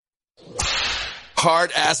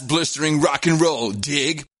hard-ass blistering rock and roll,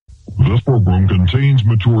 dig? This program contains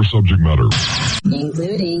mature subject matter,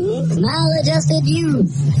 including maladjusted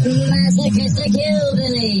youth, masochistic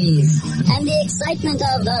hillbillies, and the excitement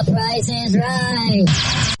of The Price is Right.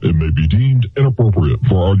 It may be deemed inappropriate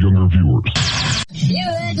for our younger viewers.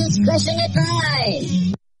 Viewer discretion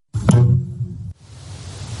advised.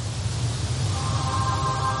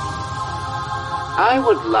 I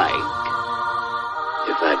would like,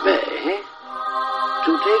 if I may,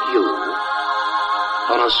 to take you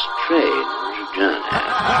on a strange journey.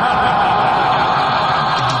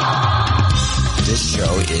 This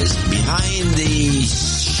show is behind the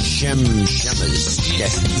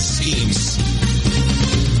schemes.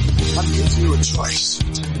 I'm giving you a choice.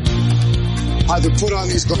 Either put on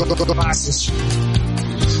these glasses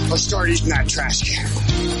or start eating that trash can.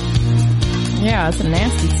 Yeah, it's a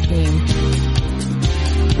nasty scheme.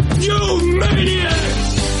 You maniac!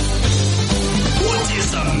 What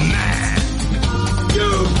is a man? You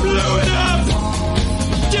blew it up!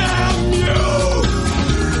 Damn you!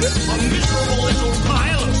 A miserable little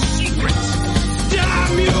pile of secrets!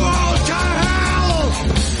 Damn you all to hell!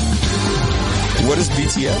 What is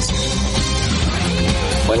BTS?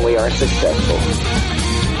 When we are successful,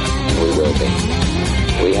 and we will be,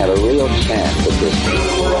 we have a real chance at this.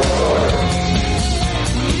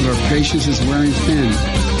 Your patience is wearing thin.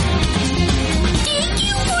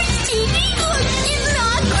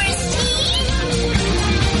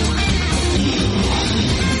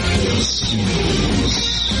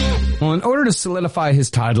 Well, in order to solidify his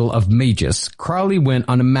title of Magus, Crowley went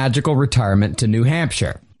on a magical retirement to New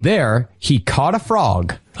Hampshire. There, he caught a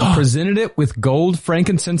frog, presented it with gold,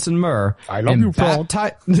 frankincense, and myrrh, and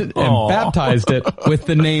baptized it with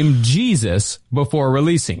the name Jesus before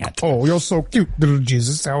releasing it. Oh, you're so cute, little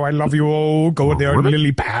Jesus. Oh, I love you. Oh, go there and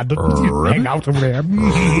lily pad. Hang out over there.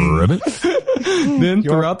 Then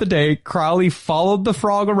throughout the day, Crowley followed the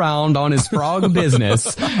frog around on his frog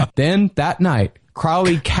business. Then that night,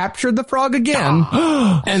 Crowley captured the frog again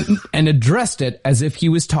and addressed it as if he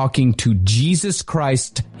was talking to Jesus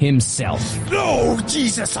Christ himself. Oh,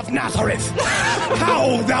 Jesus of Nazareth,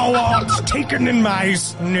 how thou art taken in my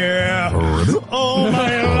snare. All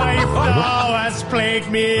my life thou hast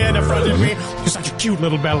plagued me and affronted me. You're such a cute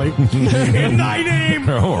little belly. In thy name,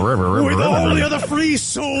 with all the other free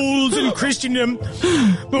souls in Christendom.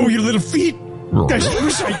 Oh, your little feet. I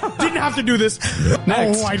wish I didn't have to do this.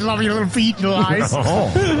 Next. Oh, I love your little feet and little eyes.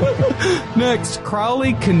 Next,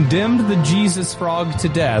 Crowley condemned the Jesus frog to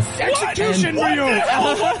death. Execution for you!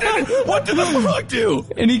 What did the frog do?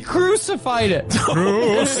 And he crucified it.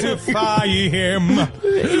 Crucify him.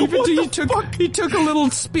 He took a little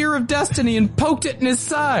spear of destiny and poked it in his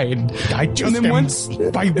side. I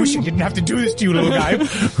wish I didn't have to do this to you, little guy.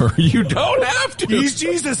 You don't have to. He's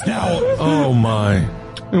Jesus now. Oh my.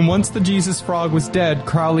 And once the Jesus frog was dead,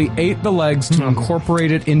 Crowley ate the legs to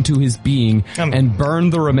incorporate it into his being and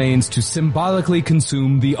burned the remains to symbolically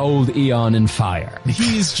consume the old Eon in fire.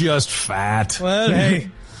 He's just fat. Well,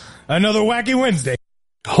 hey, another wacky Wednesday.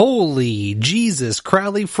 Holy Jesus,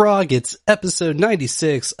 Crowley Frog. It's episode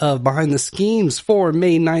 96 of Behind the Schemes for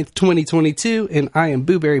May 9th, 2022, and I am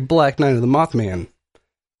Booberry Black Knight of the Mothman.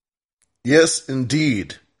 Yes,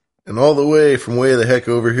 indeed. And all the way from way the heck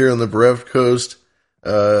over here on the Brevard Coast,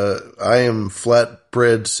 I am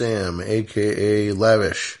Flatbread Sam, aka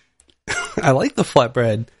Lavish. I like the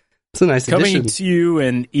flatbread. It's a nice addition. Coming to you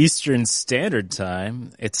in Eastern Standard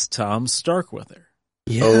Time, it's Tom Starkweather.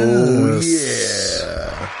 Yes.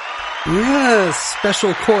 Oh, yeah. Yes,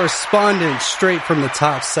 special correspondent straight from the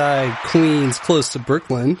top side, Queens, close to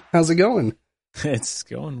Brooklyn. How's it going? It's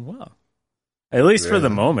going well. At least for the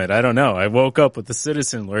moment. I don't know. I woke up with the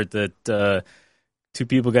citizen alert that 2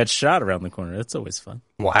 people got shot around the corner. That's always fun.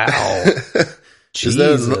 Wow. Is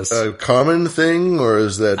that a common thing, or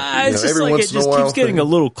is that it's just every like once it in a just while keeps getting thing? a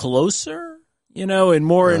little closer, and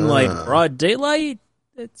more in like broad daylight?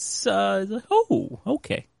 It's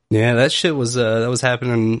okay. Yeah, that shit was that was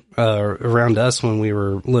happening around us when we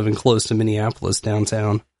were living close to Minneapolis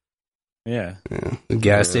downtown. Yeah. The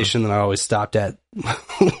gas station that I always stopped at.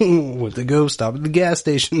 Went to go stop at the gas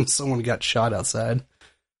station. Someone got shot outside.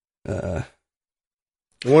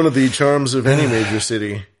 One of the charms of any major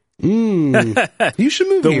city. You should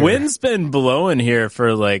move The here. wind's been blowing here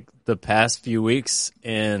for like the past few weeks,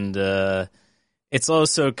 and it's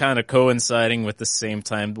also kind of coinciding with the same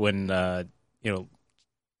time when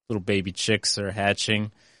little baby chicks are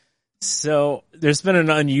hatching. So there's been an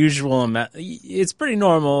unusual amount. It's pretty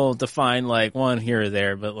normal to find like one here or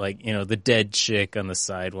there, but like, the dead chick on the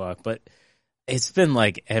sidewalk. But it's been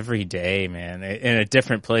like every day, man, in a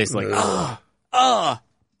different place. Like, oh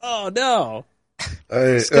no.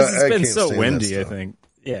 It's because it's been so windy, I think.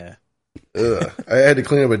 Yeah. I had to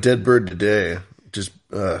clean up a dead bird today. Just,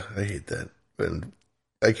 I hate that. And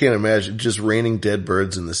I can't imagine just raining dead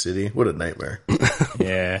birds in the city. What a nightmare.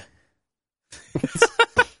 Yeah.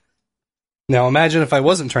 Now imagine if I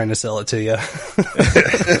wasn't trying to sell it to you.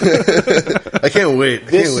 I can't wait.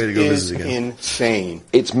 I can't wait to go visit again. Insane.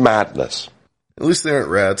 It's madness. At least they aren't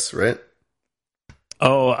rats, right?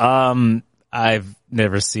 Oh, I've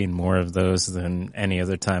never seen more of those than any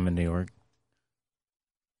other time in New York.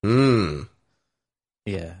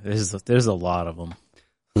 Yeah, there's a lot of them.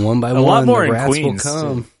 One by one, a lot more in rats Queens will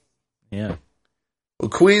come. too. Yeah. Well,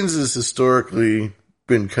 Queens has historically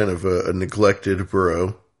been kind of a neglected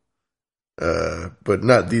borough, but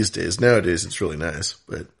not these days. Nowadays, it's really nice,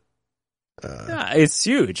 but yeah, it's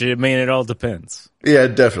huge. I mean, it all depends. Yeah,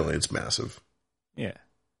 definitely, it's massive. Yeah,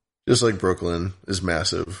 just like Brooklyn is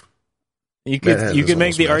massive. You could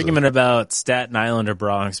make the argument about Staten Island or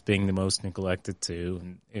Bronx being the most neglected too,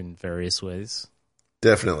 in various ways.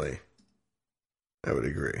 Definitely, I would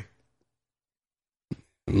agree.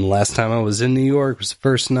 And the last time I was in New York was the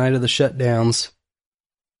first night of the shutdowns.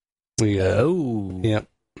 Yep.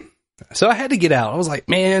 So I had to get out. I was like,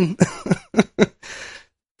 man,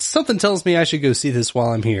 something tells me I should go see this while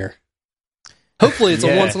I'm here. Hopefully it's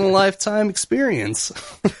a once in a lifetime experience.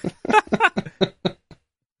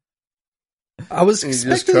 I was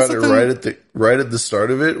expecting you just caught it right at the start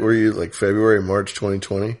of it. Were you like February, March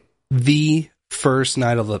 2020? The first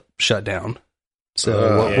night of the shutdown.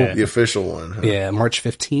 So the official one. Huh? Yeah, March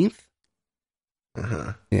 15th.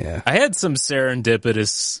 Yeah. I had some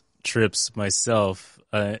serendipitous trips myself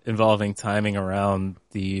involving timing around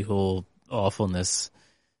the whole awfulness.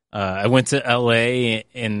 I went to LA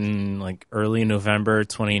in like early November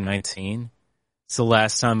 2019. It's the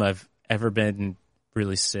last time I've ever been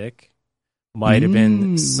really sick. Might have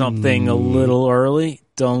been something a little early.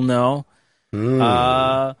 Don't know.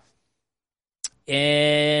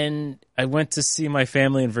 And I went to see my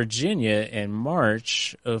family in Virginia in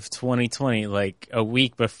March of 2020, like a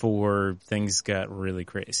week before things got really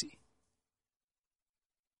crazy.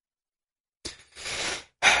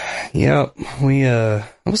 Yeah, I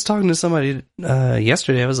was talking to somebody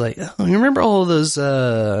yesterday. I was like, "Oh, you remember all of those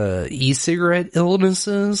e-cigarette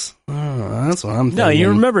illnesses?" Oh, that's what I'm thinking. No, you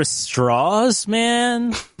remember straws,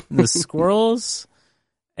 man? The squirrels?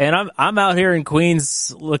 And I'm out here in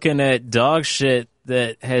Queens looking at dog shit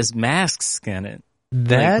that has masks in it.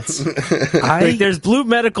 That's like there's blue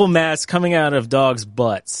medical masks coming out of dogs'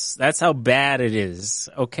 butts. That's how bad it is.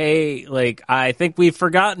 Okay, like I think we've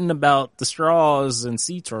forgotten about the straws and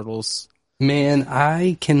sea turtles. Man,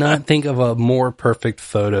 I cannot think of a more perfect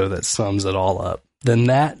photo that sums it all up than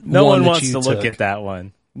that. No one wants to look at that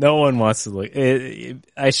one. No one wants to look.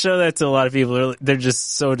 I show that to a lot of people. They're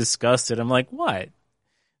just so disgusted. I'm like, what?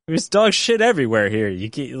 There's dog shit everywhere here. You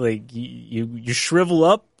can't, like you shrivel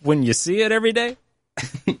up when you see it every day.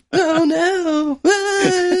 Oh no!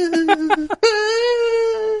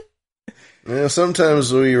 Yeah,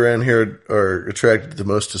 sometimes we around here are attracted to the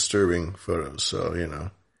most disturbing photos. So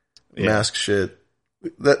mask shit.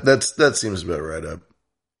 That seems about right up.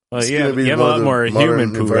 Well, you have a lot more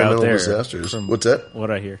human poo out there. Disasters. What's that? What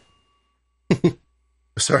I hear.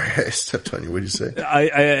 Sorry, I stepped on you. What did you say?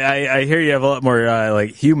 I hear you have a lot more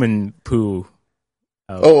like human poo.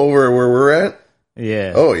 Over where we're at?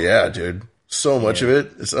 Yeah. Oh yeah, dude. So much of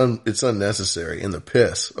it, it's unnecessary. In the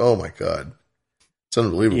piss. Oh my god, it's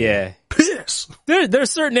unbelievable. Yeah, piss. There are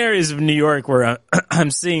certain areas of New York where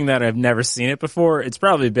I'm seeing that I've never seen it before. It's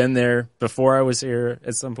probably been there before I was here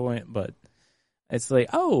at some point, but it's like,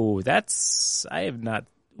 I'm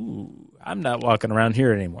not walking around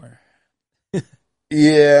here anymore.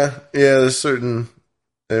 Yeah. There's certain.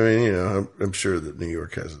 I mean, I'm sure that New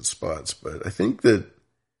York has its spots, but I think that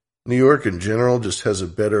New York in general just has a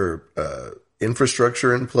better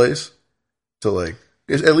infrastructure in place to like,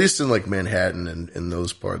 at least in like Manhattan and in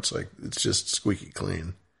those parts, like it's just squeaky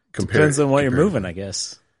clean. Depends on what you're moving, I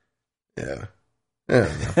guess. Yeah.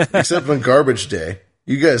 Except on garbage day,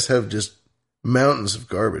 you guys have just mountains of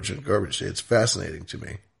garbage on garbage day. It's fascinating to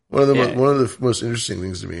me. One of the most interesting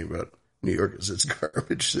things to me about New York is its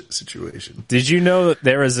garbage situation. Did you know that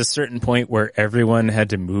there was a certain point where everyone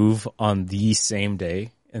had to move on the same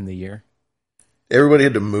day in the year? Everybody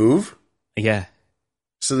had to move? Yeah.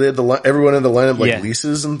 So they had to everyone had to line up like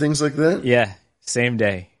leases and things like that? Yeah. Same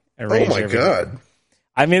day. Oh my God.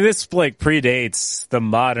 I mean, this like predates the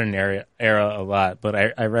modern era a lot, but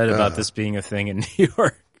I read about this being a thing in New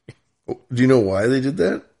York. Do you know why they did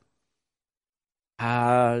that?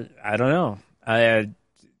 I don't know. I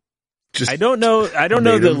don't know. I don't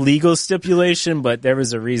know the legal stipulation, but there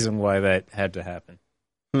was a reason why that had to happen.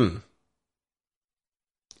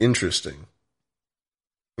 Interesting.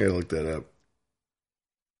 I gotta look that up.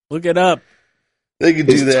 Look it up. They could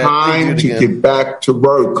do that. It's time to get back to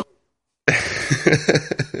work.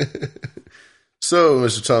 So,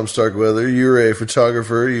 Mr. Tom Starkweather, you're a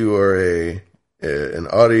photographer. You are an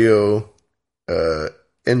audio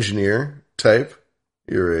engineer type.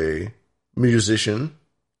 You're a musician.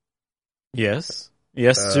 Yes.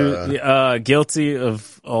 Yes, guilty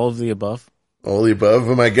of all of the above. All of the above.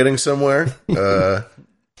 Am I getting somewhere? Am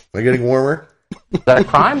I getting warmer? Is that a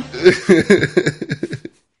crime?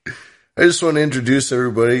 I just want to introduce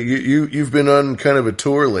everybody. You've been on kind of a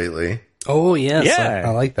tour lately. Oh, yes. Yeah.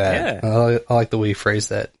 I like that. Yeah. I like the way you phrase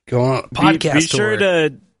that. Go on. Podcast Be tour. sure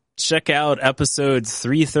to check out episode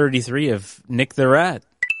 333 of Nick the Rat.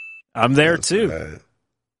 I'm there too. Right.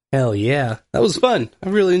 Hell yeah. That was fun. I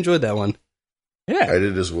really enjoyed that one. Yeah. I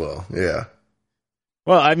did as well. Yeah.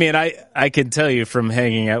 Well, I mean, I can tell you from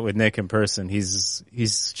hanging out with Nick in person, he's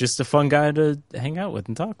just a fun guy to hang out with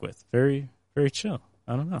and talk with. Very, very chill.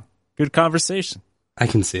 I don't know. Good conversation. I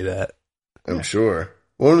can see that. I'm sure.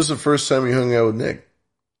 When was the first time you hung out with Nick?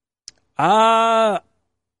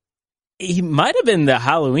 He might have been the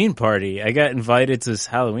Halloween party. I got invited to this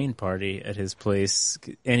Halloween party at his place,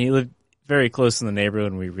 and he lived very close in the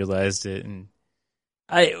neighborhood, and we realized it.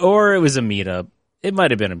 Or it was a meetup. It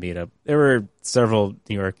might have been a meetup. There were several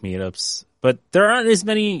New York meetups, but there aren't as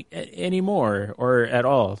many anymore, or at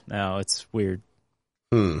all now. It's weird.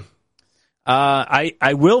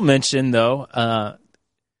 I will mention though,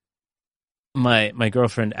 my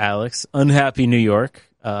girlfriend Alex, Unhappy New York.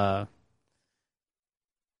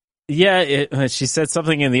 She said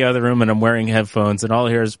something in the other room, and I'm wearing headphones, and all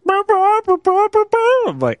I hear is bah, bah, bah, bah, bah, bah.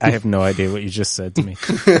 I'm like, I have no idea what you just said to me.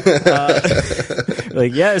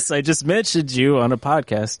 Like, yes, I just mentioned you on a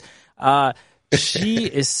podcast. She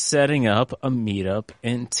is setting up a meetup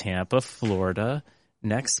in Tampa, Florida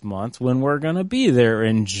next month when we're going to be there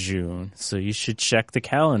in June. So you should check the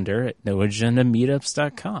calendar at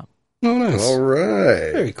noagendameetups.com. Oh, nice. All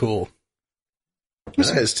right. Very cool.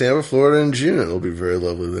 Nice. Tampa, Florida in June. It'll be very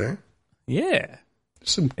lovely there. Yeah.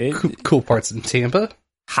 Some cool parts in Tampa.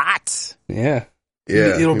 Hot. Yeah.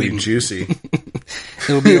 Yeah. It'll be juicy.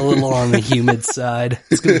 It'll be a little on the humid side.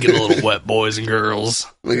 It's going to get a little wet, boys and girls.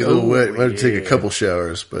 It'll get a little wet. Might have to take a couple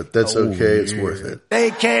showers, but that's okay. It's worth it.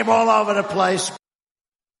 They came all over the place.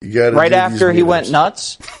 You gotta right after he went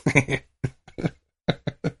nuts.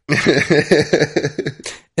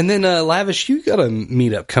 And then, Lavish, you got a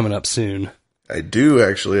meetup coming up soon. I do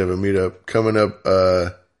actually have a meetup coming up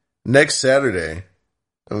next Saturday.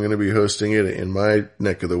 I'm going to be hosting it in my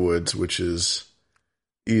neck of the woods, which is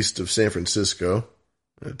east of San Francisco,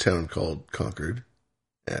 a town called Concord.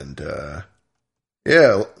 And I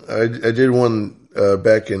did one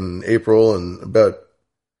back in April, and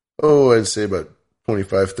I'd say about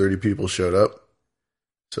 25, 30 people showed up.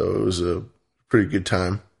 So it was a pretty good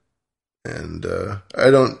time. And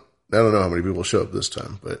I don't know how many people show up this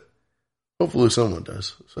time, but hopefully someone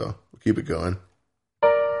does. So we'll keep it going.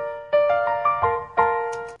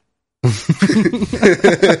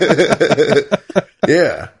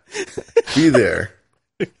 Yeah. Be there.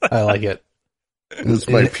 I like it. It's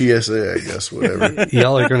my PSA, I guess, whatever.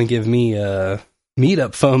 Y'all are going to give me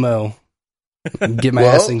meetup FOMO. Get my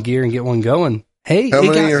ass in gear and get one going. Hey, how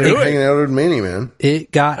many are hanging out with Manny, man? It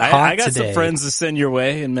got hot I got today. some friends to send your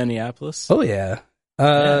way in Minneapolis. Oh, yeah.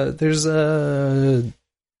 There's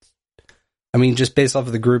just based off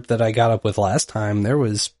of the group that I got up with last time, there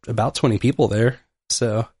was about 20 people there.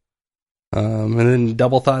 So, and then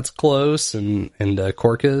Double Thought's close and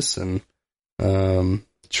Corcus and, Gummy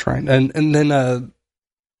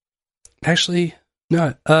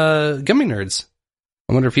Nerds.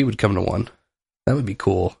 I wonder if he would come to one. That would be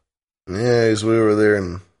cool. Yeah, he's way over there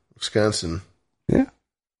in Wisconsin. Yeah.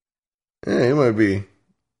 Yeah, he might be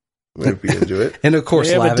into it. And of course,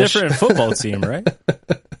 they have Lavish. a different football team, right?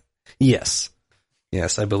 Yes,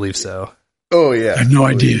 I believe so. Oh yeah, I have no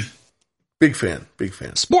idea. Big fan.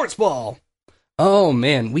 Sports ball. Oh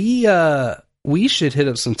man, we should hit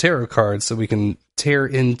up some tarot cards so we can tear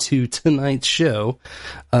into tonight's show.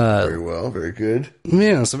 Very well, very good.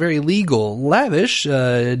 Yeah, so very legal. Lavish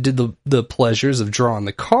did the pleasures of drawing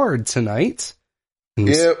the card tonight.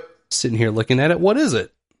 Yep. Sitting here looking at it. What is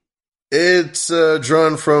it? It's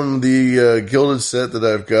drawn from the Gilded set that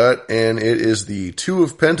I've got, and it is the Two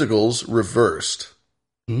of Pentacles reversed.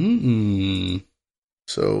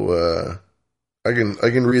 So I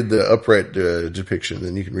can read the upright depiction,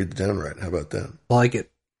 and you can read the downright. How about that? I like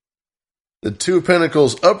it. The Two of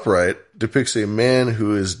Pentacles upright depicts a man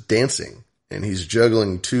who is dancing, and he's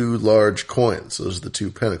juggling two large coins. Those are the Two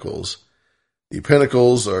Pentacles. The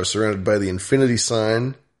pentacles are surrounded by the infinity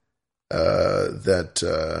sign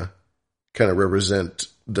that kind of represent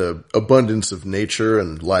the abundance of nature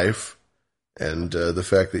and life, and the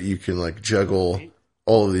fact that you can like juggle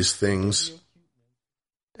all of these things.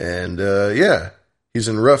 And he's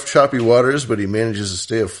in rough, choppy waters, but he manages to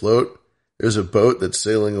stay afloat. There's a boat that's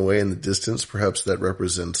sailing away in the distance. Perhaps that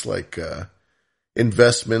represents like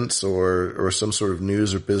investments or some sort of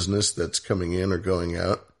news or business that's coming in or going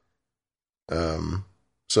out.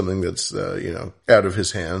 Something that's out of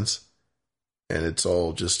his hands, and it's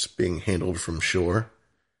all just being handled from shore.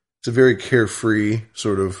 It's a very carefree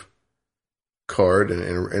sort of card, and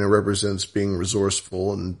it represents being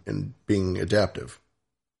resourceful and being adaptive.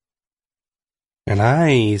 And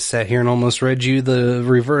I sat here and almost read you the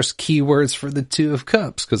reverse keywords for the Two of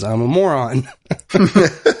Cups, because I'm a moron.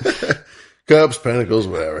 Cups, pentacles,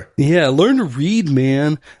 whatever. Yeah, learn to read,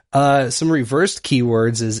 man. Some reversed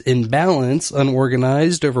keywords is imbalance,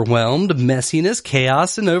 unorganized, overwhelmed, messiness,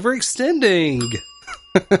 chaos, and overextending.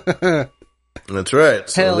 That's right.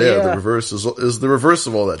 So Hell yeah. The reverse is the reverse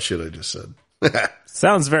of all that shit I just said.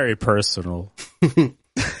 Sounds very personal.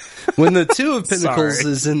 When the Two of Pentacles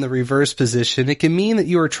is in the reverse position, it can mean that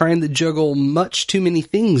you are trying to juggle much too many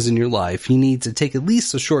things in your life. You need to take at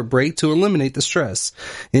least a short break to eliminate the stress.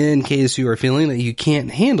 In case you are feeling that you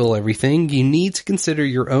can't handle everything, you need to consider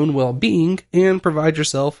your own well-being and provide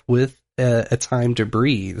yourself with a time to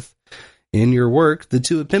breathe. In your work, the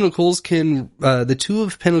Two of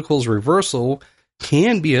Pentacles reversal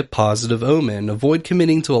can be a positive omen. Avoid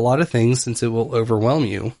committing to a lot of things since it will overwhelm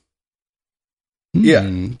you. Yeah.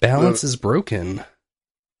 Balance is broken.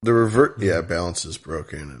 Balance is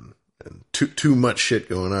broken and too much shit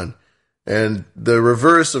going on. And the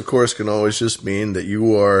reverse, of course, can always just mean that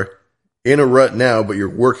you are in a rut now, but you're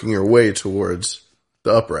working your way towards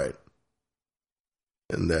the upright.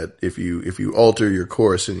 And that if you alter your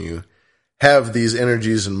course and you have these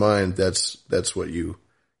energies in mind, that's what you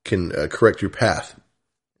can correct your path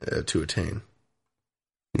to attain.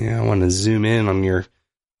 Yeah, I want to zoom in on the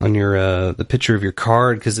picture of your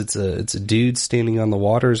card, because it's a dude standing on the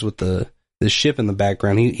waters with the ship in the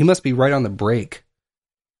background. He must be right on the break,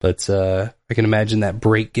 but I can imagine that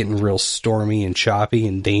break getting real stormy and choppy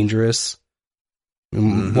and dangerous.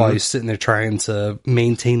 And while he's sitting there trying to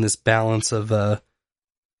maintain this balance of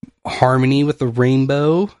harmony with the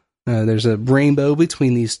rainbow. There's a rainbow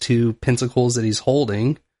between these two pentacles that he's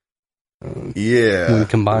holding. When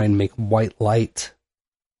combined, make white light.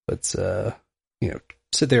 But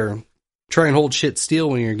sit there and try and hold shit still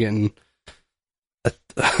when you're getting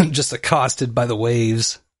just accosted by the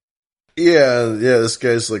waves. Yeah, this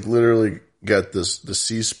guy's like literally got the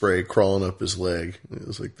sea spray crawling up his leg. It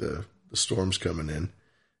was like the storm's coming in.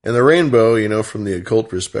 And the rainbow, from the occult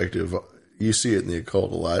perspective, you see it in the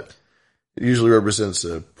occult a lot. It usually represents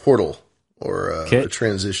a portal or a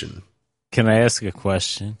transition. Can I ask a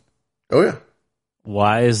question? Oh, yeah.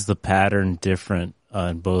 Why is the pattern different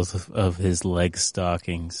on both of his leg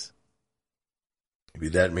stockings? Maybe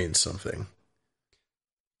that means something.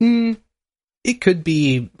 It could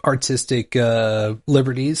be artistic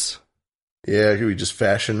liberties. Yeah, it could be just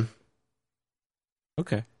fashion.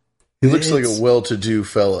 Okay. He looks like a well-to-do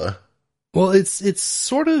fella. Well, it's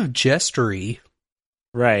sort of gestury.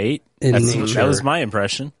 Right. That was my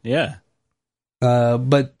impression. Yeah.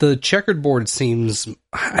 But the checkered board seems,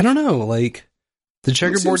 I don't know, like the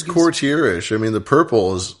checkerboard seems courtierish. I mean, the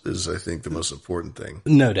purple is I think the most important thing.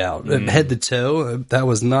 No doubt. Head to toe, that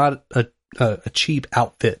was not a cheap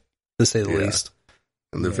outfit, to say the least.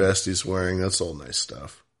 And the vest he's wearing, that's all nice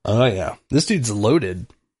stuff. Oh yeah. This dude's loaded.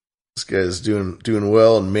 This guy's doing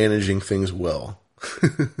well and managing things well.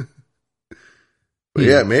 But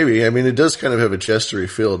yeah, maybe. I mean, it does kind of have a gestury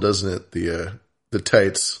feel, doesn't it? The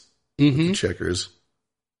tights, the checkers.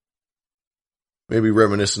 Maybe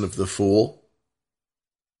reminiscent of the Fool.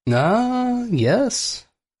 Yes.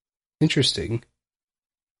 Interesting.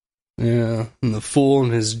 Yeah, and the Fool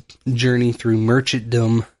and his journey through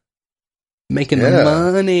merchantdom, making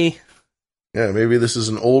money. Yeah, maybe this is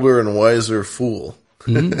an older and wiser Fool.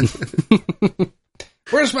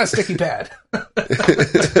 Where's my sticky pad?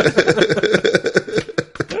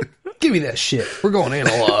 Give me that shit. We're going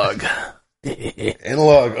analog.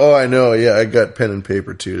 Analog. Oh, I know. Yeah, I got pen and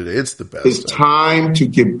paper too today. It's the best. It's time to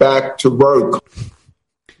get back to work.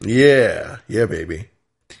 Yeah, baby.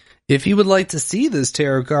 If you would like to see this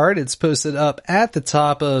tarot card, it's posted up at the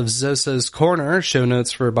top of Zoso's Corner. Show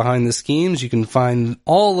notes for Behind the Schemes. You can find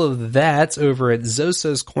all of that over at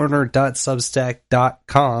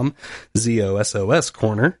zososcorner.substack.com. ZOSOS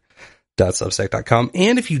Corner. .substack.com.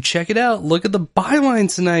 And if you check it out, look at the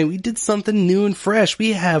byline tonight. We did something new and fresh.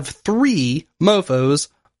 We have 3 mofos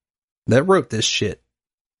that wrote this shit.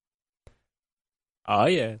 Oh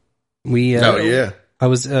yeah. We yeah.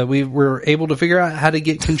 We were able to figure out how to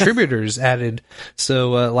get contributors added.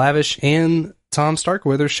 So Lavish and Tom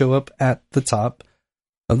Starkweather show up at the top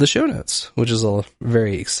of the show notes, which is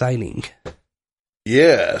very exciting.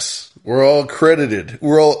 Yes, we're all credited.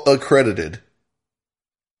 We're all accredited.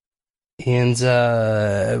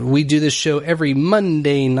 And we do this show every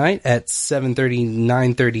Monday night at 7:30,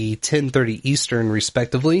 9:30, 10:30 Eastern,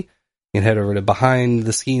 respectively. You can head over to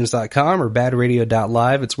BehindTheSchemes.com or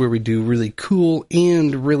BadRadio.live. It's where we do really cool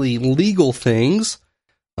and really legal things,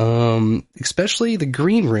 especially the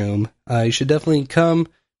Green Room. You should definitely come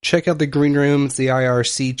check out the Green Room. It's the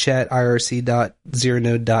IRC chat,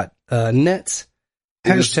 irc.zeronode.net.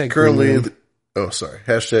 Hashtag currently Green Room.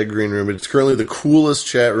 Hashtag Green Room. It's currently the coolest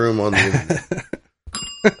chat room on the internet.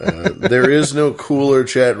 There is no cooler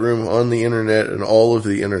chat room on the internet and all of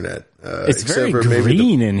the internet. It's very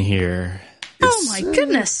green in here. Oh my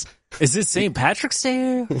goodness. Is it St. Patrick's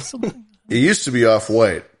Day or something? It used to be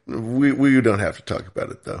off-white. We don't have to talk about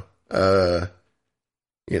it, though.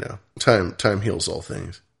 Time heals all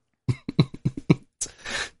things.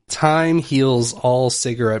 Time heals all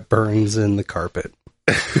cigarette burns in the carpet.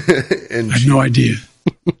 And I had no idea.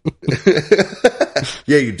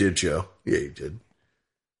 Yeah, you did, Joe. Yeah, you did.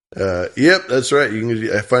 Yep, that's right. You can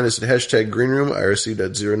find us at hashtag greenroom,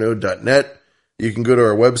 irc.zeronode.net. You can go to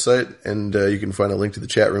our website and you can find a link to the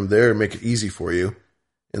chat room there and make it easy for you.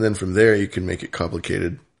 And then from there, you can make it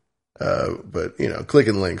complicated. But,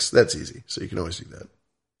 clicking links, that's easy. So you can always do that.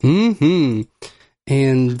 Mm-hmm.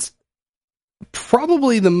 And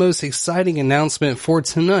probably the most exciting announcement for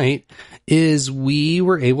tonight is we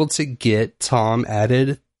were able to get Tom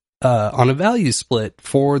added on a value split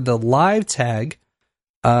for the live tag,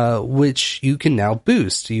 which you can now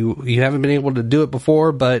boost. You haven't been able to do it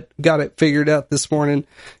before, but got it figured out this morning,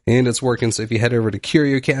 and it's working. So if you head over to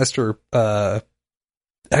CurioCaster,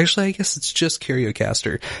 actually, I guess it's just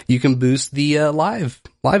CurioCaster, you can boost the live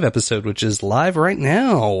episode, which is live right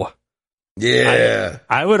now. Yeah.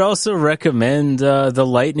 I would also recommend the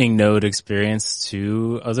Lightning Node experience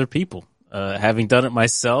to other people. Having done it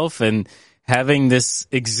myself and having this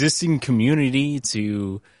existing community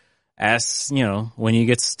to ask, when you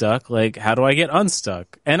get stuck, like, how do I get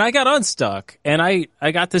unstuck? And I got unstuck, and I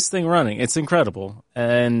got this thing running. It's incredible,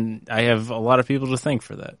 and I have a lot of people to thank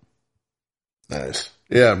for that. Nice.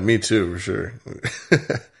 Yeah, me too, for sure.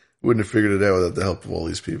 Wouldn't have figured it out without the help of all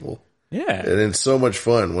these people. Yeah. And it's so much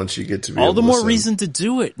fun once you get to be all able the to more send. reason to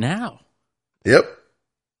do it now. Yep.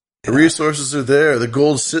 The resources are there. The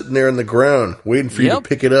gold's sitting there in the ground, waiting for you to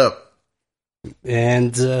pick it up.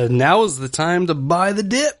 And now is the time to buy the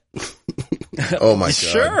dip. Oh my god!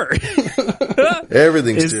 Sure.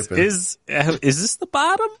 Everything's dipping. Is this the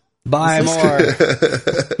bottom? Buy more.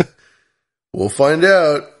 We'll find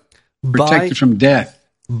out. Protected from death.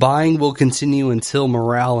 Buying will continue until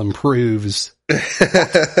morale improves.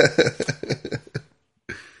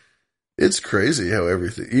 It's crazy how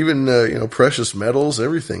everything, even precious metals,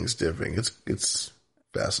 everything's dipping. It's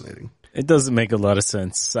fascinating. It doesn't make a lot of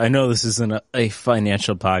sense. I know this isn't a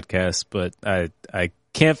financial podcast, but I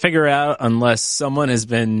can't figure out unless someone has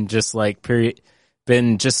been just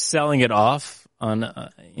been just selling it off on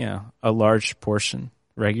a large portion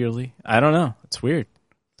regularly. I don't know. It's weird.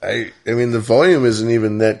 I mean, the volume isn't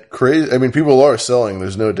even that crazy. I mean, people are selling.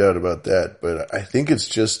 There's no doubt about that. But I think it's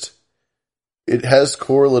just, it has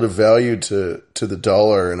correlative value to the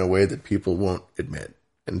dollar in a way that people won't admit.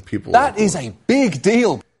 And people that is a big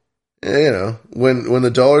deal. When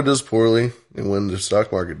the dollar does poorly and when the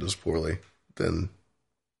stock market does poorly, then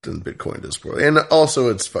Bitcoin does poorly. And also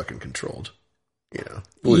it's fucking controlled. Yeah.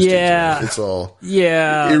 It's all,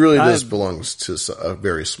 yeah. It really does belongs to a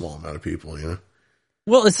very small amount of people,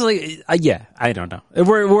 Well, it's like, I don't know.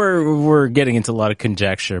 We're getting into a lot of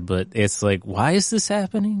conjecture, but it's like, why is this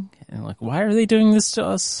happening? And like, why are they doing this to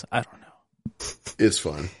us? I don't know. It's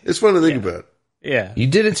fun. It's fun to think about. Yeah. You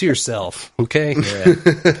did it to yourself, okay? Yeah.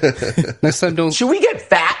 Next time, don't. Should we get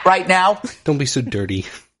fat right now? Don't be so dirty.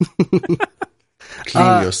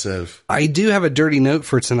 Clean yourself. I do have a dirty note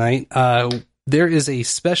for tonight. There is a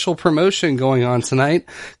special promotion going on tonight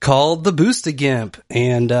called the Boost-A-Gimp.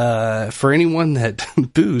 And for anyone that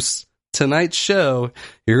boosts tonight's show,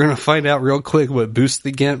 you're going to find out real quick what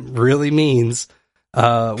Boost-A-Gimp really means.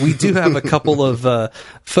 We do have a couple of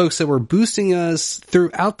folks that were boosting us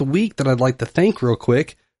throughout the week that I'd like to thank real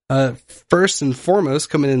quick. First and foremost,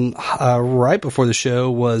 coming in right before the show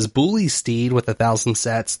was Bully Steed with 1,000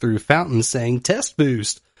 sats through Fountain saying, "Test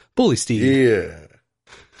boost. Bully Steed. Yeah.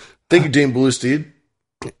 Thank you, Dame Blue Steed.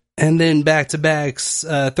 And then back-to-backs,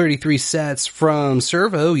 33 sats from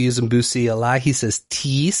Servo using Boost CLI. He says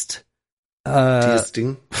teased.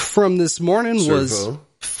 Teasting. From this morning was Servo.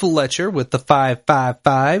 Fletcher with the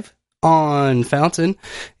 555 on Fountain.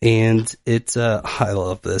 And it, I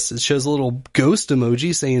love this. It shows a little ghost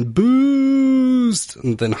emoji saying boost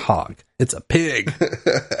and then hog. It's a pig.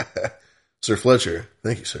 Sir Fletcher.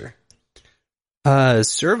 Thank you, sir.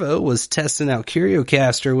 Servo was testing out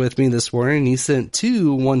CurioCaster with me this morning. He sent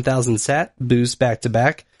 2 1,000 sat boosts back to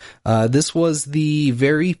back. This was the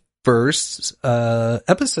very first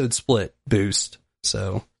episode split boost.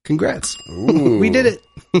 So congrats. We did it.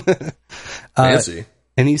 Fancy.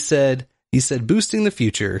 And he said boosting the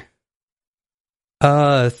future.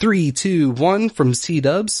 3, 2, 1 from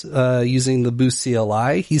C-Dubs, using the Boost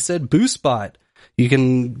CLI. He said BoostBot. You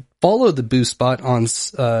can follow the BoostBot on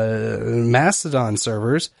Mastodon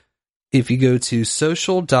servers if you go to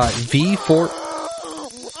social.v4.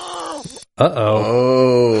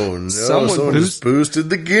 Oh, no. Someone just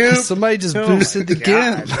boosted the GIMP. Somebody just boosted the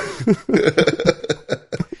GIMP.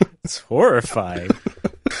 It's horrifying.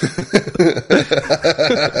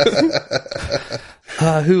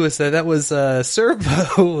 Who was that? That was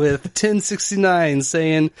Servo with 1069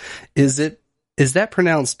 saying, is that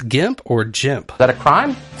pronounced GIMP or GIMP? Is that a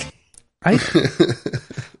crime?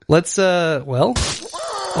 Let's, well,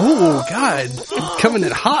 oh God, coming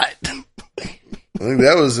in hot. I think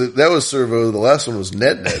that was it. That was Servo. The last one was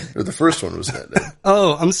NetNet, or the first one was NetNet.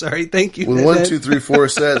 Oh, I'm sorry. Thank you. With 1, 2, 3, 4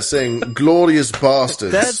 sets saying glorious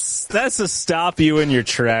bastards. That's a stop you in your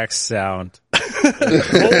tracks sound.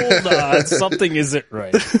 Hold on, something isn't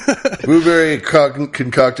right. Blueberry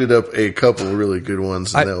concocted up a couple of really good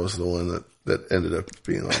ones, and that was the one that ended up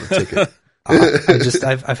being on the ticket.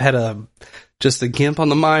 I've had a GIMP on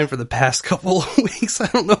the mind for the past couple of weeks. I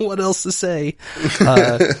don't know what else to say.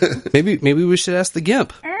 Maybe we should ask the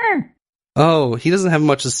GIMP. Oh, he doesn't have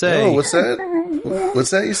much to say. Oh, what's that? What's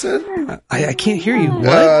that you said? I can't hear you.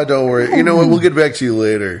 What? Don't worry. You know what? We'll get back to you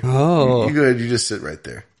later. Oh. You go ahead. You just sit right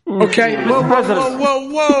there. Okay.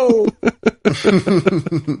 Whoa.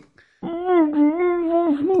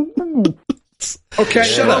 Okay.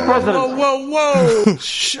 Shut up. Whoa.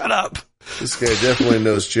 Shut up. This guy definitely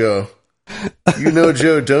knows Joe. You know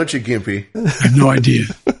Joe, don't you, Gimpy? I have no idea.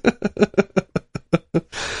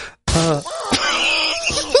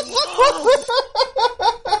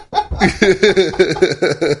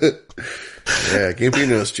 Yeah, Gimpy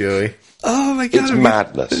knows Joey. Oh my God. It's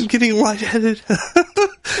madness. I'm getting lightheaded.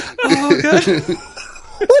 Oh God.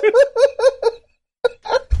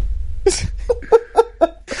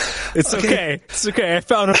 It's okay. It's okay. I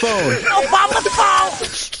found a phone.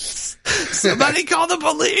 Somebody call the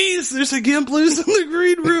police. There's a GIMP loose in the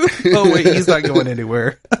green room. Oh wait, he's not going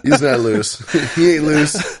anywhere. He's not loose. He ain't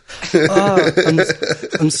loose.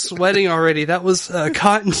 I'm sweating already. That was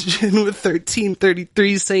Cotton Gin with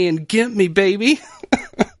 1333 saying, "GIMP me, baby."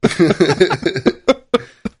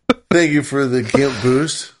 Thank you for the GIMP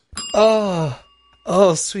boost. Oh,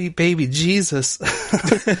 sweet baby Jesus.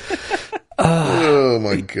 Oh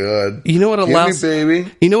my God! You know what allows baby?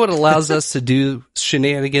 You know what allows us to do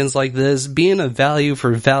shenanigans like this? Being a value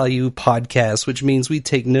for value podcast, which means we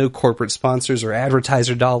take no corporate sponsors or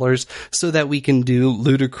advertiser dollars, so that we can do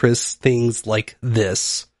ludicrous things like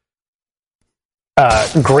this.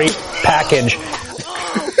 Great package.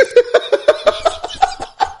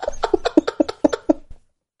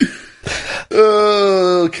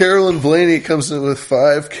 Oh, Carolyn Blaney comes in with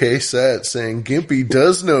 5K sat saying Gimpy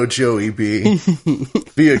does know Joey B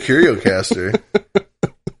via CurioCaster.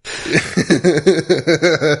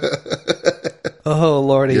 Oh,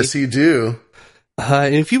 Lordy. Yes, he do.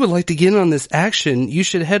 And if you would like to get in on this action, you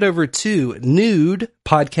should head over to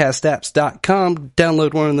nudepodcastapps.com,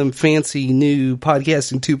 download one of them fancy new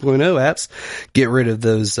podcasting 2.0 apps, get rid of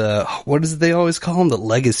those, what is it they always call them? The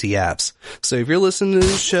legacy apps. So if you're listening to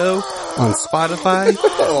this show on Spotify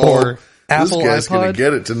or Apple this guy's iPod. Gonna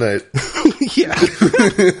get it tonight. Yeah.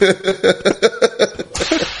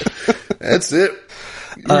 That's it.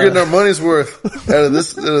 We're getting our money's worth out of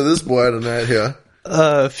this boy tonight here.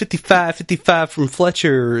 55 from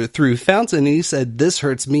Fletcher through Fountain. He said, "This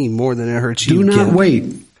hurts me more than it hurts you." Do not Kim.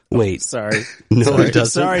 wait. Sorry. No, Sorry. it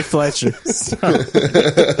doesn't. Sorry, Fletcher.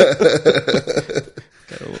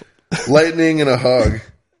 Lightning and a hog.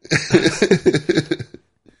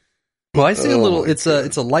 Well, I see a little. It's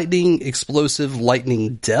a lightning explosive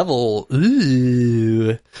lightning devil.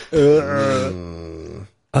 Ooh. And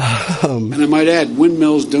I might add,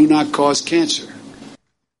 windmills do not cause cancer.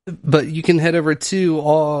 But you can head over to, I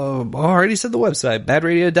already said the website,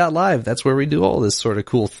 badradio.live. That's where we do all this sort of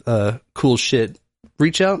cool shit.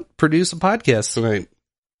 Reach out, produce a podcast tonight.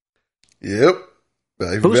 Yep.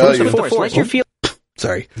 Boost with the force. Let your feel.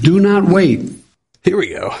 Sorry. Do not wait. Here we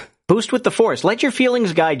go. Boost with the force. Let your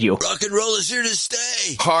feelings guide you. Rock and roll is here to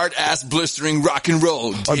stay. Hard ass blistering rock and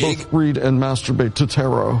roll. Dig? I both read and masturbate to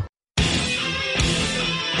tarot.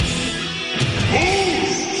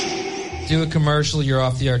 Do a commercial, you're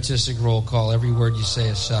off the artistic roll call. Every word you say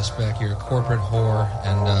is suspect. You're a corporate whore,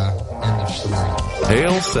 and end of story.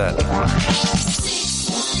 Hail set.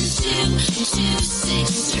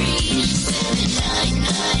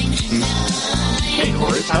 612-263-7999. Hey,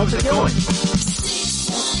 Horace, how's it going?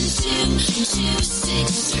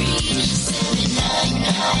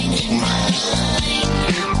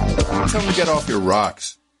 612-263-7999. Tell them to get off your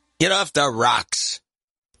rocks. Get off the rocks.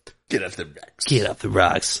 Get off the rocks. Get off the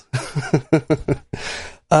rocks.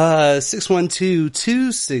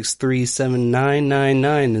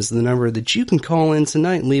 612-263-7999 is the number that you can call in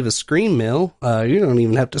tonight and leave a scream mail. You don't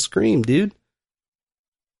even have to scream, dude.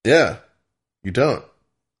 Yeah, you don't.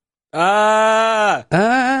 Oh,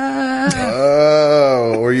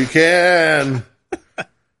 or you can.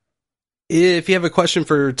 If you have a question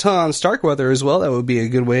for Tom Starkweather as well, that would be a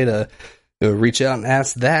good way to reach out and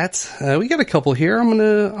ask that. We got a couple here. I'm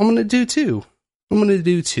gonna do two.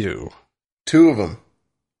 Two of them.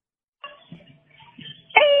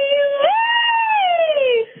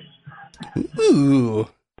 Ooh.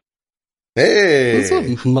 Hey. It's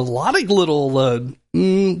a melodic little, what do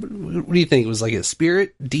you think? It was like a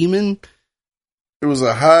spirit? Demon? It was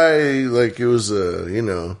a high, like it was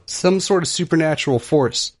a, some sort of supernatural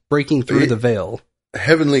force breaking through the veil. A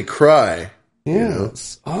heavenly cry.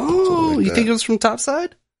 Yes. Oh, you think it was from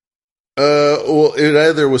Topside? Well, it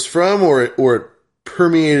either was from or it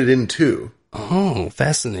permeated into. Oh,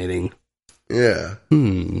 fascinating. Yeah.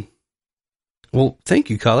 Well, thank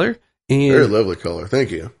you, caller. And very lovely caller.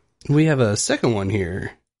 Thank you. We have a second one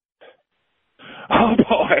here. Oh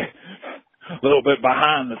boy, a little bit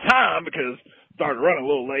behind the time because started running a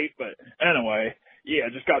little late, but anyway, yeah,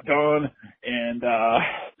 just got done, and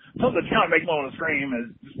something that's kind of making me want to scream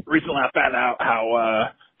is recently I found out how I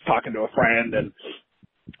was talking to a friend and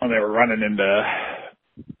they were running into,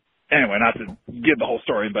 anyway, not to give the whole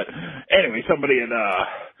story, but anyway, somebody had,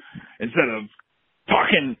 instead of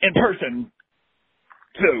talking in person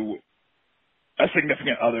to a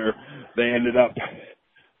significant other, they ended up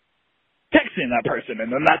texting that person,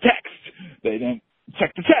 and then that text, they didn't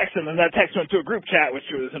check the text, and then that text went to a group chat, which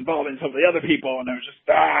was involving some of the other people, and it was just,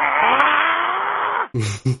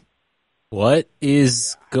 What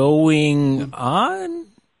is going on?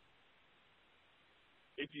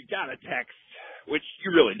 If you got a text, which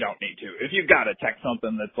you really don't need to, if you've got to text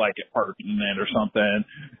something that's like pertinent or something,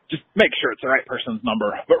 just make sure it's the right person's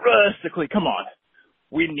number. But realistically, come on.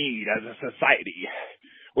 We need, as a society,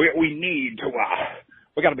 we need to,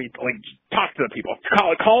 we gotta be, like, talk to the people.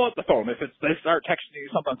 Call up the phone. If they start texting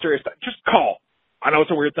you something serious, just call. I know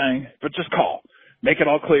it's a weird thing, but just call. Make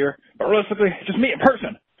it all clear. But realistically, just meet in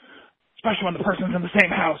person. Especially when the person's in the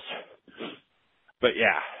same house. But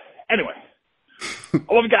yeah. Anyway.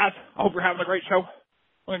 I love you guys. I hope you're having a great show.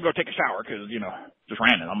 I'm gonna go take a shower because, just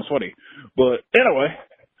ran it. I'm sweaty. But anyway,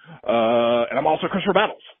 and I'm also Christopher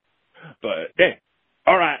Battles. But hey.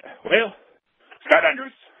 All right. Well, Scott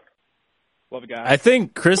Andrews. Love you guys. I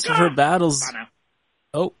think Christopher Battles.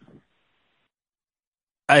 Oh.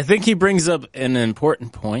 I think he brings up an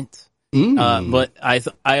important point. But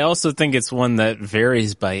I also think it's one that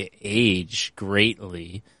varies by age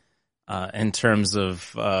greatly in terms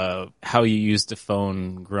of how you used a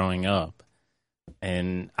phone growing up.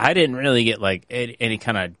 And I didn't really get like any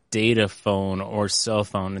kind of data phone or cell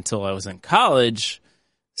phone until I was in college.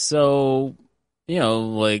 So,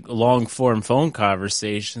 like long form phone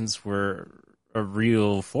conversations were a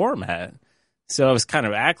real format. So I was kind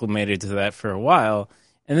of acclimated to that for a while.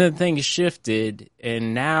 And then things shifted,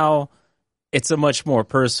 and now it's a much more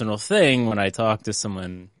personal thing when I talk to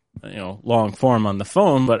someone, long form on the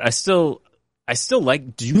phone, but I still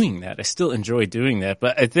like doing that. I still enjoy doing that.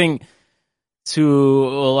 But I think to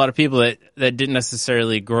a lot of people that didn't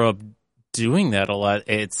necessarily grow up doing that a lot,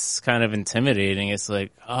 it's kind of intimidating. It's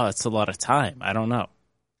like, oh, it's a lot of time. I don't know.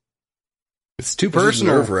 It's too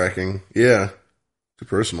personal. Nerve-wracking. Yeah. Too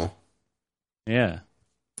personal. Yeah.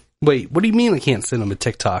 Wait, what do you mean I can't send them a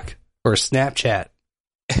TikTok or a Snapchat?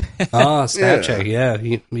 Snapchat, yeah.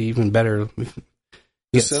 Even better.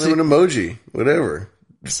 Just send them an emoji, whatever.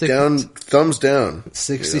 Thumbs down.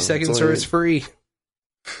 60 seconds or it's free.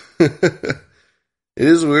 It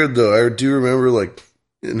is weird, though. I do remember, like,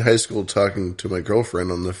 in high school talking to my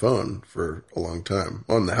girlfriend on the phone for a long time,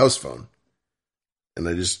 on the house phone. And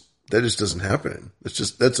that just doesn't happen.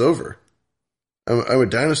 That's over. I'm a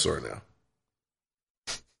dinosaur now.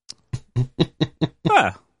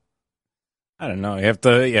 Huh. I don't know. You have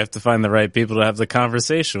to find the right people to have the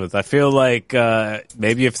conversation with. I feel like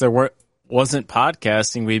maybe if there wasn't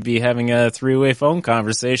podcasting, we'd be having a three-way phone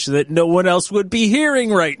conversation that no one else would be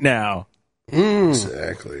hearing right now.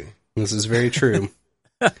 Exactly. This is very true.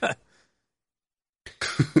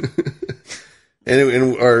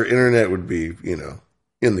 and our internet would be, in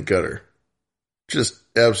the gutter. Just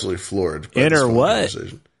absolutely floored. Inner what?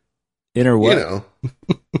 Inner what?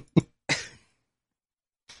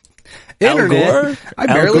 Internet. I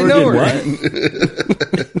barely know her.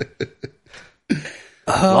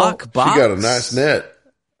 Lockbox. She got a nice net.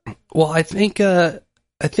 Well, I think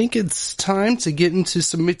it's time to get into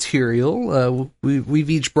some material. We've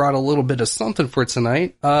each brought a little bit of something for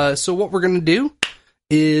tonight. So what we're going to do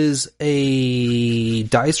is a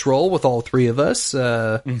dice roll with all three of us.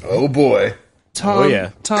 Oh boy.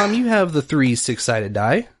 Tom, you have the 3 6-sided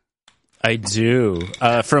die. I do.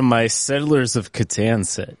 From my Settlers of Catan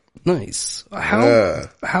set. Nice.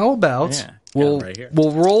 How about we'll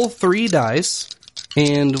roll 3 dice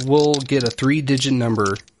and we'll get a 3-digit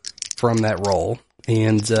number from that roll.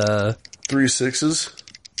 And 3 6s?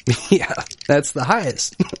 Yeah, that's the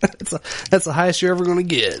highest. that's the highest you're ever going to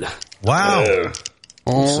get. Wow.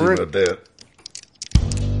 Let's see about that.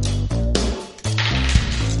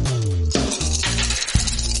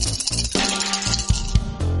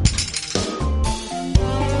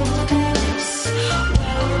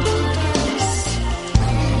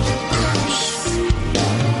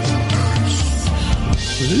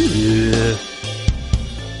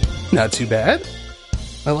 Not too bad.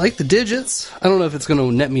 I like the digits. I don't know if it's going to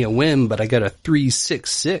net me a win, but I got a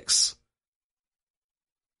 366.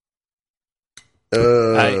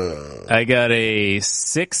 I got a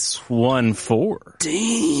 614.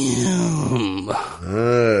 Damn.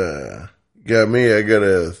 Got me. I got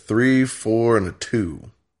a 3, 4, and a 2.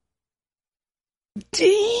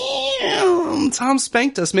 Damn. Tom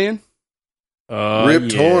spanked us, man. Rip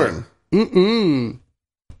torn.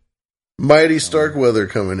 Mighty Starkweather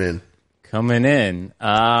coming in. Yeah,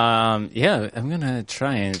 I'm gonna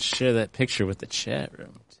try and share that picture with the chat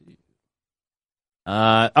room too.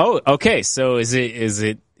 Okay. So is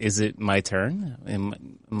it my turn?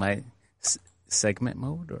 In my segment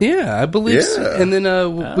mode? Or? Yeah, I believe so. And then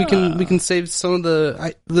we can save some of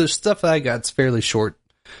the stuff that I got's fairly short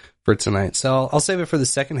for tonight. So I'll save it for the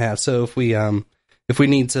second half. So if we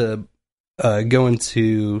need to go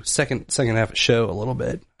into second half of show a little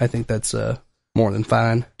bit, I think that's more than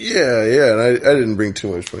fine. Yeah, and I didn't bring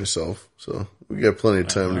too much myself, so we got plenty of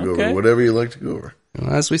time to go over whatever you like to go over.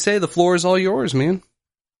 As we say, the floor is all yours, man.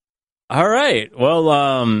 All right. Well,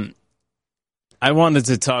 I wanted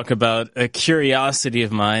to talk about a curiosity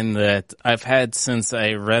of mine that I've had since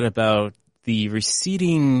I read about the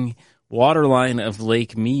receding waterline of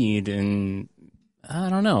Lake Mead in, I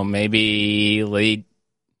don't know, maybe late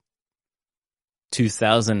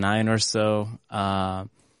 2009 or so.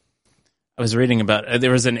 I was reading about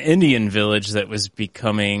there was an Indian village that was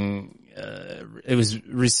becoming it was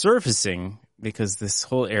resurfacing because this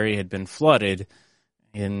whole area had been flooded,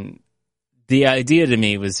 and the idea to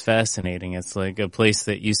me was fascinating. It's like a place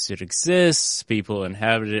that used to exist, people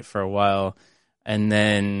inhabited it for a while, and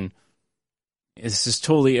then it's just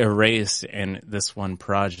totally erased in this one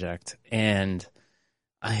project. And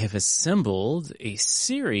I have assembled a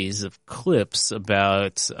series of clips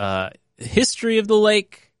about history of the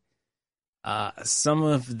lake, some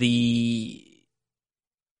of the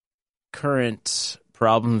current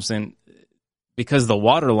problems, and because the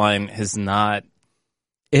water line hasn't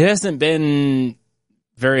been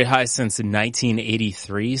very high since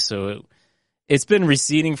 1983, so it's been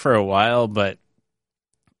receding for a while, but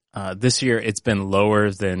this year it's been lower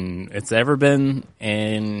than it's ever been,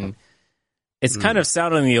 and it's kind of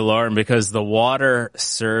sounding the alarm because the water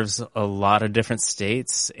serves a lot of different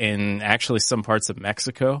states and actually some parts of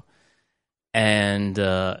Mexico. And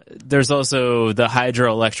there's also the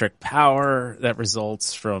hydroelectric power that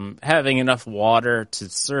results from having enough water to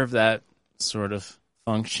serve that sort of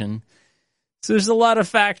function. So there's a lot of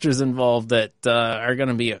factors involved that are going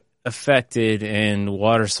to be affected in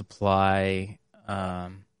water supply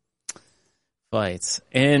fights.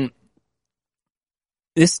 And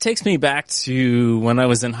this takes me back to when I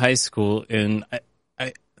was in high school, and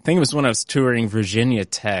I think it was when I was touring Virginia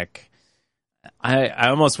Tech. I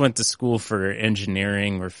almost went to school for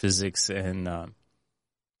engineering or physics, and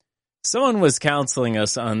someone was counseling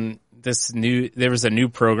us on there was a new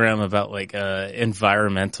program about like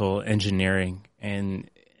environmental engineering, and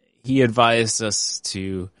he advised us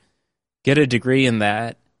to get a degree in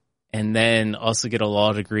that and then also get a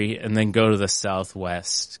law degree and then go to the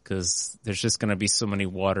Southwest because there's just going to be so many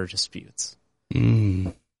water disputes.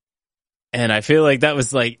 Mm. And I feel like that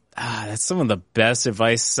was like, that's some of the best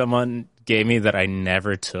advice someone gave me that I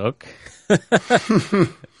never took.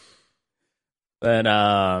 But,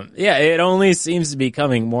 yeah, it only seems to be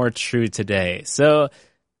coming more true today. So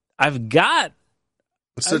I've got...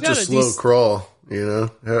 It's such a slow crawl, you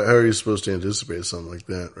know? How are you supposed to anticipate something like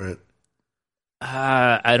that, right?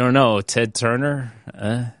 I don't know. Ted Turner?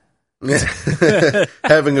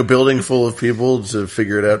 Having a building full of people to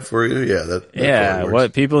figure it out for you? Yeah, that yeah,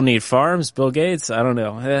 what, people need farms? Bill Gates? I don't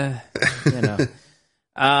know. You know.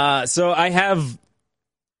 So I have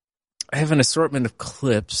an assortment of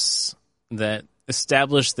clips that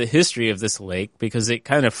establish the history of this lake because it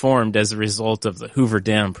kind of formed as a result of the Hoover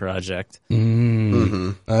Dam project.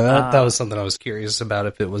 Mm. That was something I was curious about,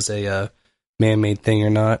 if it was a man-made thing or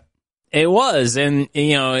not. It was, and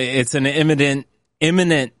you know, it's an imminent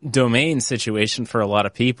domain situation for a lot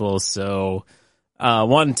of people. So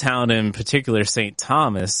one town in particular, St.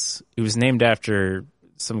 Thomas, it was named after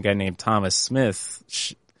some guy named Thomas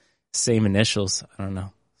Smith. Same initials. I don't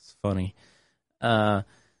know. It's funny.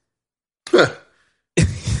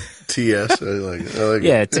 TS. I like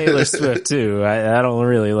yeah, it. Taylor Swift too. I don't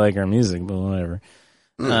really like her music, but whatever.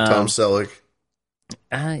 Tom Selleck.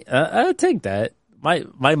 I take that.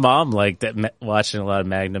 My mom liked that, watching a lot of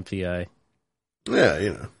Magnum PI. Yeah,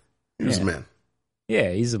 you know, he's a man.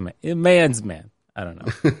 Yeah, he's a man. A man's man. I don't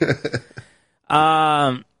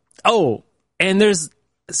know. Oh, and there's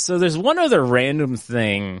one other random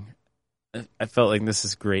thing. I felt like this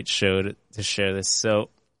is a great show to share this.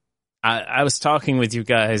 So I was talking with you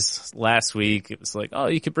guys last week. It was like, oh,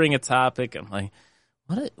 you could bring a topic. I'm like,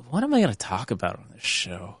 what am I going to talk about on this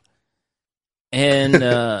show?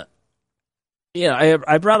 And yeah,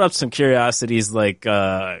 I brought up some curiosities like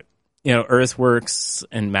you know, earthworks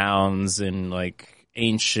and mounds and like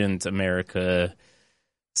ancient America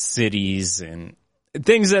cities and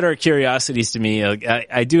things that are curiosities to me. Like,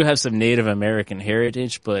 I do have some Native American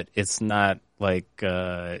heritage, but it's not like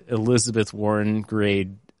Elizabeth Warren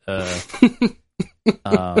grade. Yeah,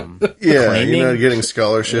 you're not getting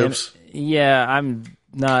scholarships. Yeah, I'm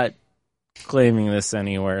not claiming this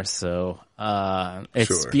anywhere, so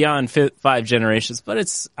it's beyond 5 generations, but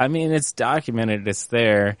it's documented, it's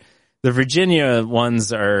there. The Virginia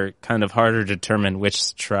ones are kind of harder to determine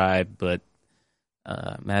which tribe, but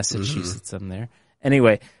Massachusetts, I'm there.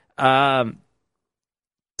 Anyway,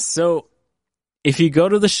 so if you go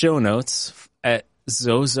to the show notes at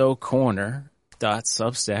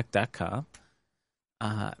zozocorner.substack.com,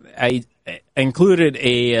 I included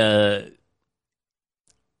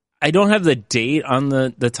I don't have the date on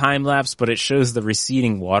the time lapse, but it shows the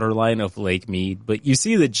receding water line of Lake Mead, but you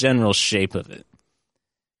see the general shape of it.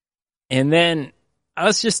 And then I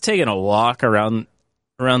was just taking a walk around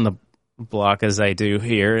the block as I do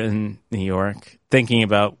here in New York, thinking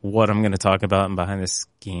about what I'm going to talk about in Behind the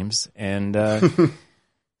Schemes. And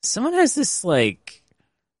someone has this like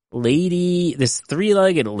lady, this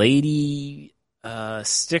 3-legged lady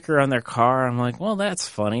sticker on their car. I'm like, well, that's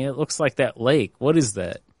funny. It looks like that lake. What is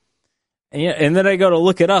that? And, yeah, and then I go to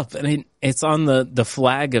look it up, and it's on the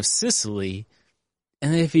flag of Sicily.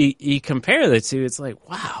 And if you compare the two, it's like,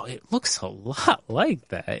 wow, it looks a lot like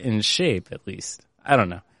that in shape, at least. I don't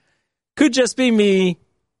know. Could just be me.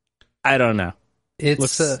 I don't know.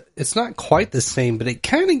 It's not quite the same, but it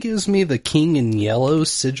kind of gives me the King in Yellow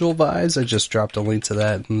sigil vibes. I just dropped a link to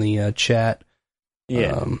that in the chat.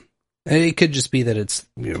 Yeah. It could just be that it's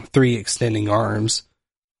 3 extending arms.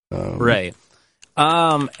 Right.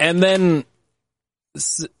 And then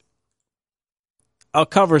I'll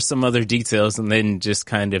cover some other details and then just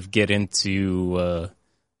kind of get into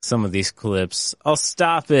some of these clips. I'll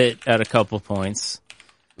stop it at a couple points.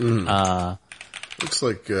 Looks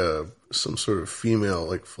like some sort of female,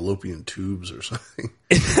 like fallopian tubes or something.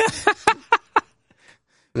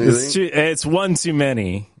 It's one too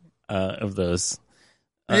many of those.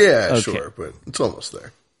 Yeah, okay. Sure, but it's almost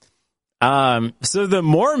there. So the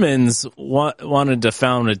Mormons wanted to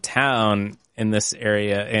found a town in this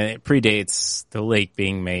area, and it predates the lake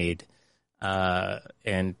being made.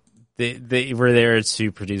 And they were there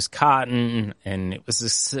to produce cotton, and it was a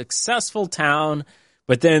successful town.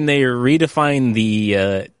 But then they redefined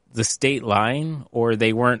the state line, or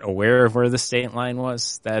they weren't aware of where the state line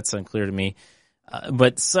was. That's unclear to me.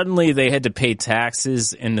 But suddenly they had to pay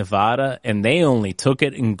taxes in Nevada, and they only took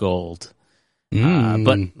it in gold.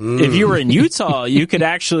 But if you were in Utah, you could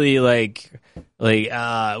actually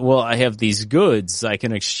well, I have these goods. I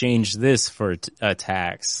can exchange this for a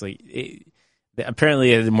tax.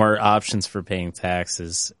 Apparently, they had more options for paying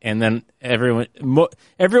taxes, and then everyone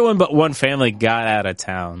but one family got out of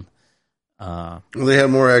town. Well, they had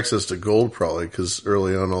more access to gold probably because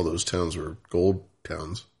early on all those towns were gold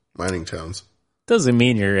towns, mining towns. Doesn't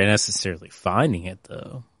mean you're necessarily finding it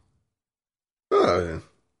though. Oh, yeah.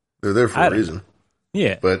 They're there for a reason.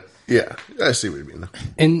 Yeah. But yeah, I see what you mean.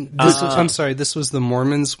 And this I'm sorry, this was the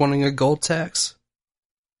Mormons wanting a gold tax?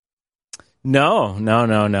 No.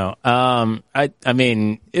 I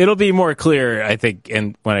mean, it'll be more clear, I think,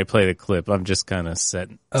 and when I play the clip. I'm just kind of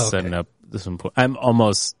setting up this one. I'm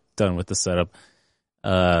almost done with the setup.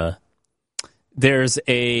 There's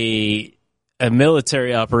a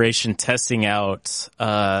military operation testing out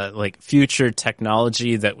future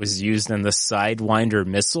technology that was used in the Sidewinder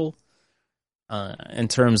missile in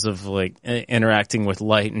terms of interacting with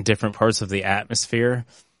light in different parts of the atmosphere.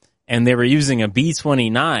 And they were using a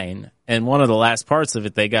B-29, and one of the last parts of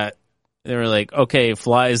it, they were like, okay,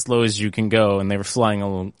 fly as low as you can go, and they were flying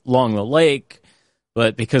along the lake,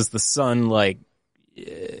 but because the sun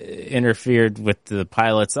interfered with the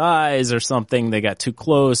pilot's eyes or something, they got too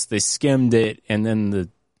close, they skimmed it, and then the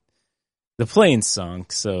plane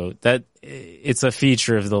sunk. So that it's a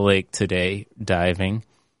feature of the lake today, diving.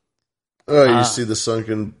 Oh, you see the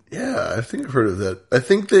sunken. Yeah, I think I've heard of that. I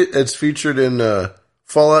think that it's featured in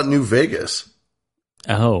Fallout New Vegas.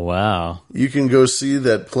 Oh, wow. You can go see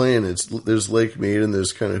that plane. There's Lake Mead and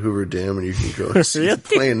there's kind of Hoover Dam, and you can go see the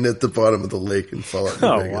plane at the bottom of the lake in Fallout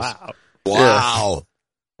New Vegas. Wow. Wow.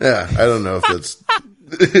 Yeah, I don't know if that's...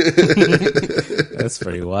 That's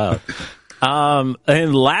pretty wild.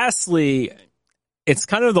 And lastly, it's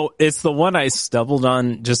kind of it's the one I stumbled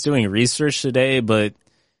on just doing research today, but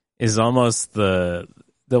is almost the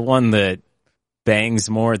one that bangs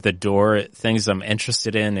more at the door at things I'm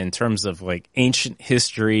interested in terms of ancient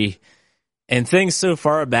history and things so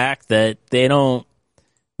far back that they don't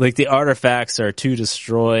the artifacts are too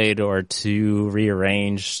destroyed or too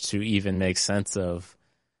rearranged to even make sense of.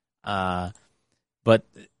 But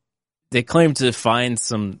they claim to find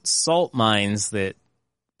some salt mines that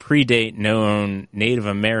predate known Native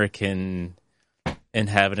American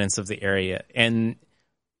inhabitants of the area. And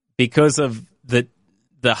because of the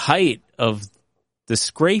height of the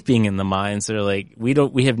scraping in the mines, they're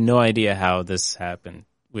we have no idea how this happened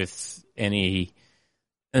with any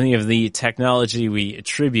of the technology we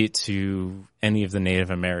attribute to any of the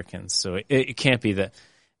Native Americans. So it can't be that.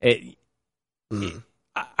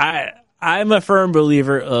 I'm a firm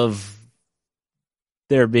believer of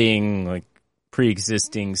there being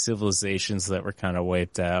pre-existing civilizations that were kind of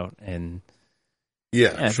wiped out, and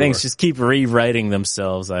things just keep rewriting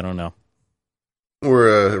themselves. I don't know.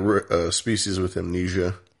 We're a species with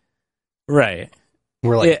amnesia. Right.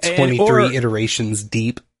 We're 23 iterations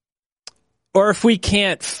deep. Or if we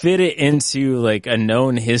can't fit it into a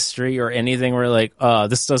known history or anything, we're oh,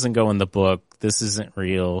 this doesn't go in the book. This isn't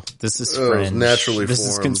real. This is French. Naturally this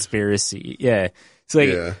formed. Is conspiracy. Yeah. It's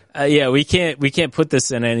we can't put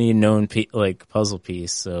this in any known puzzle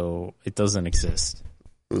piece, so it doesn't exist.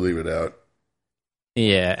 We leave it out.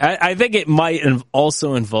 Yeah, I think it might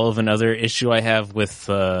also involve another issue I have with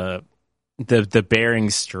the Bering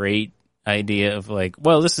Strait idea of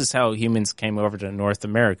this is how humans came over to North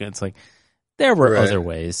America. It's there were other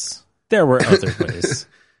ways. There were other ways.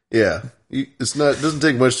 Yeah, it doesn't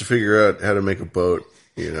take much to figure out how to make a boat.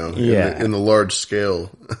 In the large scale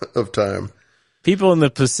of time. People in the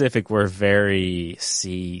Pacific were very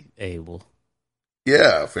sea able.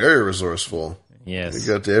 Yeah, very resourceful. Yes. They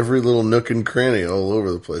got to every little nook and cranny all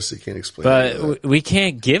over the place. They can't explain it. But we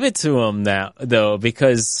can't give it to them now, though,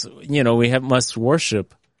 because, we must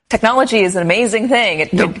worship. Technology is an amazing thing. It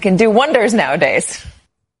can do wonders nowadays.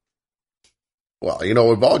 Well,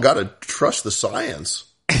 we've all got to trust the science.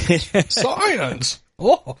 Science?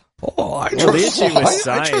 Oh, I trust the issue with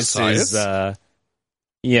science. Is,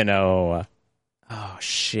 oh,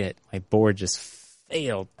 shit, my board just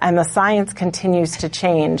failed. And the science continues to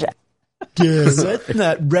change. Yeah, that's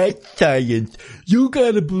not right science. You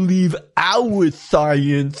gotta believe our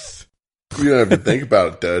science. You don't have to think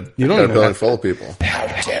about it, Dad. You don't have to full of people. How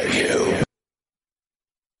dare you?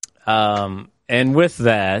 And with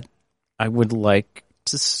that, I would like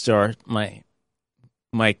to start my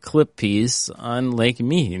clip piece on Lake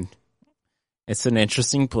Mead. It's an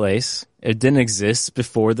interesting place. It didn't exist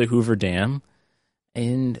before the Hoover Dam.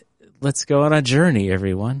 And let's go on a journey,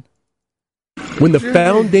 everyone. When the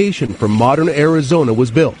foundation for modern Arizona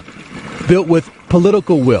was built with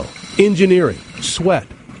political will, engineering, sweat,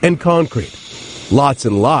 and concrete, Lots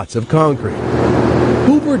and lots of concrete.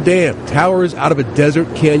 Hoover Dam towers out of a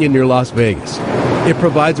desert canyon near Las Vegas. It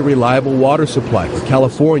provides a reliable water supply for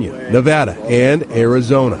California, Nevada, and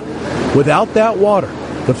Arizona. Without that water,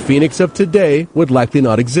 the Phoenix of today would likely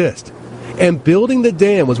not exist. And building the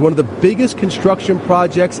dam was one of the biggest construction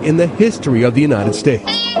projects in the history of the United States.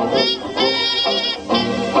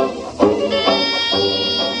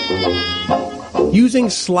 Using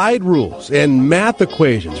slide rules and math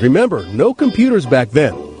equations, remember, no computers back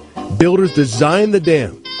then, builders designed the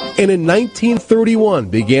dam, and in 1931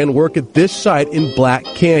 began work at this site in Black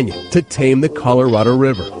Canyon to tame the Colorado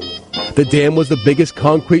River. The dam was the biggest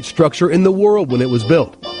concrete structure in the world when it was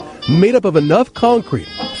built, made up of enough concrete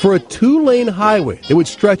for a 2-lane highway that would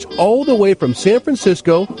stretch all the way from San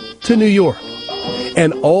Francisco to New York.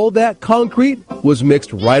 And all that concrete was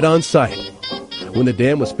mixed right on site. When the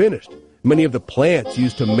dam was finished, many of the plants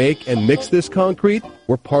used to make and mix this concrete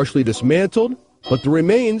were partially dismantled, but the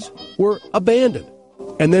remains were abandoned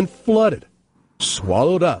and then flooded,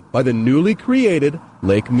 swallowed up by the newly created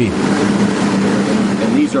Lake Mead.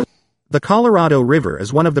 And these are the Colorado River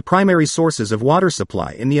is one of the primary sources of water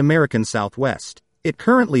supply in the American Southwest. It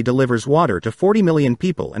currently delivers water to 40 million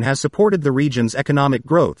people and has supported the region's economic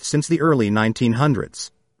growth since the early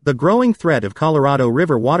 1900s. The growing threat of Colorado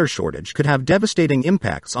River water shortage could have devastating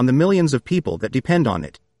impacts on the millions of people that depend on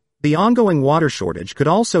it. The ongoing water shortage could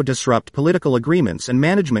also disrupt political agreements and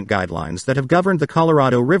management guidelines that have governed the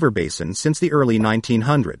Colorado River Basin since the early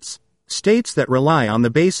 1900s. States that rely on the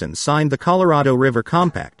basin signed the Colorado River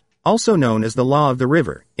Compact, also known as the Law of the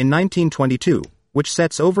River, in 1922, which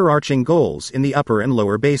sets overarching goals in the upper and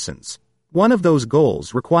lower basins. One of those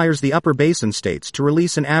goals requires the upper basin states to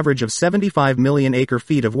release an average of 75 million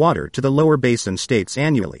acre-feet of water to the lower basin states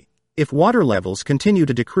annually. If water levels continue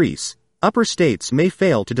to decrease, upper states may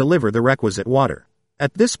fail to deliver the requisite water.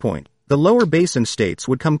 At this point, the lower basin states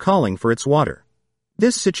would come calling for its water.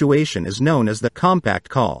 This situation is known as the compact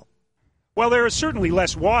call. While there is certainly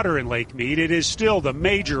less water in Lake Mead, it is still the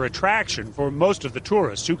major attraction for most of the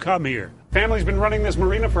tourists who come here. Family's been running this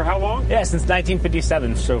marina for how long? Yeah, since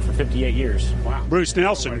 1957, so for 58 years. Wow. Bruce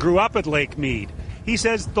Nelson grew up at Lake Mead. He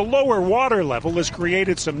says the lower water level has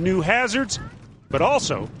created some new hazards, but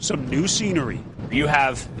also some new scenery. You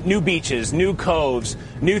have new beaches, new coves,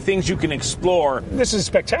 new things you can explore. This is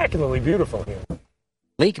spectacularly beautiful here.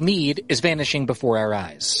 Lake Mead is vanishing before our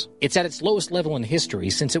eyes. It's at its lowest level in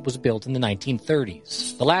history since it was built in the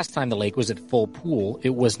 1930s. The last time the lake was at full pool,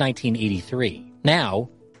 it was 1983. Now,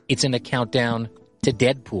 it's in a countdown to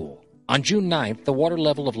dead pool. On June 9th, the water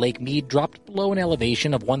level of Lake Mead dropped below an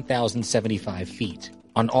elevation of 1,075 feet.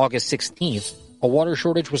 On August 16th, a water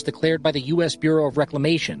shortage was declared by the U.S. Bureau of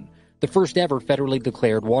Reclamation, the first ever federally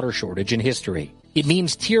declared water shortage in history. It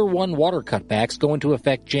means Tier 1 water cutbacks go into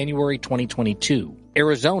effect January 2022.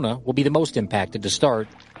 Arizona will be the most impacted to start,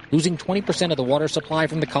 losing 20% of the water supply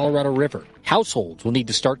from the Colorado River. Households will need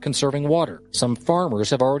to start conserving water. Some farmers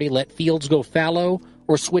have already let fields go fallow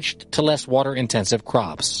or switched to less water-intensive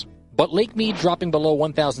crops. But Lake Mead dropping below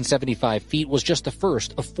 1,075 feet was just the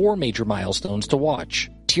first of 4 major milestones to watch.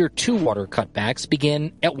 Tier 2 water cutbacks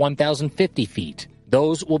begin at 1,050 feet.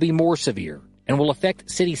 Those will be more severe and will affect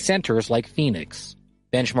city centers like Phoenix.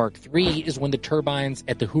 Benchmark 3 is when the turbines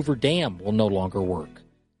at the Hoover Dam will no longer work.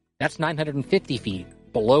 That's 950 feet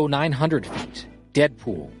below 900 feet. Dead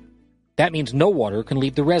pool. That means no water can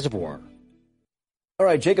leave the reservoir. All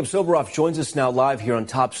right, Jacob Soboroff joins us now live here on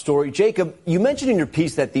Top Story. Jacob, you mentioned in your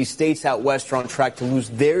piece that these states out west are on track to lose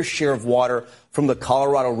their share of water from the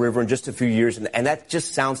Colorado River in just a few years, and that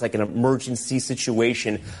just sounds like an emergency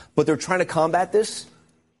situation. But they're trying to combat this?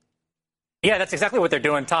 Yeah, that's exactly what they're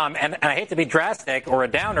doing, Tom. And I hate to be drastic or a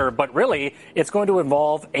downer, but really it's going to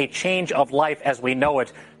involve a change of life as we know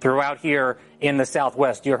it throughout here in the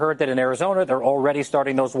Southwest. You heard that in Arizona, they're already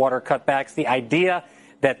starting those water cutbacks. The idea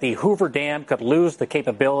that the Hoover Dam could lose the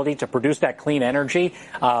capability to produce that clean energy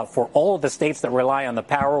for all of the states that rely on the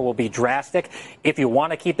power will be drastic. If you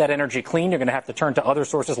want to keep that energy clean, you're going to have to turn to other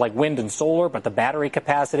sources like wind and solar, but the battery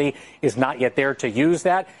capacity is not yet there to use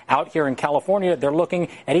that. Out here in California, they're looking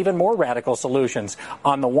at even more radical solutions.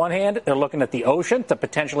 On the one hand, they're looking at the ocean to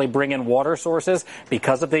potentially bring in water sources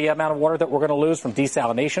because of the amount of water that we're going to lose from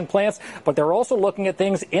desalination plants, but they're also looking at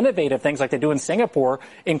things, innovative things like they do in Singapore,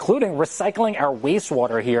 including recycling our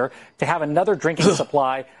wastewater here to have another drinking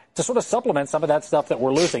supply to sort of supplement some of that stuff that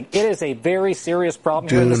we're losing. It is a very serious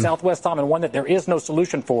problem here in the Southwest, Tom, and one that there is no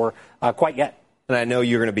solution for quite yet. And I know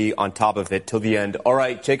you're going to be on top of it till the end. All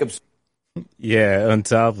right, Jacob. Yeah, on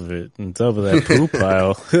top of it. On top of that poop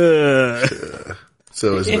pile.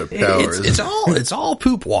 So is the power. It's all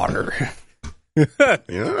poop water.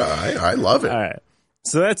 I love it. All right.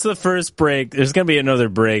 So that's the first break. There's going to be another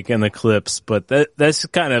break in the clips, but that's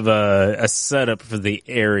kind of a setup for the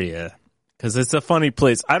area because it's a funny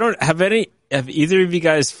place. Have either of you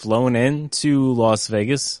guys flown into Las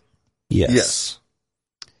Vegas? Yes.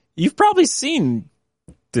 You've probably seen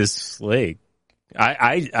this lake.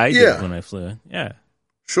 I did when I flew in. Yeah.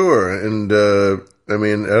 Sure. And I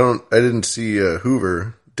didn't see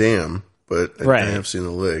Hoover Dam, but I have seen the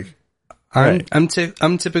lake. I'm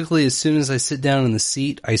typically, as soon as I sit down in the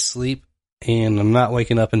seat, I sleep, and I'm not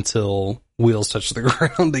waking up until wheels touch the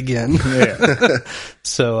ground again. Yeah.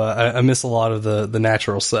 So I miss a lot of the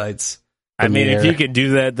natural sights. I mean, if you could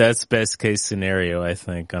do that, that's best case scenario, I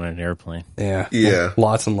think, on an airplane. Yeah. Yeah.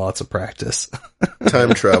 Lots and lots of practice.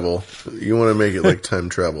 Time travel. You want to make it like time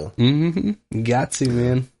travel. Mm-hmm. Got to,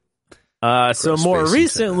 man. So more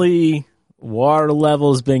recently, water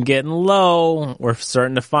level's been getting low. We're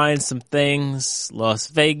starting to find some things. Las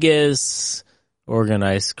Vegas,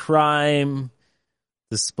 organized crime,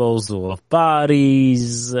 disposal of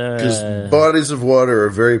bodies. Because bodies of water are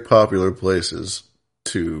very popular places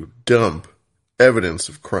to dump evidence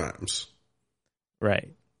of crimes. Right.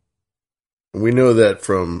 We know that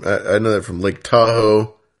I know that from Lake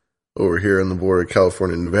Tahoe over here on the border of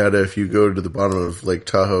California and Nevada. If you go to the bottom of Lake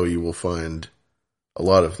Tahoe, you will find a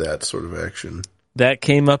lot of that sort of action. That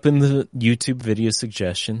came up in the YouTube video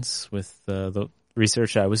suggestions with the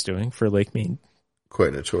research I was doing for Lake Mead.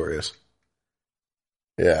 Quite notorious.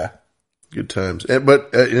 Yeah. Good times. But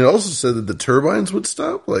it also said that the turbines would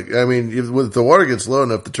stop. Like, I mean, if the water gets low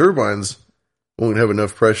enough, the turbines won't have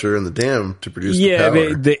enough pressure in the dam to produce the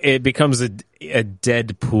power. It becomes a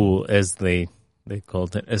dead pool, as they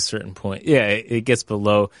called it at a certain point. Yeah, it gets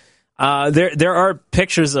below. There are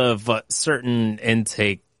pictures of certain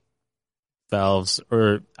intake valves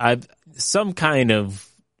or some kind of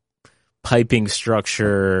piping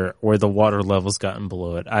structure where the water level's gotten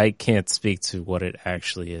below it. I can't speak to what it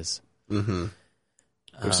actually is. Mm-hmm.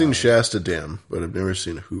 I've seen Shasta Dam, but I've never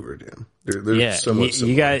seen Hoover Dam. They're somewhat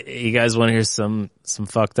similar. You guys want to hear some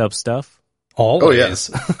fucked up stuff?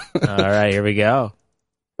 Always. Oh, yeah. All right, here we go.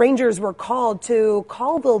 Rangers were called to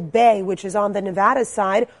Colville Bay, which is on the Nevada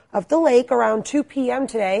side of the lake, around 2 p.m.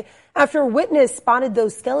 today after a witness spotted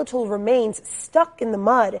those skeletal remains stuck in the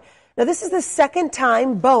mud. Now, this is the second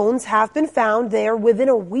time bones have been found there within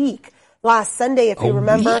a week. Last Sunday, if you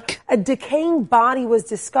remember, a decaying body was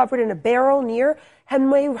discovered in a barrel near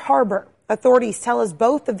Hemway Harbor. Authorities tell us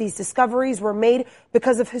both of these discoveries were made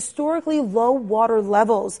because of historically low water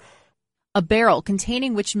levels. A barrel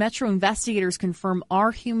containing which Metro investigators confirm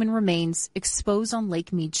are human remains exposed on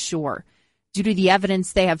Lake Mead shore. Due to the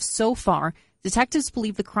evidence they have so far, detectives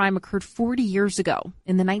believe the crime occurred 40 years ago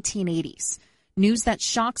in the 1980s. News that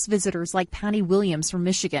shocks visitors like Patty Williams from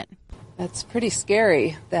Michigan. That's pretty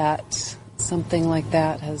scary that something like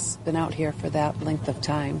that has been out here for that length of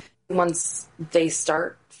time. Once they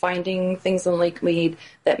start finding things in Lake Mead,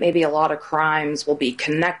 that maybe a lot of crimes will be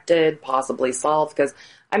connected, possibly solved, because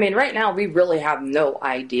I mean, right now, we really have no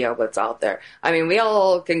idea what's out there. I mean, we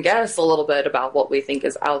all can guess a little bit about what we think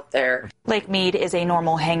is out there. Lake Mead is a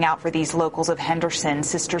normal hangout for these locals of Henderson.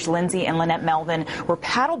 Sisters Lindsay and Lynette Melvin were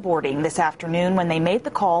paddleboarding this afternoon when they made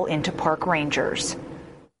the call into park rangers.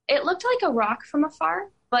 It looked like a rock from afar,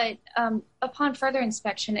 but upon further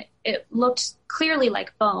inspection, it looked clearly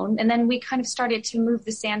like bone. And then we kind of started to move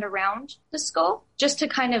the sand around the skull just to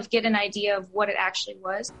kind of get an idea of what it actually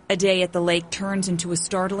was. A day at the lake turns into a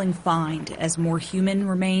startling find as more human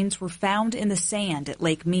remains were found in the sand at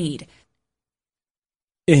Lake Mead.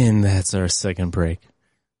 And that's our second break.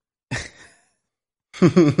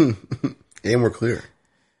 And we're clear.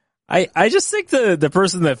 I just think the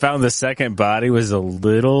person that found the second body was a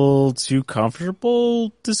little too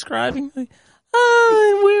comfortable describing. Like,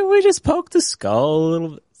 we just poked the skull a little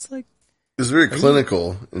bit. It's like it was very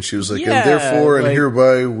clinical, and she was like, "And therefore, and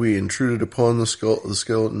hereby, we intruded upon the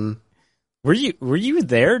skeleton." Were you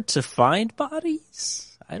there to find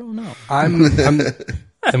bodies? I don't know. I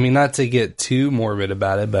mean, not to get too morbid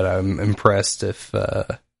about it, but I'm impressed if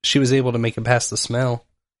she was able to make it past the smell.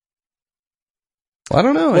 Well, I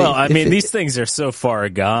don't know. Well, I mean, these things are so far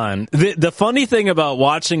gone. The funny thing about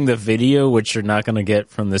watching the video, which you're not going to get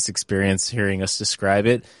from this experience hearing us describe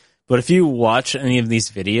it, but if you watch any of these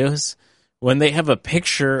videos, when they have a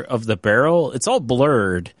picture of the barrel, it's all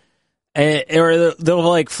blurred. Or they'll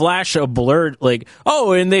like flash a blurred, like,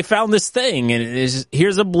 oh, and they found this thing, and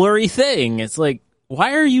here's a blurry thing. It's like,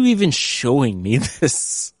 why are you even showing me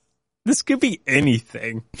this? This could be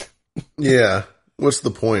anything. Yeah. What's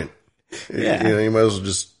the point? Yeah. You might as well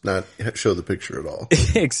just not show the picture at all.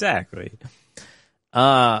 Exactly.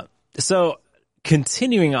 So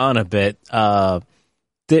continuing on a bit, the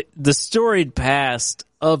storied past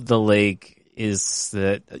of the lake is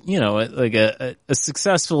that, like a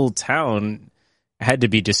successful town had to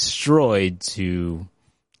be destroyed to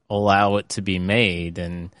allow it to be made.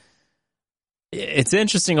 And it's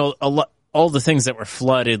interesting, all the things that were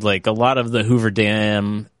flooded, like a lot of the Hoover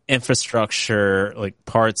Dam infrastructure, like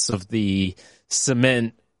parts of the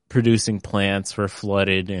cement producing plants were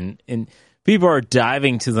flooded, and people are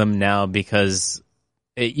diving to them now because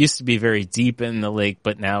it used to be very deep in the lake,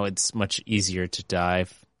 but now it's much easier to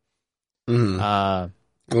dive. Mm-hmm. A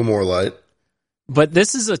little more light. But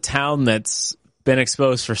this is a town that's been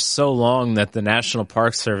exposed for so long that the National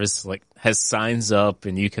Park Service has signs up,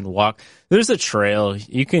 and you can walk. There's a trail.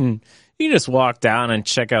 You can just walk down and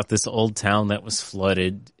check out this old town that was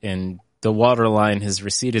flooded, and the water line has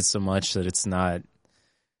receded so much that it's not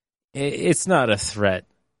a threat.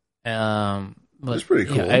 But that's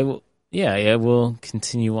pretty cool. I will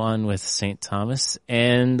continue on with St. Thomas,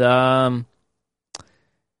 and I'm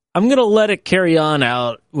going to let it carry on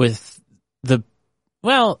out with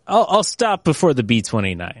I'll stop before the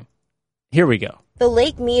B-29. Here we go. The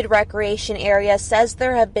Lake Mead Recreation Area says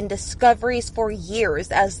there have been discoveries for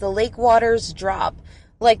years as the lake waters drop,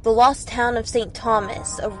 like the lost town of St.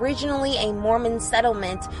 Thomas, originally a Mormon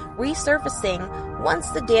settlement, resurfacing. Once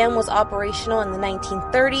the dam was operational in the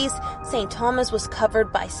 1930s, St. Thomas was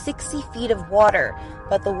covered by 60 feet of water,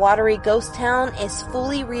 but the watery ghost town is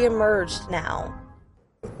fully reemerged now.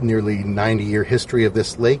 Nearly 90-year history of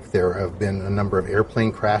this lake. There have been a number of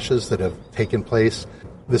airplane crashes that have taken place.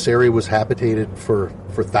 This area was habitated for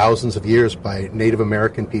thousands of years by Native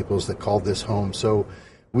American peoples that called this home. So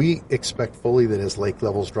we expect fully that as lake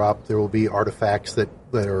levels drop, there will be artifacts that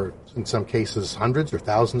are, in some cases, hundreds or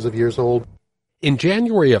thousands of years old. In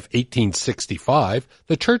January of 1865,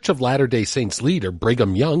 the Church of Latter-day Saints leader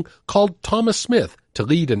Brigham Young called Thomas Smith to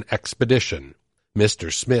lead an expedition.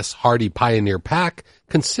 Mr. Smith's hardy pioneer pack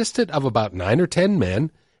consisted of about 9 or 10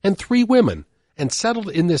 men and 3 women, and settled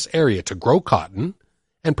in this area to grow cotton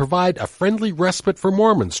and provide a friendly respite for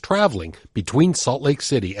Mormons traveling between Salt Lake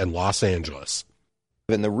City and Los Angeles.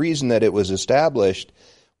 And the reason that it was established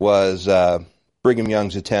was Brigham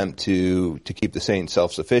Young's attempt to keep the Saints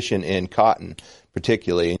self-sufficient in cotton,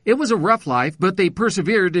 particularly. It was a rough life, but they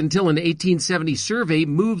persevered until an 1870 survey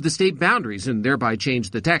moved the state boundaries and thereby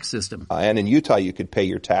changed the tax system. And in Utah, you could pay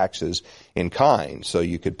your taxes in kind, so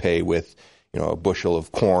you could pay with a bushel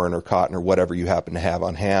of corn or cotton or whatever you happen to have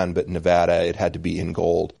on hand, but in Nevada, it had to be in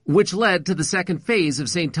gold. Which led to the second phase of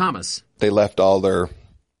St. Thomas. They left all their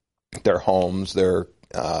homes, their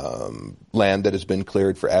land that has been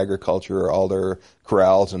cleared for agriculture, all their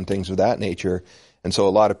corrals and things of that nature. And so a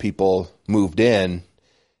lot of people moved in,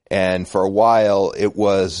 and for a while it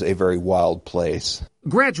was a very wild place.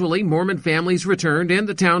 Gradually, Mormon families returned and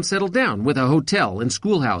the town settled down with a hotel and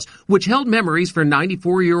schoolhouse, which held memories for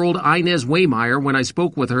 94-year-old Inez Waymeyer when I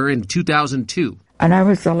spoke with her in 2002. And I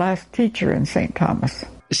was the last teacher in St. Thomas.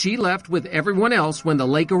 She left with everyone else when the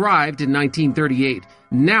lake arrived in 1938.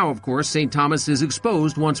 Now, of course, St. Thomas is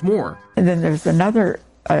exposed once more. And then there's another,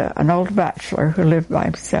 an old bachelor who lived by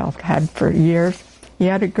himself, had for years. He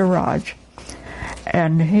had a garage,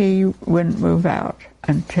 and he wouldn't move out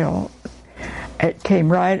until it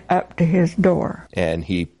came right up to his door. And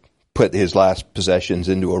he put his last possessions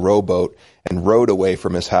into a rowboat and rowed away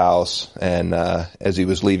from his house, and as he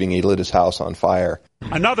was leaving, he lit his house on fire.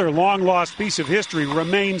 Another long-lost piece of history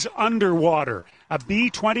remains underwater, a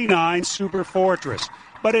B-29 super fortress.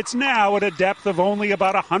 But it's now at a depth of only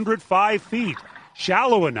about 105 feet,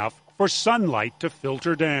 shallow enough for sunlight to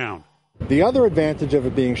filter down. The other advantage of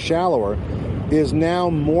it being shallower is now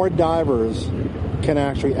more divers can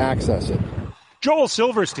actually access it. Joel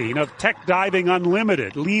Silverstein of Tech Diving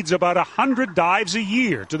Unlimited leads about 100 dives a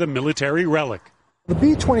year to the military relic. The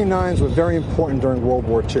B-29s were very important during World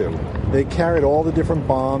War II. They carried all the different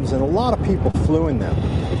bombs, and a lot of people flew in them.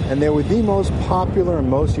 And they were the most popular and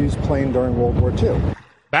most used plane during World War II.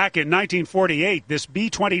 Back in 1948, this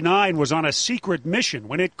B-29 was on a secret mission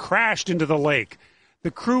when it crashed into the lake.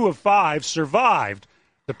 The crew of 5 survived.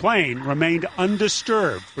 The plane remained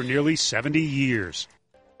undisturbed for nearly 70 years.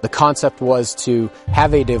 The concept was to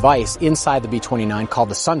have a device inside the B-29 called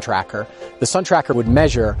the Sun Tracker. The Sun Tracker would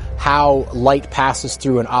measure how light passes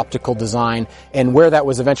through an optical design, and where that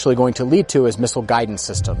was eventually going to lead to is missile guidance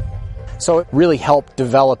system. So it really helped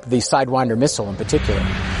develop the Sidewinder missile in particular.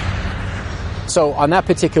 So on that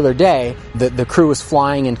particular day, the crew was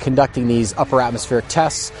flying and conducting these upper atmospheric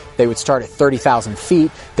tests. They would start at 30,000 feet.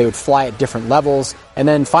 They would fly at different levels. And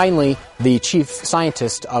then finally, the chief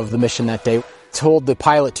scientist of the mission that day told the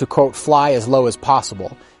pilot to, quote, fly as low as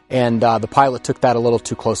possible. and the pilot took that a little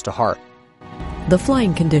too close to heart. The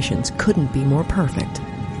flying conditions couldn't be more perfect.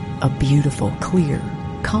 A beautiful, clear,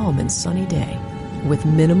 calm and sunny day with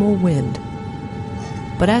minimal wind.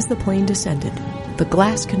 But as the plane descended, the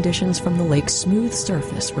glass conditions from the lake's smooth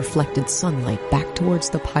surface reflected sunlight back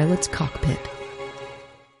towards the pilot's cockpit,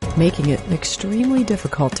 making it extremely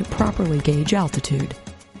difficult to properly gauge altitude.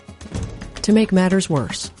 To make matters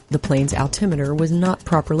worse, the plane's altimeter was not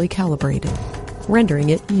properly calibrated, rendering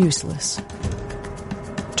it useless.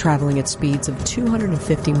 Traveling at speeds of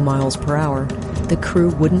 250 miles per hour, the crew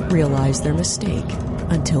wouldn't realize their mistake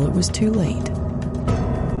until it was too late.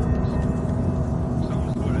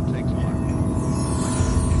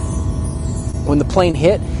 When the plane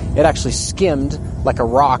hit, it actually skimmed like a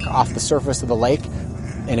rock off the surface of the lake,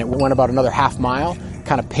 and it went about another half mile,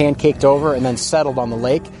 kind of pancaked over, and then settled on the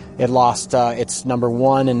lake. It lost its number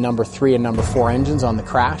 1 and number 3 and number 4 engines on the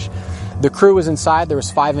crash. The crew was inside. There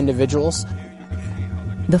was 5 individuals.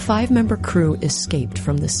 The 5-member crew escaped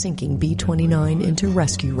from the sinking B-29 into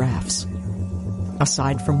rescue rafts.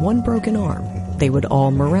 Aside from one broken arm, they would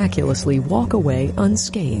all miraculously walk away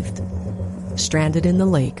unscathed. Stranded in the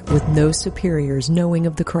lake with no superiors knowing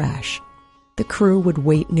of the crash, the crew would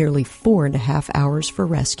wait nearly 4.5 hours for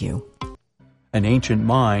rescue. An ancient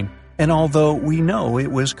mine, and although we know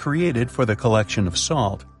it was created for the collection of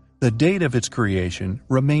salt, the date of its creation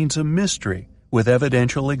remains a mystery, with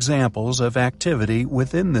evidential examples of activity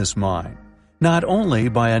within this mine, not only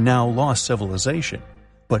by a now lost civilization,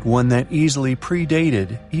 but one that easily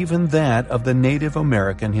predated even that of the Native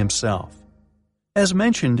American himself. As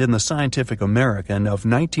mentioned in the Scientific American of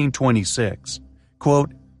 1926,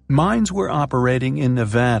 quote, mines were operating in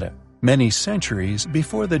Nevada many centuries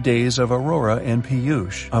before the days of Aurora and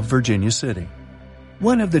Piyush of Virginia City.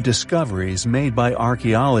 One of the discoveries made by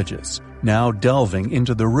archaeologists now delving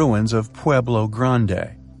into the ruins of Pueblo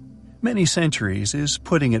Grande. Many centuries is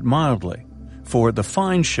putting it mildly, for the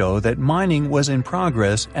finds show that mining was in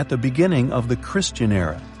progress at the beginning of the Christian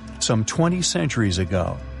era, some 20 centuries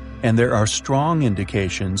ago, and there are strong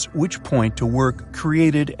indications which point to work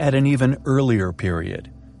created at an even earlier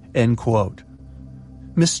period. End quote.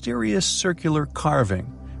 Mysterious circular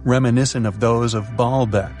carving, reminiscent of those of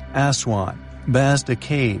Baalbek, Aswan, Bazda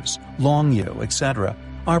Caves, Longyu, etc.,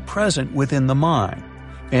 are present within the mine,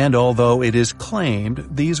 and although it is claimed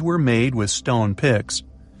these were made with stone picks,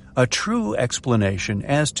 a true explanation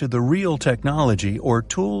as to the real technology or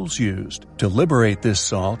tools used to liberate this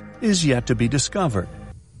salt is yet to be discovered.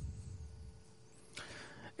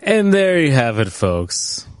 And there you have it,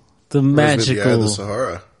 folks. The magical... The Eye of the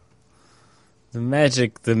Sahara. The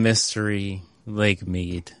magic, the mystery, Lake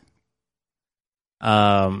Mead.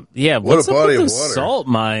 Yeah, what's up with those salt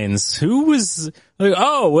mines? Who was like,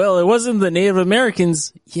 oh, well, it wasn't the Native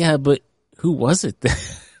Americans. Yeah, but who was it then?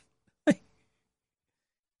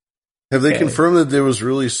 Have they confirmed that there was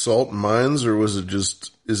really salt mines, or is it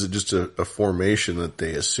just a formation that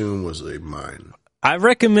they assume was a mine? I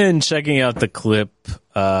recommend checking out the clip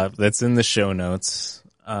that's in the show notes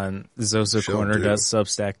on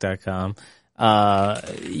zozocorner.substack.com.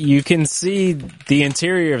 You can see the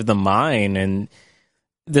interior of the mine, and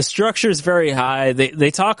the structure is very high.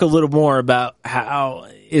 They talk a little more about how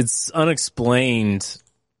it's unexplained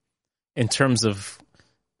in terms of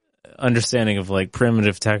understanding of like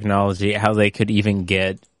primitive technology, how they could even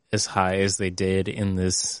get as high as they did in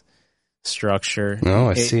this structure. Oh,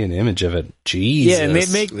 I see an image of it. Jesus. Yeah, and they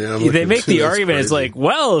make the argument. It's like,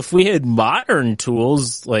 well, if we had modern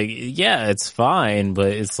tools, like, yeah, it's fine, but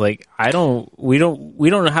it's like we don't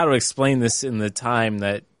know how to explain this in the time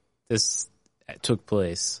that this took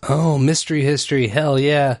place. Oh, mystery history, hell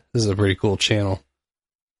yeah! This is a pretty cool channel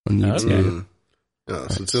on YouTube. Okay. Oh,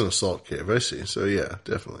 so it's in a salt cave. I see. So yeah,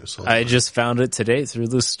 definitely a salt I cave. just found it today through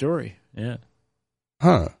this story. Yeah.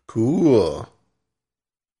 Huh. Cool.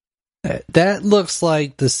 That looks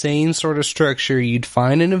like the same sort of structure you'd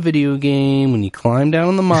find in a video game when you climb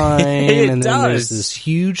down the mine, and then there's this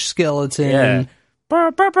huge skeleton. Yeah.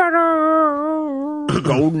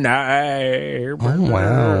 Golden eye. Oh,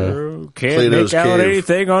 wow. Can't Plato's make out cave.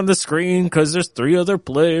 anything on the screen because there's 3 other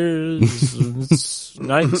players. It's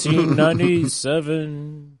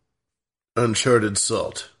 1997. Uncharted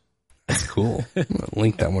salt. That's cool. I'm going to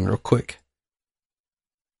link that one real quick.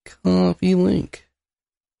 Copy link.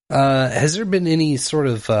 Has there been any sort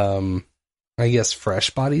of, I guess,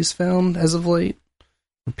 fresh bodies found as of late?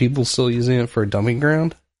 Are people still using it for a dumping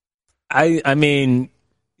ground? I mean,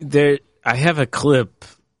 I have a clip.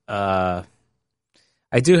 I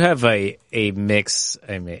do have a mix.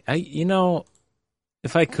 If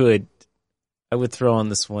I could, I would throw on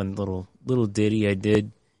this one little ditty I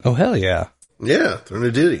did. Oh, hell yeah. Yeah, throw in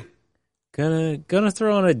a ditty. Gonna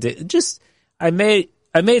throw in a ditty. I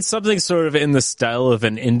made something sort of in the style of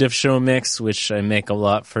an end of show mix, which I make a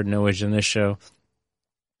lot for No Agenda Show.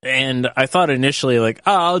 And I thought initially, like,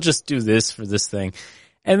 I'll just do this for this thing.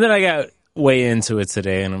 And then I got way into it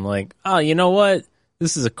today, and I'm like, you know what?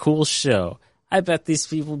 This is a cool show. I bet these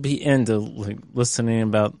people be into listening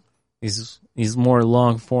about these more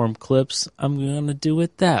long form clips. I'm gonna do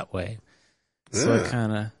it that way. So I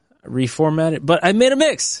kind of reformat it, but I made a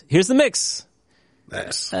mix. Here's the mix.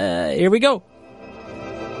 Nice. Here we go.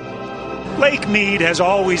 Lake Mead has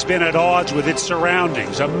always been at odds with its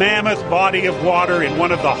surroundings, a mammoth body of water in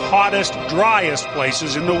one of the hottest, driest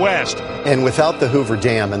places in the West. And without the Hoover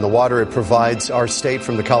Dam and the water it provides our state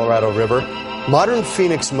from the Colorado River, modern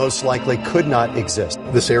Phoenix most likely could not exist.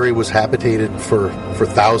 This area was habitated for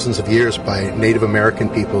thousands of years by Native American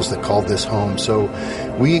peoples that called this home. So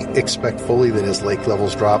we expect fully that as lake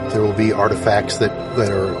levels drop, there will be artifacts that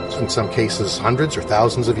are, in some cases, hundreds or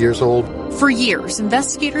thousands of years old. For years,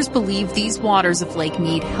 investigators believe these waters of Lake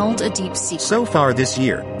Mead held a deep secret. So far this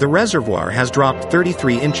year, the reservoir has dropped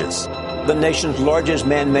 33 inches. The nation's largest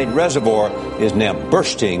man-made reservoir is now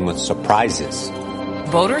bursting with surprises.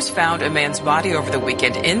 Boaters found a man's body over the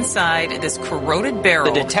weekend inside this corroded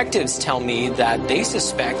barrel. The detectives tell me that they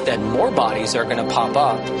suspect that more bodies are going to pop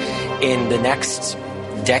up in the next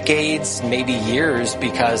decades, maybe years,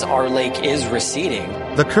 because our lake is receding.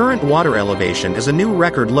 The current water elevation is a new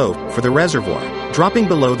record low for the reservoir, dropping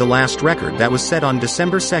below the last record that was set on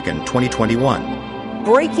December 2nd, 2021.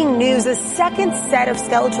 Breaking news, a second set of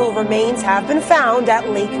skeletal remains have been found at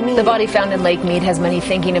Lake Mead. The body found in Lake Mead has many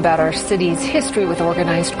thinking about our city's history with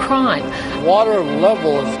organized crime. Water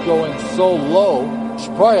level is going so low, there's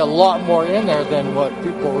probably a lot more in there than what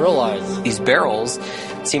people realize. These barrels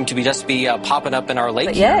seem to be popping up in our lake.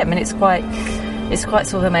 But yeah, I mean, it's quite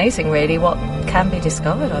sort of amazing, really, what can be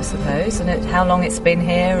discovered, I suppose, and how long it's been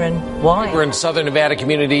here and why. We're in southern Nevada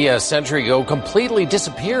community a century ago completely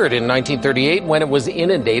disappeared in 1938 when it was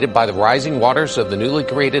inundated by the rising waters of the newly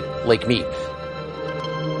created Lake Mead.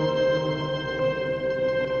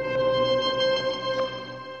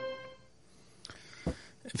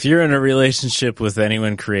 If you're in a relationship with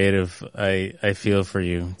anyone creative, I feel for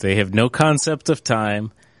you. They have no concept of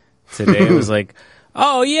time. Today I was like,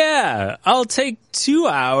 oh yeah, I'll take 2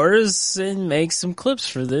 hours and make some clips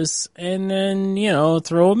for this and then,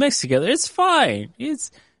 throw a mix together. It's fine.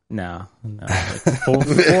 No. Like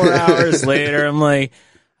 4 hours later, I'm like,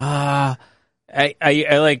 I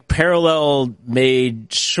like parallel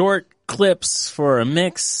made short clips for a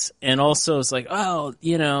mix. And also it's like,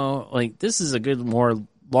 this is a good, more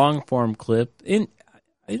long form clip. And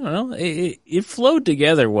I don't know, it flowed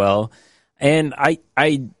together well. And I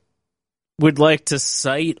would like to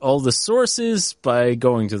cite all the sources by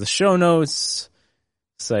going to the show notes,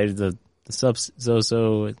 cited the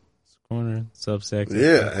Zozo corner Substack.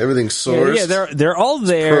 Yeah, everything's sourced. Yeah, they're all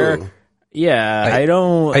there. Pro. Yeah,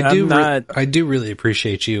 I do really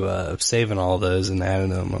appreciate you saving all those and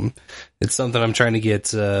adding them. It's something I'm trying to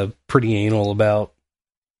get pretty anal about.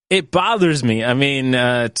 It bothers me. I mean,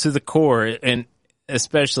 to the core, and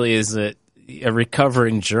especially as a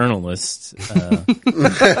recovering journalist.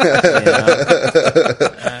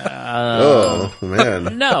 Oh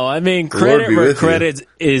man! No, I mean credit where credit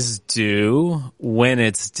is due when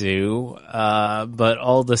it's due. But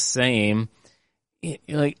all the same,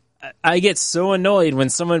 like I get so annoyed when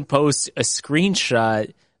someone posts a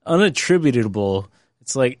screenshot unattributable.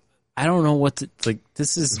 It's like I don't know what to like.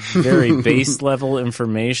 This is very base level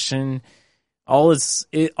information. All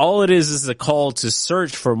it is a call to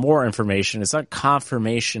search for more information. It's not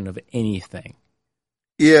confirmation of anything.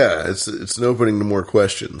 Yeah, it's an opening to more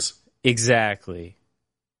questions. Exactly.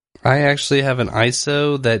 I actually have an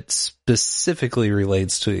ISO that specifically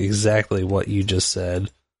relates to exactly what you just said.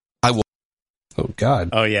 I will. Oh God.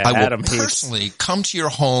 Oh yeah. I Adam will personally come to your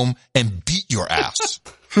home and beat your ass.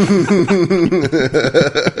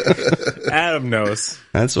 Adam knows.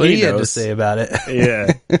 That's what he had to say about it.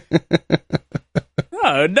 Yeah.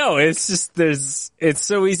 No, it's just it's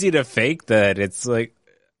so easy to fake that. It's like,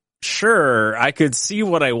 sure, I could see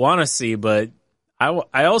what I want to see, but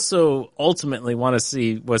I also ultimately want to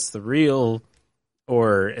see what's the real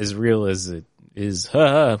or as real as it is.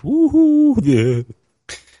 Woohoo!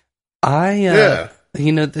 Yeah.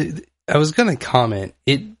 I was going to comment.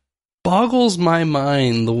 It boggles my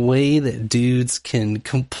mind the way that dudes can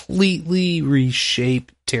completely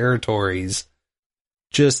reshape territories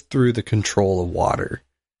just through the control of water.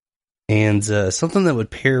 And something that would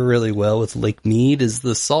pair really well with Lake Mead is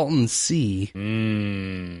the Salton Sea,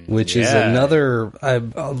 which is another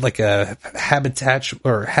like a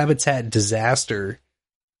habitat disaster.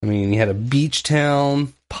 I mean, you had a beach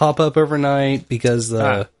town pop up overnight because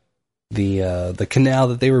the canal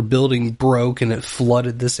that they were building broke and it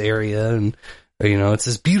flooded this area, and it's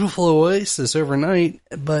this beautiful oasis overnight,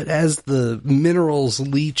 but as the minerals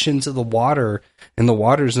leach into the water and the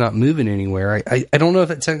water's not moving anywhere, I don't know if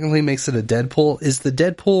it technically makes it a dead pool. Is the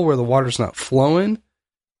dead pool where the water's not flowing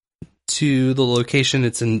to the location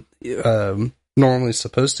it's in normally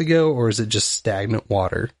supposed to go, or is it just stagnant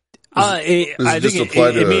water? I think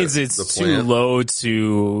it means it's too low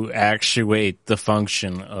to actuate the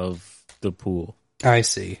function of the pool. I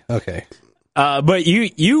see. Okay. But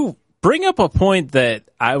you bring up a point that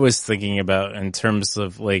I was thinking about in terms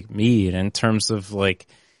of like meat, in terms of like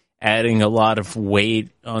adding a lot of weight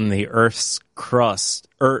on the Earth's crust.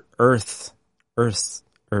 Earth's crust.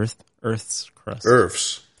 Earth's.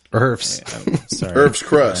 Sorry. Earth's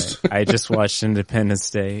crust. I just watched Independence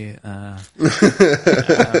Day.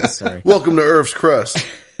 Sorry. Welcome to Earth's crust.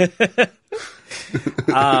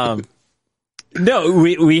 No,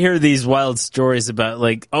 we hear these wild stories about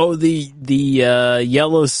like, the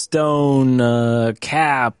Yellowstone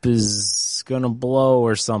cap is gonna blow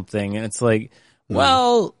or something, and it's like,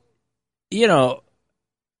 well, maybe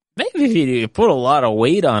if you put a lot of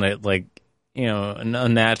weight on it, like a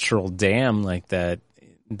natural dam like that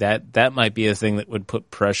might be a thing that would put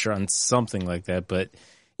pressure on something like that. But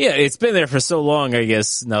yeah, it's been there for so long, I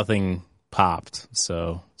guess nothing popped.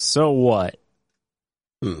 So what?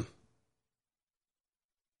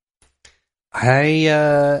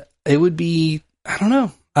 It would be, I don't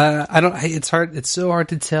know. It's hard. It's so hard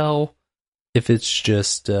to tell if it's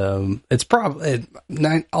just, it's probably,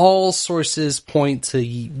 all sources point to,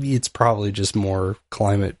 it's probably just more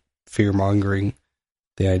climate fear mongering.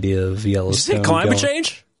 The idea of Yellowstone. Did you say climate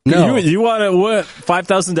change? No. You want to, what,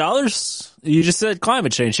 $5,000? You just said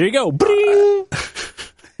climate change. Here you go.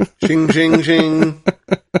 Ching, ching, ching.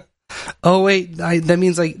 Oh, wait. That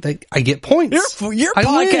means I get points. Your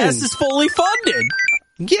podcast is fully funded.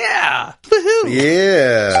 Yeah. Woohoo.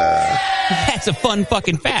 Yeah. That's a fun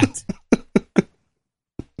fucking fact.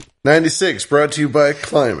 96 brought to you by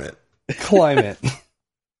Climate. Climate.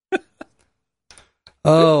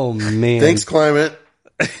 Oh, man. Thanks, Climate.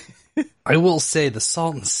 I will say the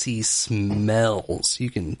Salton Sea smells.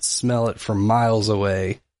 You can smell it from miles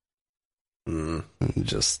away. And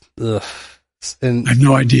just, ugh. And I have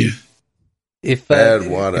no idea. If Bad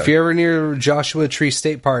water. If you're ever near Joshua Tree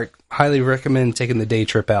State Park, highly recommend taking the day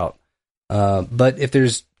trip out. But if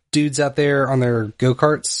there's dudes out there on their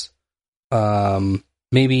go-karts,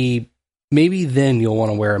 maybe then you'll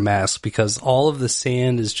want to wear a mask, because all of the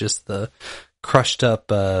sand is just the crushed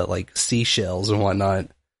up like seashells and whatnot.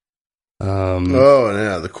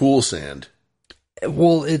 The cool sand.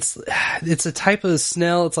 Well, it's a type of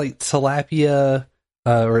snail. It's like tilapia,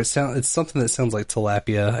 or it's something that sounds like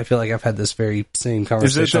tilapia. I feel like I've had this very same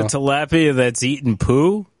conversation. Is it the tilapia that's eating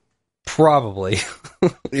poo? Probably.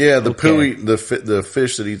 Yeah, the the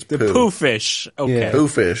fish that eats poo. The poo fish. Okay. Yeah. Poo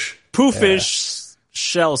fish. Poo fish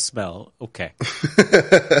shell smell. Okay.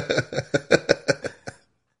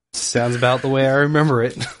 Sounds about the way I remember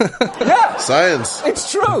it. Yeah. Science.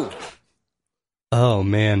 It's true. Oh,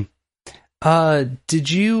 man. Did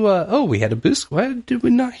you, we had a boost. What did we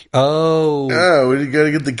not? We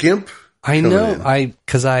gotta get the GIMP. I know.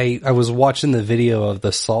 Cause I was watching the video of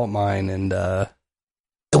the salt mine, and,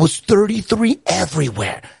 it was 33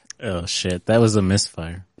 everywhere. Oh shit. That was a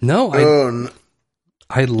misfire. No,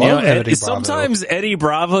 I love Eddie Bravo. Sometimes Eddie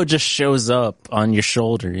Bravo just shows up on your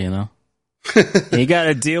shoulder, and you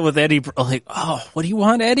gotta deal with Eddie, like, oh, what do you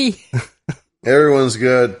want, Eddie? Everyone's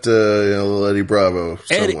got little Eddie Bravo.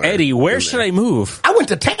 Eddie, where should I move? I went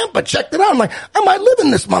to Tampa, checked it out. I'm like, I might live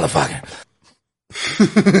in this motherfucker.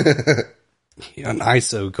 An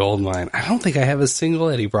ISO gold mine. I don't think I have a single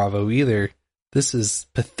Eddie Bravo either. This is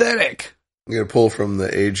pathetic. You gotta pull from the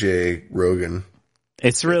AJ Rogan.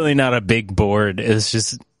 It's really not a big board. It's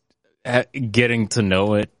just getting to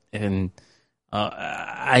know it, and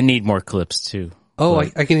I need more clips too. Oh, I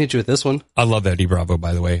can hit you with this one. I love Eddie Bravo,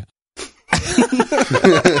 by the way.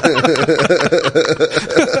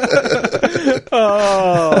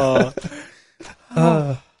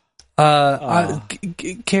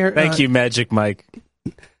 Thank you, Magic Mike.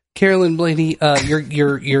 Carolyn Blaney,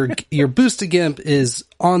 your Boost to GIMP is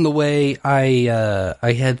on the way. I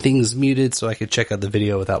had things muted so I could check out the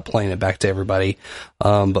video without playing it back to everybody.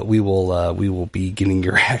 But we will be getting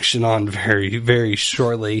your action on very, very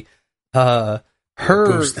shortly.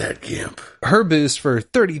 Boost that GIMP. Her boost for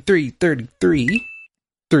 3333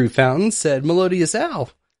 through Fountain said, Melodious Al,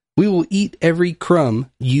 We will eat every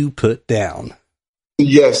crumb you put down.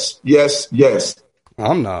 Yes, yes, yes.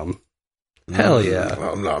 Om nom. Hell yeah.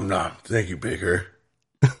 Om nom nom. Thank you, Baker.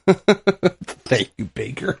 Thank you,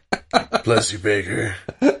 Baker. Bless you, Baker.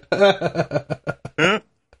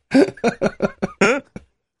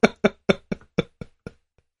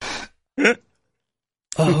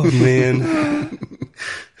 Oh, man.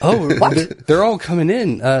 Oh, what? They're all coming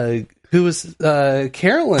in. Who was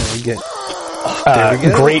Carolyn again? There we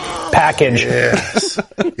go. Great package. Yes.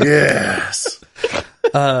 Yes.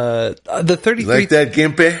 The 33. Like that,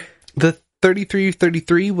 Gimpy? The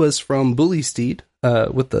 3333 was from Bully Steed,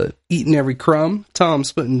 with the eating every crumb,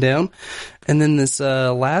 Tom's putting down. And then this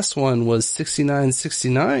last one was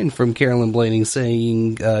 6969 from Carolyn Blading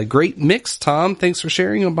saying, great mix, Tom. Thanks for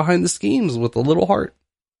sharing them behind the schemes with a little heart.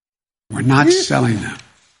 We're not selling them.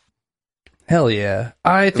 Hell yeah.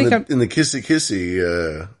 I think in the kissy kissy,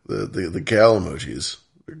 the gal emojis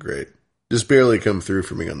are great. Just barely come through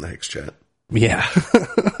for me on the Hex chat. Yeah.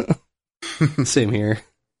 Same here.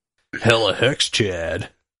 Hella Hex Chad.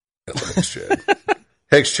 Hella Hex Chad.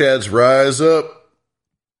 Hex Chads rise up.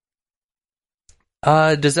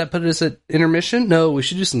 Does that put us at intermission? No, we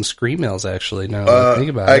should do some screen mails actually. No, think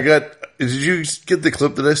about it. Did you get the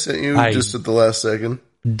clip that I sent you just at the last second?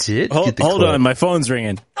 Hold on, my phone's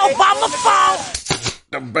ringing. Obama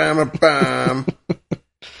phone. Obama bomb.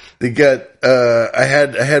 They got. I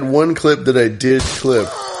had one clip that I did clip.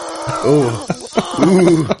 Oh,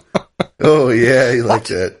 oh yeah, you like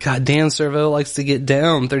that. God, Dan Servo likes to get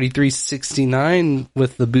down 3369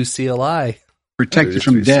 with the Boost CLI. Protected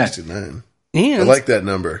from death. And I like that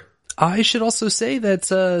number. I should also say that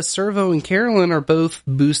Servo and Carolyn are both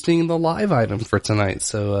boosting the live item for tonight.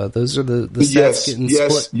 So those are the stats getting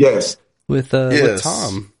split with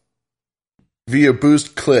Tom. Via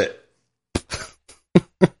Boost Clit.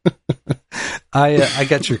 I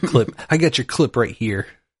got your clip. I got your clip right here.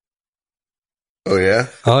 Oh, yeah?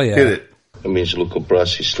 Oh, yeah. Hit it. That means Luca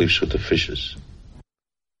Brasi sleeps with the fishes.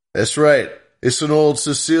 That's right. It's an old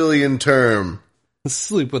Sicilian term.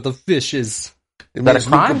 Sleep with the fishes. It means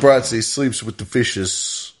Luca Brasi sleeps with the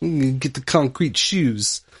fishes. Get the concrete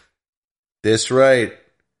shoes. That's right.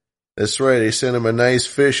 That's right. They sent him a nice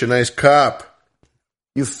fish, a nice cop.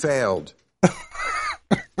 You failed.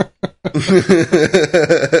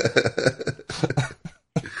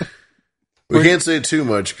 We can't say too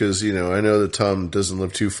much because, I know that Tom doesn't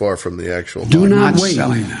live too far from the actual. Do not wait.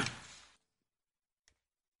 Selling them.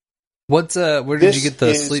 What's where did you get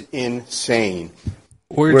the sleep? Insane.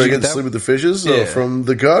 Where did you get the sleep with the fishes? Yeah. From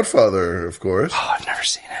The Godfather, of course. Oh, I've never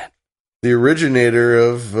seen it. The originator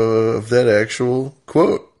of that actual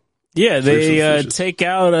quote. Yeah, they take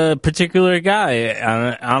out a particular guy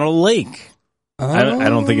on a lake. Oh. I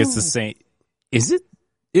don't think it's the same. Is it?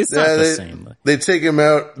 It's not the same. They take him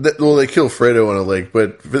out. They kill Fredo on a lake,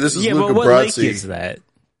 but this is Luca what Brasi. Lake is that?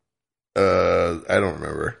 I don't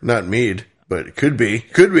remember. Not Mead, but it could be.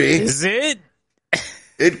 Could be. Is it?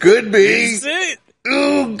 It could be. Is it?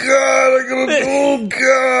 Oh God! Oh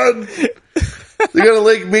God! They got a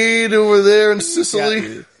Lake Mead over there in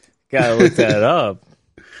Sicily. Gotta look that up.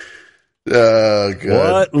 Oh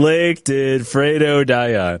God! What lake did Fredo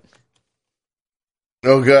die on?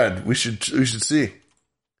 Oh God! We should see.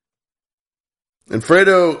 And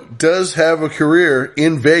Fredo does have a career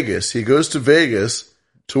in Vegas. He goes to Vegas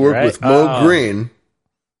to work with Mo Green.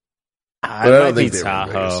 I don't think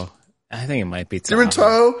Tahoe. I think it might be Tahoe. They're in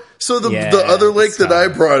Tahoe? So the other lake that I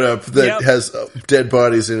brought up that has dead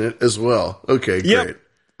bodies in it as well. Okay, great.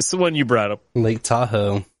 It's the one you brought up. Lake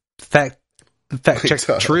Tahoe. Fact check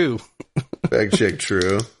true. Fact check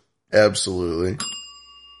true. Absolutely.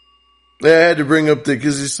 I had to bring up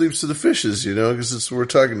because he sleeps with the fishes, because it's what we're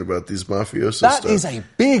talking about, these mafioso stuff. That is a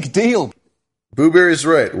big deal. Booberry's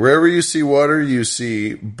right. Wherever you see water, you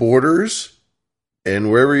see borders.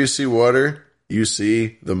 And wherever you see water, you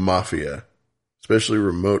see the mafia. Especially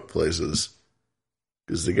remote places.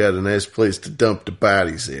 Because they got a nice place to dump the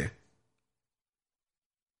bodies there.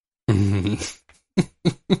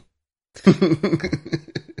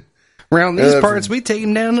 Around these parts, we take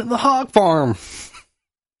them down to the hog farm.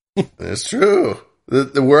 That's true.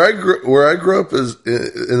 Where I grew up is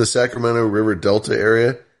in the Sacramento River Delta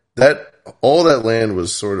area. All that land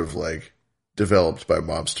was sort of like developed by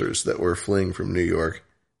mobsters that were fleeing from New York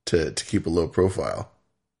to keep a low profile.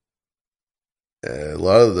 A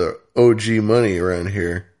lot of the OG money around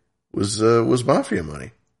here was mafia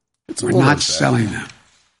money. We're not selling them.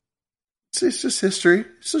 It's just history.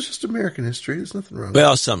 It's just American history. There's nothing wrong.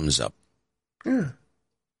 Well, something's up. Yeah.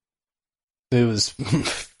 It was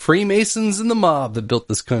Freemasons and the mob that built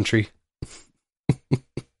this country.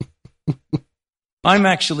 I'm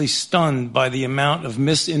actually stunned by the amount of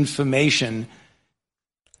misinformation.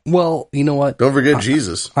 Well, you know what? Don't forget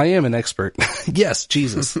Jesus. I am an expert. Yes,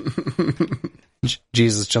 Jesus.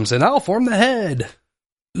 Jesus jumps in. I'll form the head.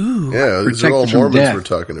 Ooh. Yeah, these are all Mormons we're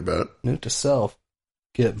talking about. Note to self.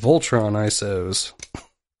 Get Voltron ISOs.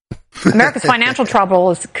 America's financial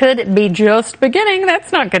troubles could be just beginning.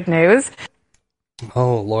 That's not good news.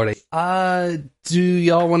 Oh, Lordy. Do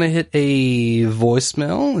y'all want to hit a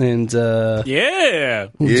voicemail and, Yeah.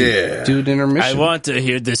 do an intermission? I want to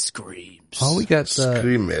hear the screams. Oh, we got,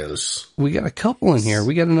 Screamers. we got a couple in here.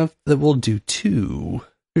 We got enough that we'll do 2.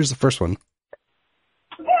 Here's the first one.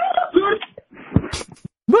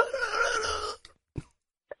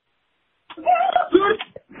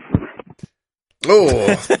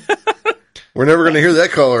 Oh, we're never going to hear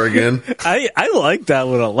that caller again. I like that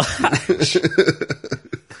one a lot.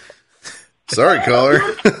 Sorry, caller.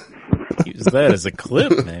 Use that as a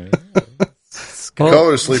clip, maybe.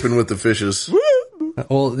 Caller's sleeping with the fishes.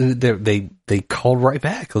 Well, they called right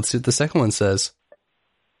back. Let's see what the second one says.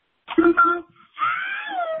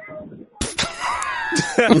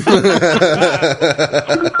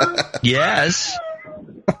 Yes.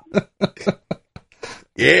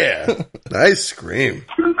 Yeah. Nice scream.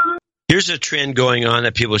 Here's a trend going on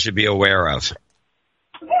that people should be aware of.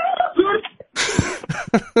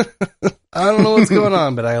 I don't know what's going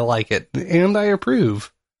on, but I like it, and I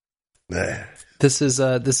approve. This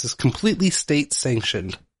is completely state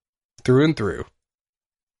sanctioned through and through.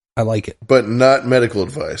 I like it, but not medical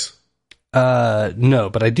advice. No,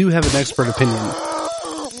 but I do have an expert opinion.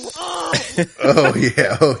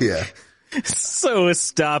 Oh yeah. So a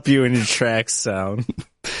stop you in your tracks sound.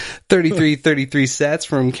 33 sats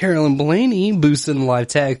from Carolyn Blaney, boosting the live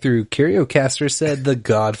tag through Curiocaster, said the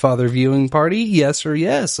Godfather viewing party, yes or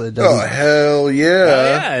yes. Oh, hell yeah.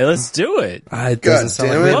 Oh, yeah, let's do it. It doesn't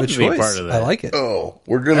sound like we have a choice. Part of that. I like it. Oh,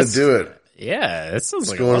 we're going to do it. Yeah, that sounds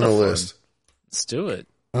like go a on lot the of fun. list. Let's do it.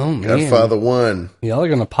 Oh, man. Godfather 1. Y'all are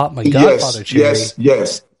going to pop my Godfather cherry.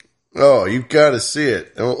 Yes. Oh, you've got to see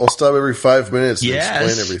it. I'll stop every 5 minutes to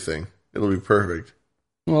explain everything. It'll be perfect.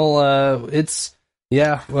 Well, it's...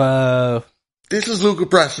 Yeah, this is Luca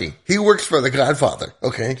Brasi. He works for the Godfather.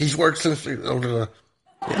 Okay, he's worked since. Well,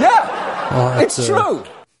 it's true.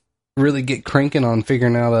 Really get cranking on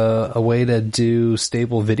figuring out a way to do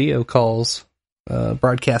stable video calls,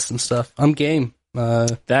 broadcast and stuff. I'm game.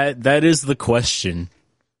 That is the question.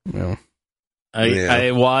 Yeah.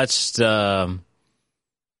 I watched. The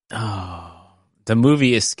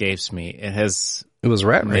movie escapes me. It was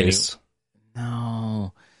Rat Race.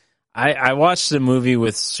 No. I watched a movie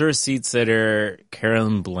with Sir Seatsitter,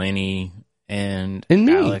 Carolyn Blaney, and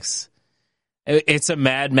Alex. It's a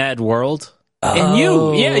Mad World. Oh.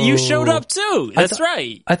 And you showed up too. That's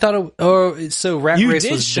right. I thought so Rat Race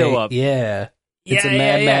was show up. Yeah. It's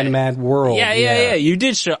a mad world. Yeah. You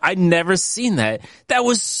did show. I'd never seen that. That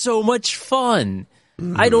was so much fun.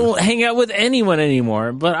 I don't hang out with anyone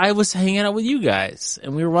anymore, but I was hanging out with you guys,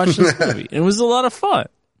 and we were watching this movie. It was a lot of fun.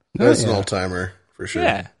 That's an all-timer, for sure.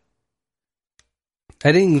 Yeah.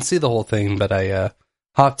 I didn't even see the whole thing, but I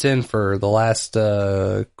hopped in for the last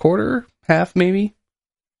quarter, half maybe.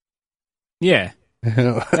 Yeah,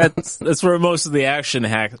 that's where most of the action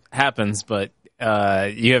happens, but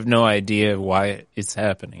you have no idea why it's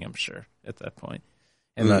happening. I'm sure at that point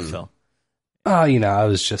in that film. Oh, I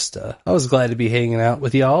was just I was glad to be hanging out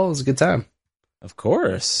with y'all. It was a good time. Of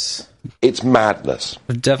course, it's madness.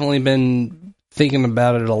 I've definitely been thinking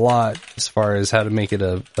about it a lot as far as how to make it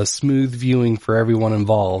a smooth viewing for everyone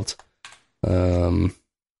involved. Not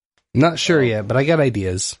sure yet, but I got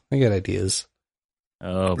ideas.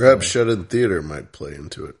 Oh, perhaps shut-in theater might play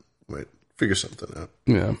into it. Might figure something out.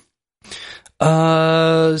 Yeah.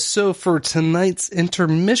 So for tonight's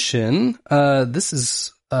intermission, this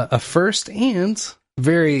is a first and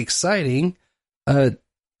very exciting.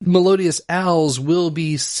 Melodious Owls will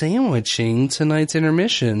be sandwiching tonight's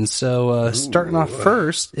intermission. So starting off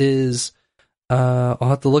first is I'll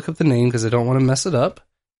have to look up the name because I don't want to mess it up.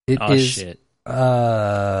 Shit.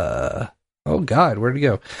 Oh God, where'd it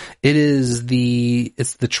go? It's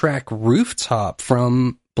the track Rooftop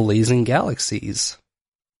from Blazing Galaxies,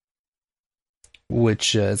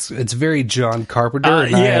 which it's very John Carpenter,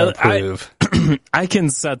 and I approve. I can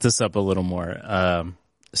set this up a little more.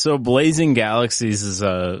 So Blazing Galaxies is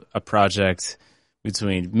a project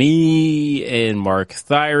between me and Mark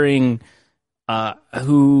Thiring,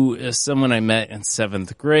 who is someone I met in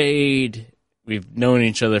 7th grade. We've known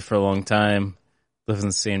each other for a long time, live in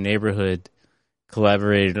the same neighborhood,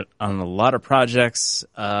 collaborated on a lot of projects.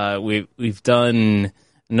 We've done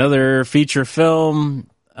another feature film,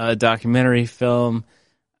 a documentary film.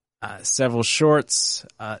 several shorts,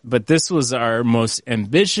 but this was our most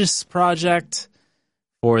ambitious project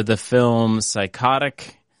for the film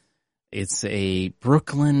Psychotic. It's a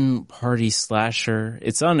Brooklyn party slasher.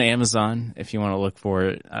 It's on Amazon if you want to look for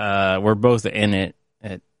it. We're both in it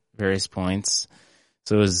at various points.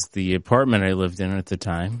 So it was the apartment I lived in at the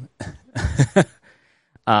time.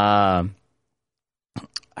 I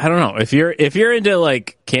don't know. If you're into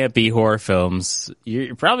like campy horror films,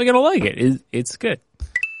 you're probably gonna like it. It's good.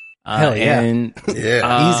 Hell yeah. And, Easy.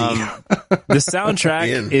 The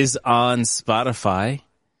soundtrack is on Spotify.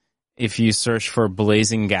 If you search for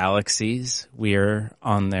Blazing Galaxies, we're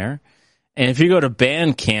on there. And if you go to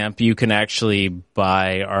Bandcamp, you can actually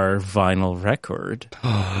buy our vinyl record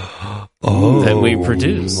that we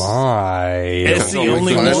produce. My. It's the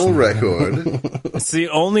only vinyl record. It's the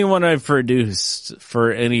only one I've produced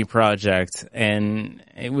for any project, and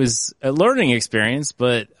it was a learning experience.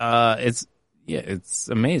 But it's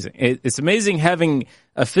amazing. It's amazing having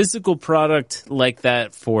a physical product like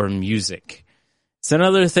that for music. It's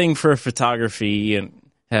another thing for photography and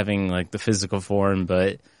having like the physical form,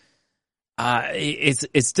 but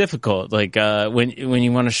it's difficult. Like when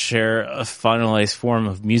you want to share a finalized form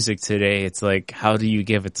of music today, it's like, how do you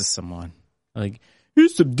give it to someone? Like,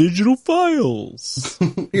 here's some digital files.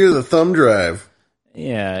 Here's the thumb drive.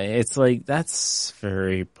 Yeah, it's like, that's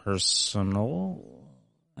very personal.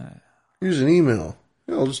 Here's an email.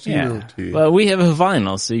 I'll just email it to you. Well, we have a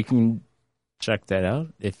vinyl, so you can check that out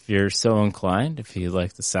if you're so inclined, if you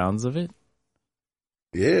like the sounds of it.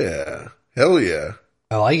 Yeah. Hell yeah.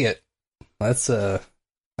 I like it. That's I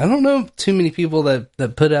don't know too many people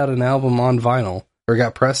that put out an album on vinyl or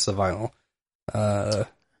got pressed to vinyl.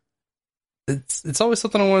 It's always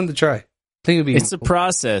something I wanted to try. I think it'd be. It's a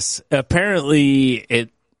process. Apparently,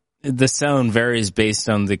 the sound varies based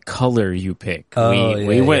on the color you pick.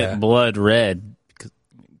 We went blood red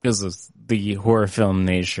because of the horror film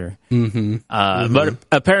nature. Mm-hmm. But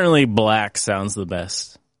apparently, black sounds the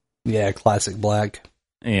best. Yeah, classic black.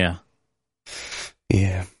 Yeah.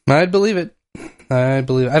 Yeah, I'd believe it. I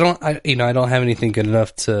don't have anything good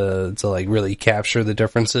enough to like really capture the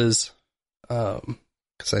differences.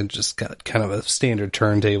 Because I just got kind of a standard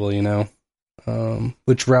turntable,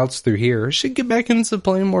 which routes through here. I should get back into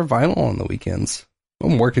playing more vinyl on the weekends.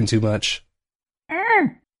 I'm working too much.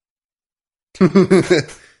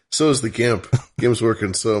 So is the Gimp. Gimp's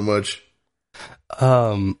working so much.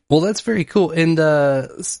 Well, that's very cool. And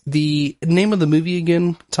the name of the movie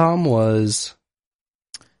again, Tom, was...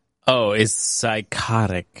 Oh, it's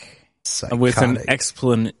Psychotic. With an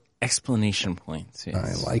explanation point.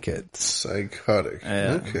 Yes. I like it. Psychotic.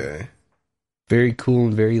 Okay. Very cool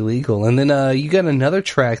and very legal. And then you got another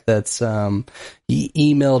track that's you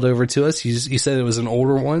emailed over to us. You said it was an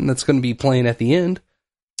older one that's going to be playing at the end.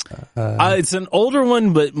 It's an older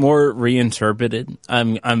one, but more reinterpreted.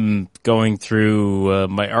 I'm going through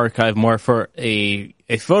my archive more for a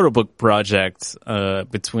photo book project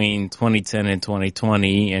between 2010 and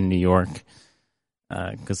 2020 in New York,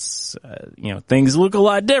 because things look a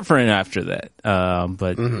lot different after that.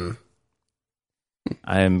 But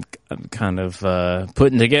I'm kind of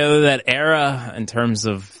putting together that era in terms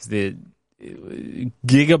of the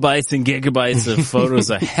gigabytes and gigabytes of photos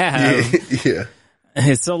I have. Yeah.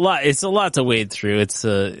 It's a lot to wade through. It's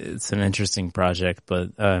an interesting project,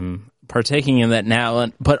 but I'm partaking in that now,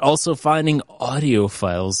 but also finding audio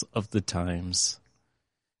files of the times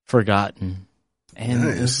forgotten. And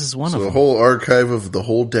nice. This is one of them. A whole archive of the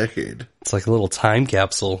whole decade. It's like a little time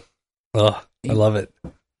capsule. Oh, I love it.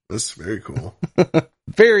 That's very cool.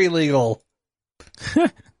 Very legal.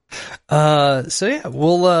 So yeah,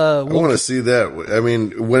 we'll I want to see that. I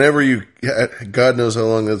mean, whenever God knows how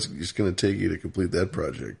long that's just going to take you to complete that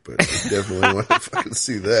project, but I definitely want to fucking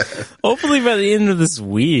see that. Hopefully by the end of this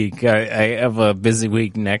week. I have a busy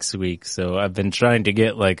week next week, so I've been trying to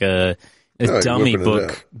get like a dummy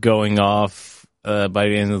book going off by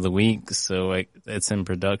the end of the week, so it's in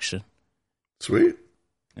production. Sweet.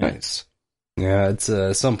 Nice. Yeah, it's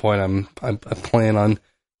at some point I plan on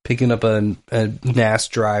picking up a NAS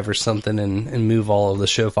drive or something and move all of the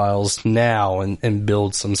show files now and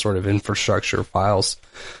build some sort of infrastructure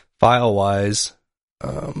file-wise.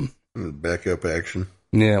 Backup action.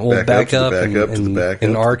 Yeah, we'll back up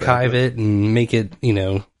and archive it and make it,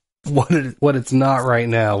 what it's not right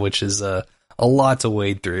now, which is a lot to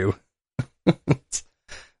wade through.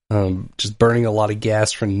 Just burning a lot of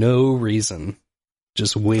gas for no reason.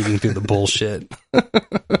 Just wading through the bullshit.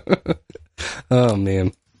 Oh,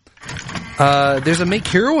 man. There's a Make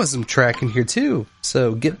Heroism track in here too,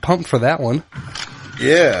 so get pumped for that one.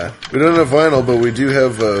 Yeah, we don't have vinyl, but we do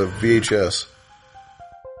have VHS.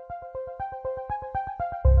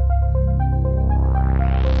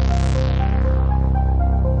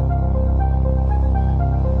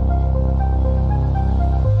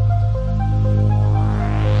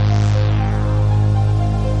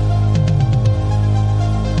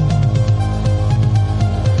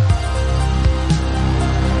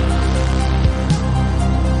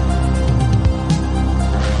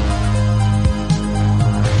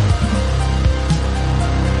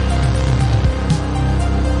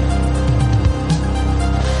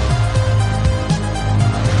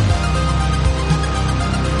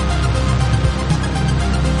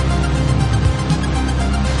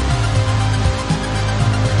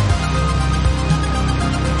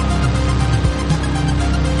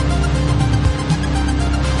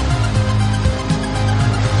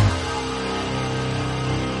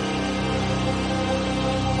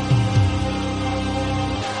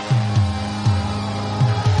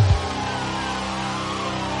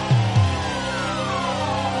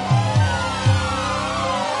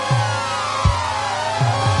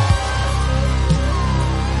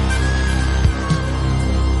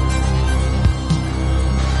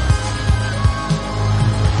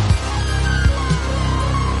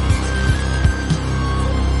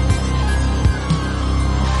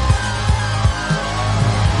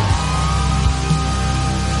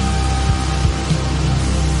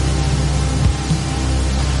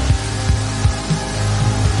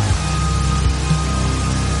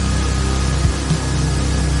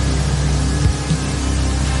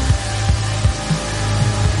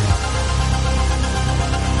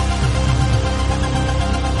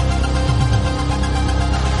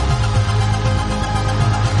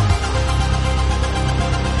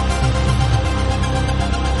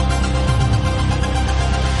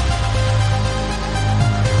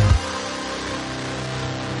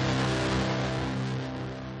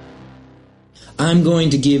 I'm going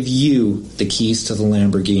to give you the keys to the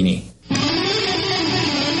Lamborghini.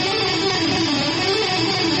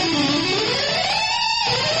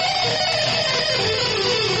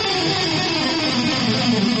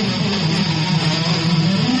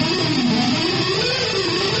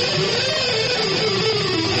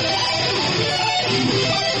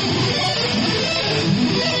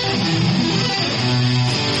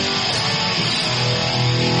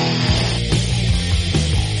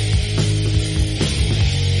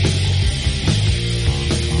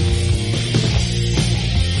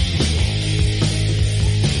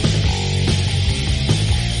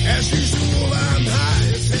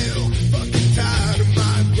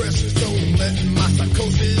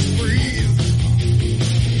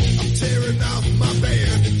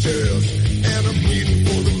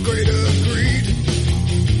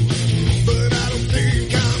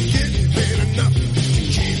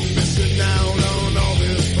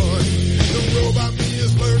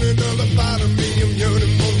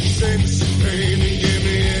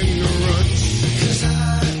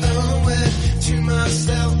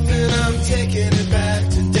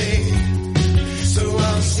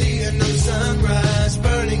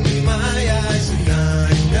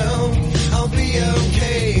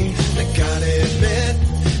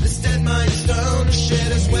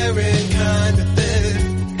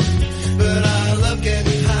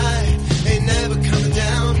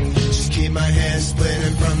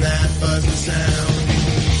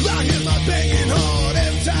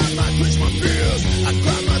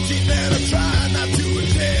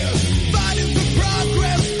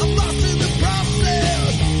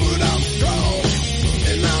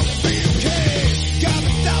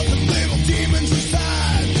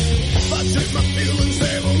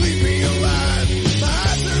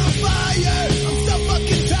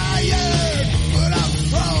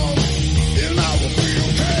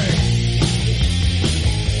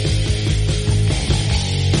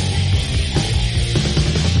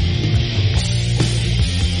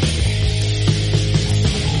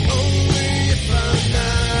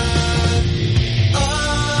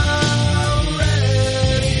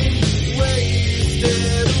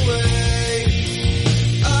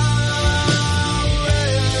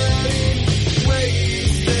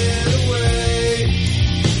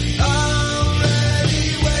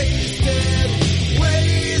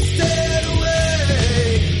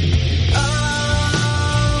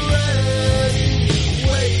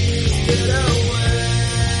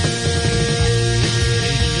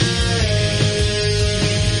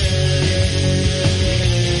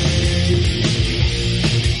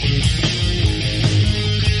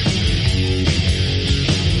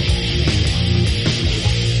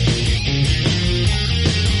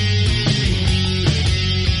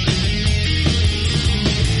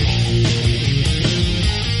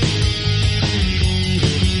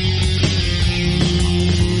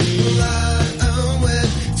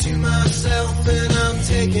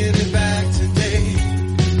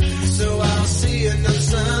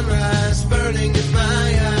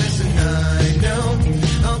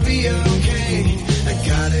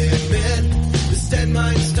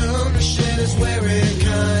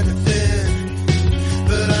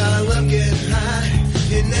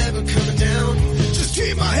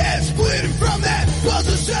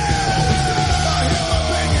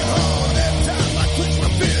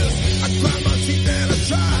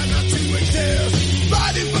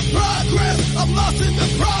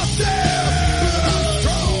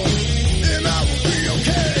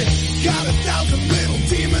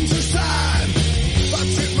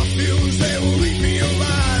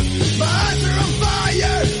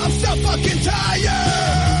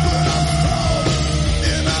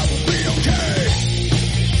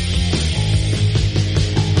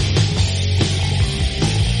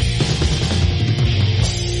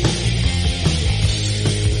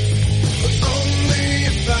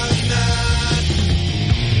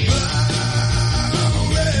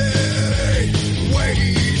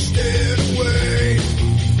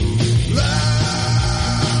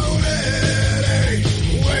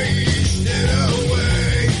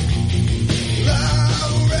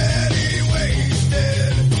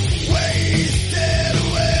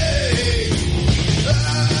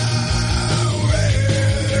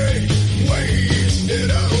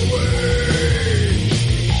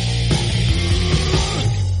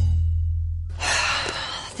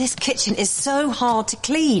 This kitchen is so hard to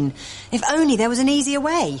clean. If only there was an easier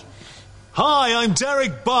way. Hi, I'm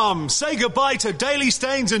Derek Bum. Say goodbye to daily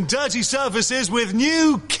stains and dirty surfaces with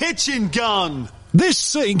new Kitchen Gun. This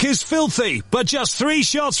sink is filthy, but just 3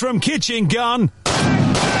 shots from Kitchen Gun,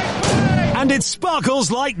 And it sparkles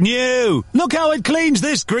like new. Look how it cleans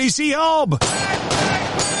this greasy hob.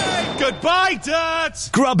 Goodbye, dirt.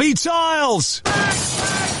 Grubby tiles.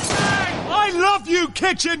 I love you,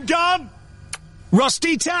 kitchen gun.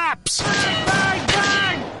 Rusty taps. Bang,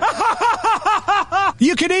 bang.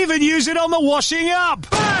 You can even use it on the washing up.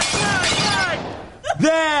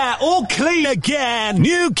 There, all clean again.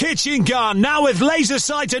 New kitchen gun, now with laser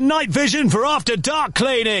sight and night vision for after dark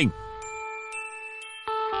cleaning.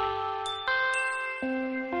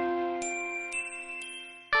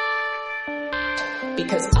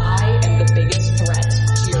 Because I am the biggest threat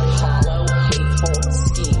to your hollow, hateful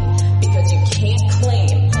scheme. Because you can't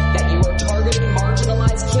claim that you are targeting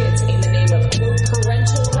marginalized kids in the name of, quote,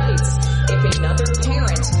 parental rights if another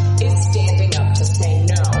parent is standing up to say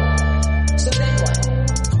no. So then what?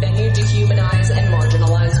 Then you dehumanize and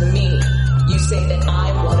marginalize me. You say that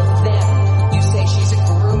I'm one of them. You say she's a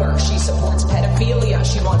groomer. She supports pedophilia.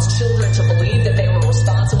 She wants children to believe that they were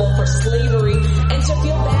responsible for slavery and to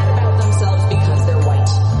feel bad about themselves because they're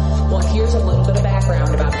white. Well, here's a little bit of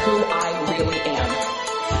background about who I really am.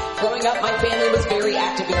 Growing up, my family was very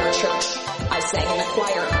active in our church. I sang in the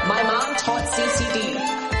choir. My mom taught CCD.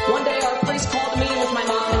 One day, our priest called me with my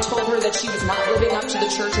mom and told her that she was not living up to the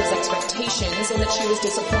church's expectations and that she was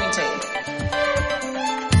disappointing.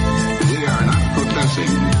 We are not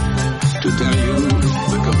professing to tell you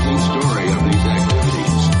the complete story of these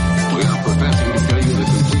activities. We are professing to tell you the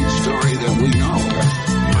complete story that we know.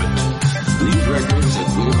 But these records that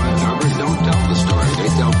we uncovered don't tell the story. They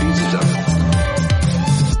tell pieces of it.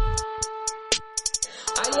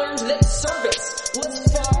 I learned that service was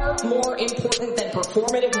far more important than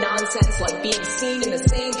performative nonsense like being seen in the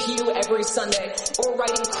same pew every Sunday or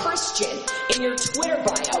writing Christian in your Twitter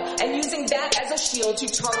bio and using that as a shield to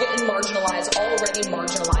target and marginalize already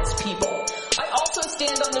marginalized people. I also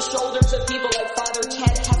stand on the shoulders of people like Father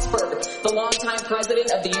Ted Hesburgh, the longtime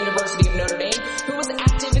president of the University of Notre Dame, who was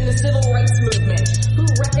active in the civil rights movement, who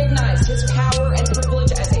recognized his power and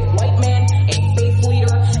privilege as a white man, a faith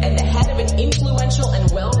leader, and the head of an influential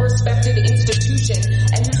and well-respected institution,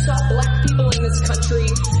 and who saw black people in this country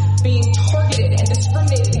being targeted and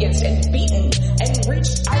discriminated against and beaten, and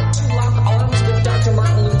reached out to lock arms with Dr.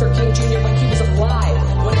 Martin Luther King Jr. when he was alive,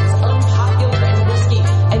 when it was unpopular and risky,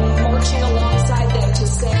 and marching alongside them to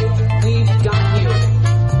say, we've got you,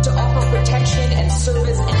 to offer protection and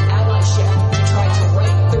service and allyship, to try to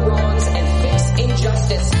right the wrongs and fix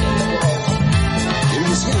injustice in the world. It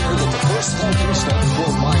was here that the first halting step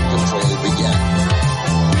toward mind control began.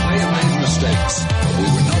 We may have made mistakes, but we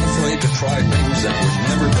were not afraid to try things that were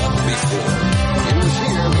never done before. It was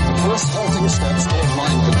here that the first halting steps toward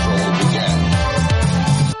mind control began.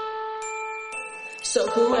 So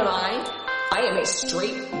who am I? I am a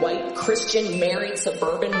straight, white, Christian, married,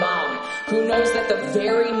 suburban mom who knows that the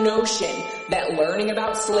very notion that learning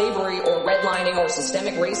about slavery or redlining or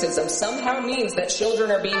systemic racism somehow means that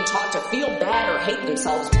children are being taught to feel bad or hate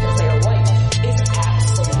themselves because they are white is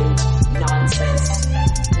absolute nonsense.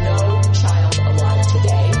 No child alive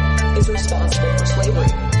today is responsible for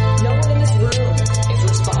slavery. No one in this room is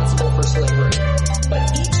responsible for slavery.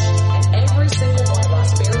 But each and every single one of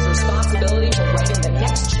us bears responsibility for writing the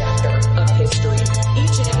next chapter of history.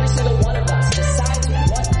 Each and every single one of us decides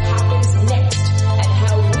what happens next and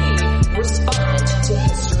how we respond to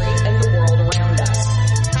history and the world around us.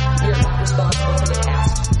 We are not responsible for the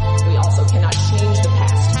past. We also cannot change the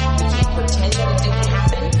past. We can't pretend that it didn't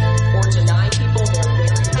happen or deny people their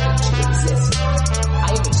very right to exist.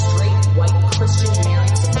 I am a straight, white, Christian,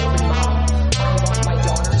 married, suburban mom. I want my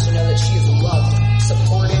daughter to know that she is loved,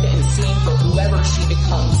 supported, and seen for whoever she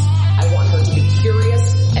becomes. I want her to be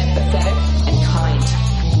curious, empathetic, and kind.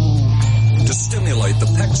 To stimulate the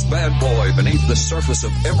PEC's bad boy beneath the surface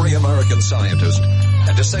of every American scientist,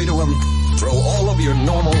 and to say to him, throw all of your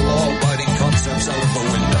normal law-abiding concepts out of the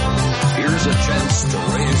window. Here's a chance to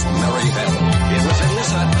raise merry hell. It was in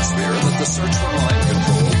this atmosphere that the search for mind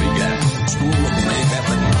control began. School of Mayhem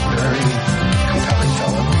and very compelling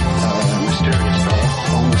fellow, mysterious fellow,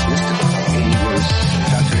 almost mystical. He was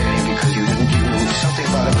fascinating because you knew something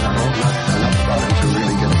about him, not enough about him to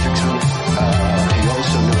really get a fix on it. He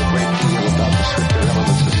also knew a great deal about the swifter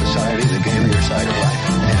elements of society, the gamier side of life,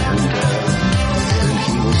 and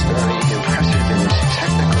he was very impressive in his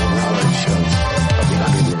technical knowledge of the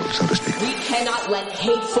underworld, so to speak. We cannot let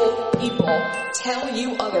hateful people tell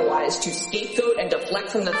you otherwise, to scapegoat and deflect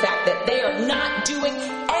from the fact that they are not doing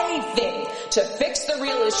anything to fix the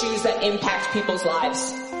real issues that impact people's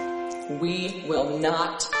lives. We will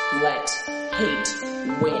not let hate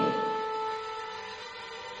win.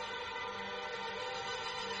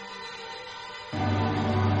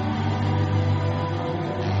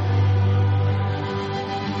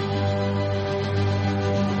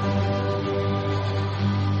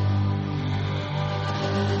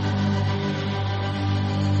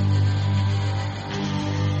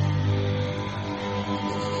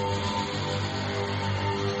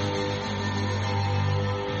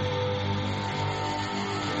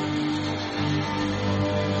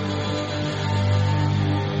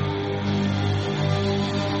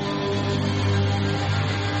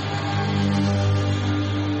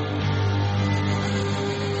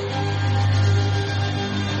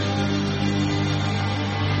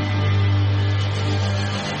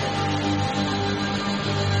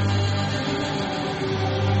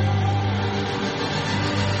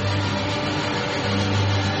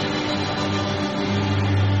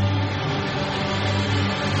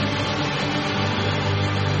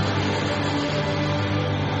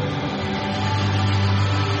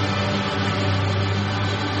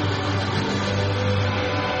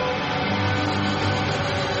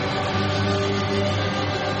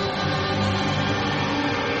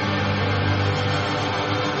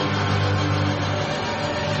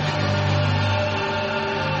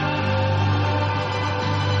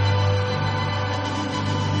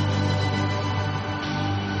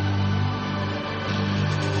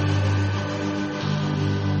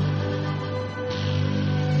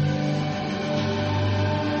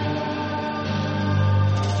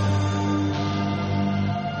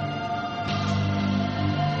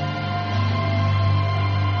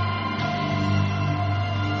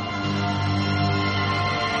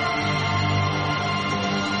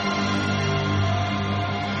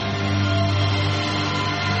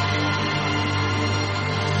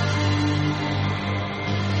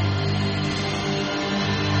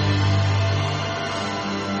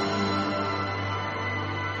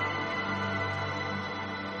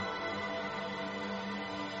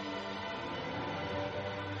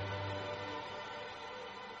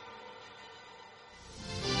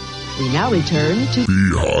 We now return to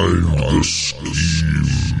Behind the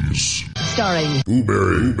Schemes, starring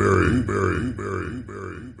Booberry,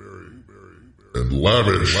 and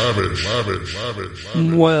Lavish.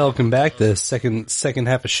 Welcome back to the second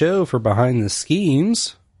half of show for Behind the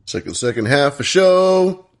Schemes. Second half of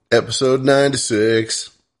show, episode 96.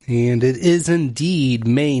 And it is indeed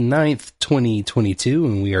May 9th, 2022,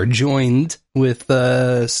 and we are joined with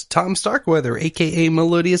Tom Starkweather, a.k.a.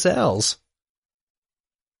 Melodious Owls.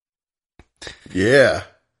 Yeah.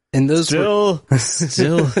 And those still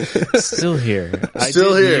here.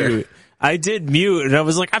 I did mute, and I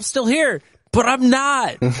was like, I'm still here, but I'm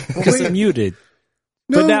not, because I'm muted.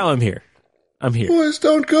 No. But now I'm here. Boys,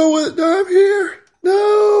 don't go with it. I'm here.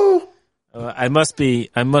 No. I must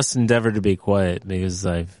endeavor to be quiet because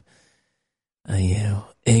I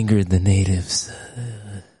angered the natives.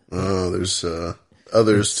 There's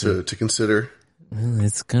others to consider. Well,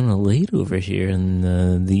 it's kind of late over here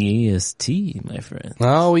in the AST, my friend.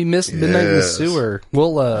 Oh, we missed Midnight in the Sewer.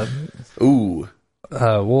 We'll have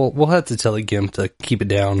to tell Gimp to keep it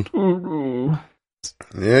down.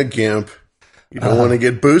 Yeah, Gimp. You don't want to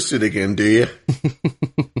get boosted again, do you?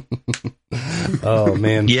 Oh,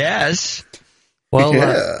 man. Yes. Well,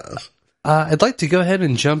 I'd like to go ahead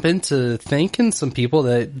and jump into thanking some people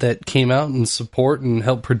that came out and support and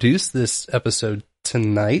help produce this episode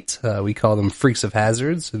tonight. We call them Freaks of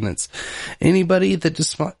Hazards, and it's anybody that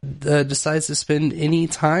decides to spend any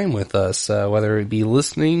time with us, whether it be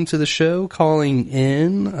listening to the show, calling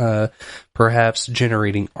in, perhaps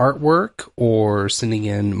generating artwork, or sending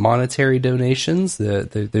in monetary donations.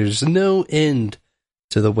 There's no end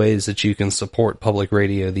to the ways that you can support public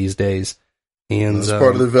radio these days. And that's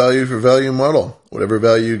part of the value for value model. Whatever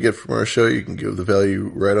value you get from our show, you can give the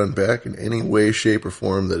value right on back in any way, shape, or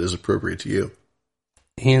form that is appropriate to you.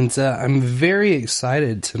 And I'm very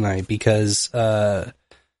excited tonight because there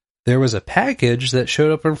was a package that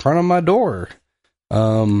showed up in front of my door.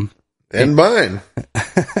 And mine.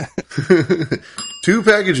 2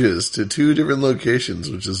 packages to 2 different locations,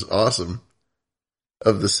 which is awesome.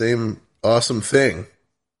 Of the same awesome thing.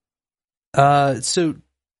 So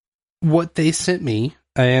what they sent me,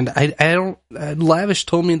 and I don't, Lavish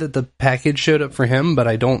told me that the package showed up for him, but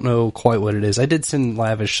I don't know quite what it is. I did send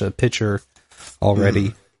Lavish a picture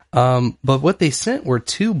already. But what they sent were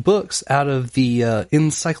 2 books out of the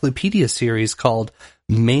encyclopedia series called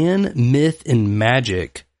Man, Myth, and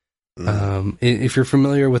Magic. If you're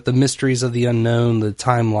familiar with the Mysteries of the Unknown, the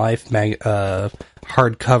Time Life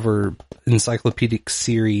hardcover encyclopedic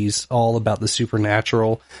series all about the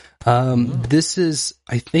supernatural, this is,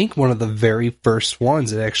 I think, one of the very first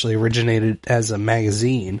ones that actually originated as a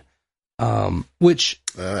magazine. Which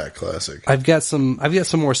classic. I've got some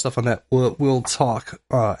more stuff on that. We'll talk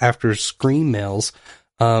after Scream Mails,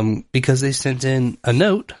 because they sent in a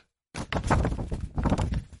note.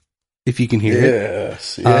 If you can hear it,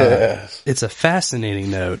 yes. It's a fascinating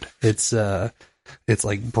note. It's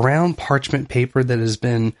like brown parchment paper that has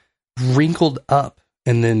been wrinkled up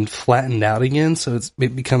and then flattened out again, so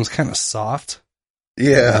it becomes kind of soft.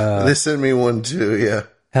 Yeah, they sent me one too. Yeah,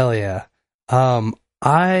 hell yeah.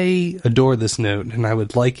 I adore this note, and I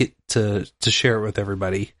would like it to share it with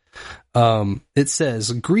everybody. It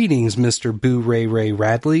says, "Greetings, Mr. Boo Ray Ray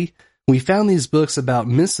Radley. We found these books about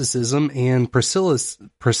mysticism and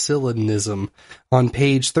Priscillianism. On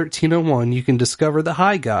page 1301, you can discover the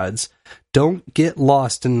high gods. Don't get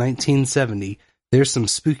lost in 1970. There's some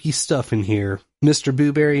spooky stuff in here. Mr.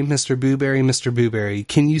 Booberry, Mr. Booberry, Mr. Booberry.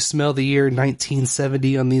 Can you smell the year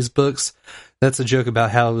 1970 on these books?" That's a joke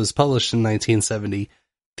about how it was published in 1970.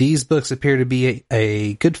 "These books appear to be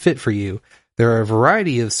a good fit for you. There are a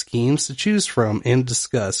variety of schemes to choose from and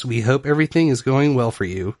discuss. We hope everything is going well for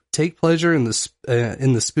you. Take pleasure in the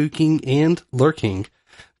spooking and lurking.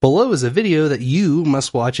 Below is a video that you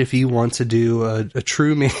must watch if you want to do a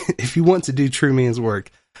true man. If you want to do true man's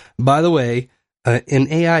work. By the way, an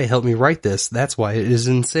AI helped me write this. That's why it is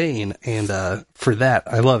insane. And for that,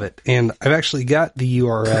 I love it. And I've actually got the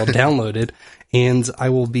URL downloaded, and I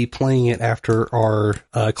will be playing it after our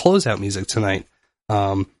closeout music tonight.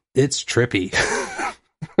 It's trippy.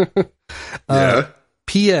 Yeah.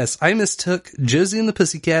 P.S. I mistook Josie and the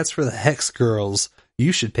Pussycats for the Hex Girls.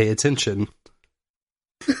 You should pay attention.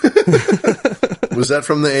 Was that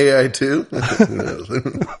from the AI too?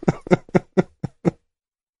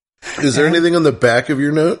 Is there anything on the back of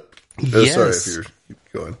your note? Oh, yes. Sorry if you're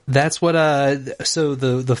going. That's what, so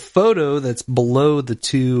the photo that's below the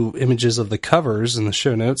 2 images of the covers in the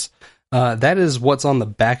show notes, that is what's on the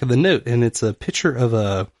back of the note. And it's a picture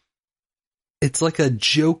of it's like a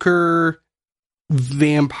Joker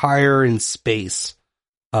vampire in space.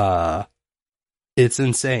 It's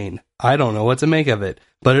insane. I don't know what to make of it.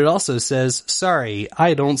 But it also says, sorry,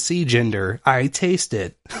 I don't see gender. I taste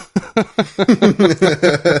it.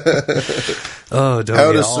 Oh, don't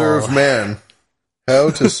How to serve man.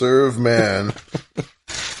 How to serve man.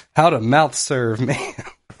 How to mouth serve man.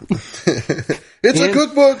 It's a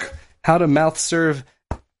cookbook. How to mouth serve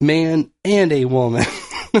man and a woman.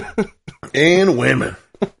 And women.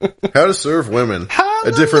 How to serve women.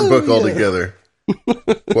 A different book altogether.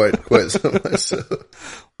 Quite so much so.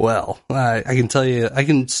 Well, I can tell you, I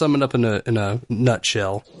can sum it up in a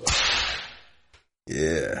nutshell.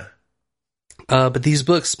 Yeah. But these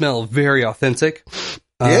books smell very authentic.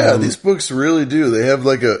 Yeah, these books really do. They have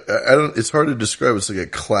like it's hard to describe. It's like a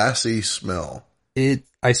classy smell.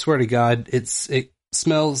 I swear to God, it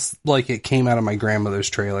smells like it came out of my grandmother's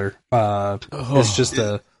trailer. It's just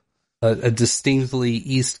a distinctly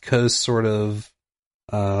East Coast sort of,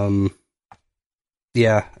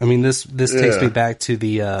 yeah. I mean, this takes me back to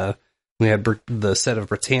we had the set of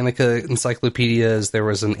Britannica encyclopedias. There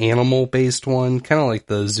was an animal based one, kind of like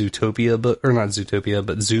the Zootopia book, or not Zootopia,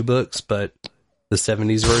 but Zoo Books, but the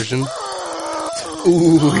 70s version.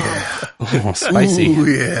 Ooh, yeah. Oh, spicy. Ooh,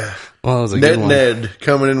 yeah. Well, that was a good one. Ned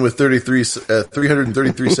coming in with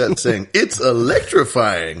 333 cents saying, it's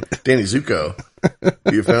electrifying. Danny Zuko.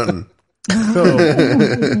 Be a fountain.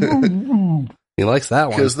 He likes that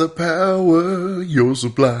one. Because the power you're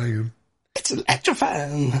supplying. It's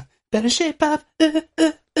electrifying. Better shape up.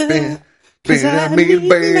 I need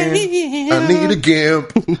a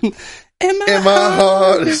gimp. And my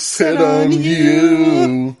heart is set on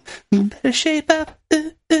you. Better shape up.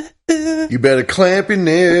 You better clamp your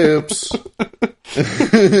nips.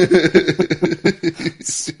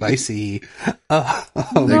 Spicy.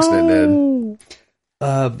 Thanks, Ned.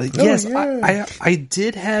 But yes, yeah. I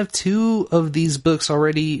did have 2 of these books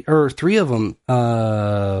already, or 3 of them.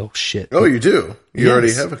 Shit. Oh, you do? You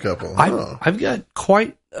already have a couple. I've got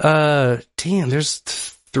quite, there's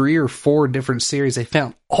 3 or 4 different series I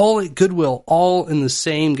found all at Goodwill, all in the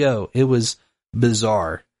same go. It was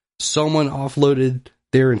bizarre. Someone offloaded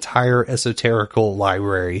their entire esoterical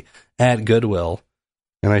library at Goodwill,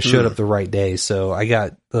 and I showed up the right day. So I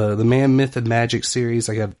got the Man, Myth, and Magic series.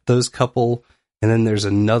 I got those couple, and then there's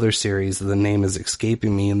another series. The name is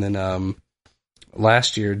escaping me. And then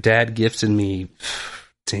last year, Dad gifted me,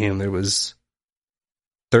 there was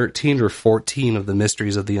 13 or 14 of the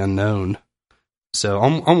Mysteries of the Unknown. So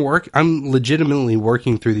I'm legitimately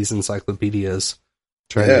working through these encyclopedias.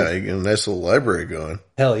 You get a nice little library going.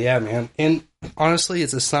 Hell yeah, man. And honestly,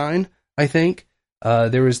 it's a sign, I think.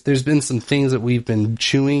 There's been some things that we've been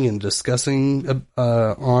chewing and discussing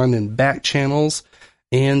on in back channels,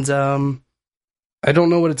 and I don't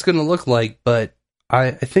know what it's going to look like, but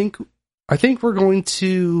I think we're going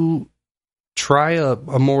to try a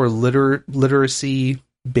more literacy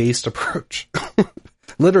based approach.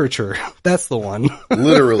 Literature, that's the one.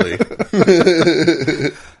 Literally.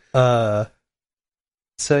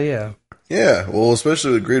 So yeah. Yeah, well,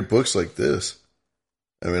 especially with great books like this.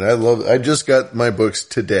 I mean, I just got my books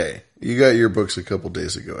today. You got your books a couple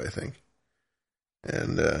days ago, I think.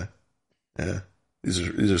 And yeah,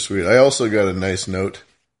 these are sweet. I also got a nice note.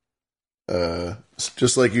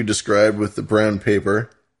 Just like you described, with the brown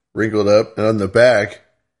paper wrinkled up, and on the back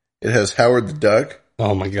it has Howard the Duck.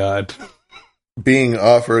 Oh my God. Being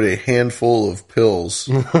offered a handful of pills.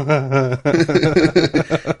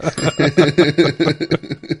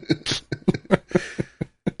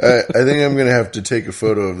 I think I'm going to have to take a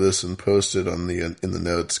photo of this and post it in the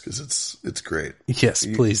notes, because it's great. Yes,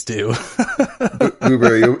 please do.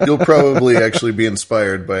 Blueberry, you'll probably actually be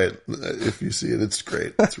inspired by it if you see it. It's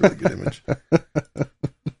great. It's a really good image.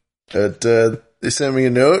 They sent me a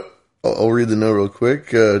note. I'll read the note real quick.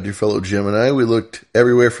 Dear fellow Gemini, we looked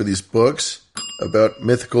everywhere for these books about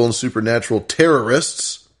mythical and supernatural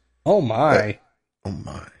terrorists. Oh my. Oh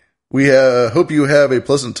my. We hope you have a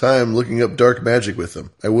pleasant time looking up dark magic with them.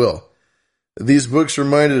 I will. These books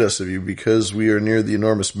reminded us of you because we are near the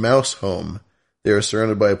enormous mouse home. They are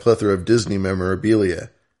surrounded by a plethora of Disney memorabilia.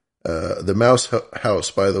 The mouse house,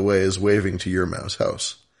 by the way, is waving to your mouse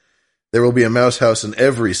house. There will be a mouse house in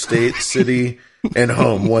every state, city, and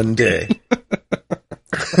home one day.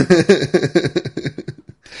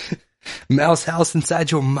 Mouse house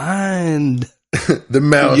inside your mind. The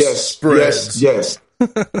mouse spreads. Yes.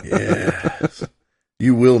 Yes.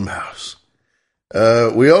 You will mouse.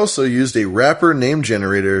 We also used a rapper name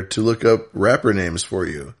generator to look up rapper names for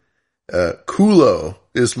you. Kulo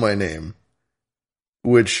is my name,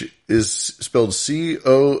 which is spelled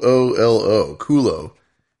Coolo. Kulo,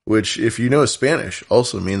 which, if you know Spanish,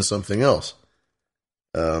 also means something else.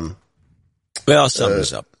 Well,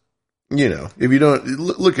 sums up. you know, if you don't,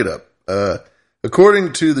 look it up.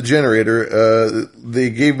 According to the generator, they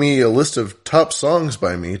gave me a list of top songs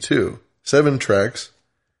by me too. 7 tracks.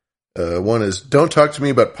 One is "Don't Talk to Me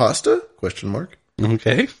About Pasta?" ?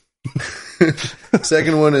 Okay.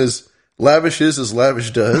 Second one is "Lavish Is As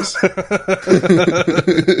Lavish Does."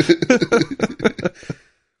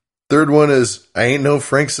 Third one is "I Ain't No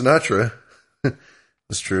Frank Sinatra."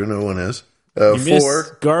 That's true. No one is.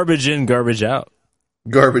 4, "Garbage In, Garbage Out."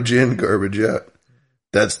 Garbage in, garbage out.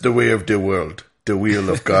 That's the way of the world. The wheel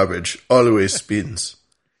of garbage always spins.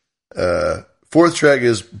 4th track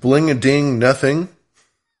is "Bling a Ding Nothing."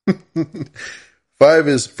 5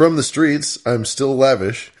 is "From the Streets, I'm Still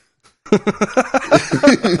Lavish."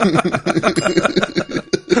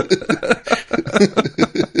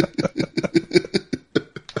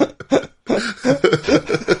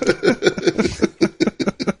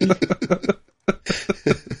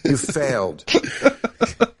 You failed.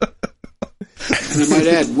 And I might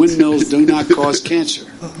add, windmills do not cause cancer.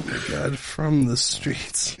 Oh my God, "From the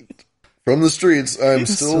Streets." From the streets, I'm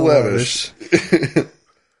still lavish. I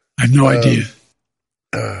have no idea.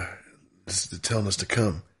 This is telling us to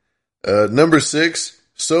come. Number 6,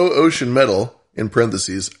 "So Ocean Metal," in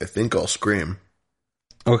parentheses, "I think I'll scream."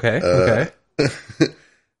 Okay.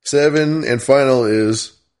 7 and final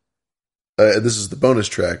is, this is the bonus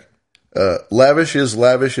track, "Lavish Is,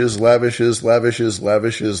 Lavish Is, Lavish Is, Lavish Is,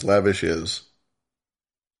 Lavish Is, Lavish Is."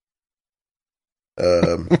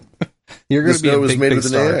 You're going to be a big, big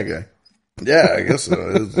star. AI guy. Yeah, I guess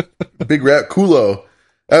so. Big rap. Kulo.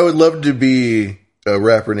 I would love to be a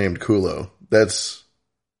rapper named Kulo. That's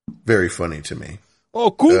very funny to me.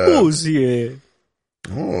 Oh, Kulo's here.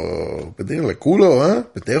 Oh, but they're like Kulo, huh?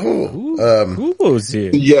 Pendejo. Kulo's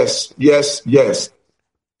here. Yes.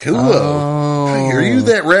 Kulo. Oh. Are you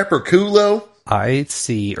that rapper Kulo? I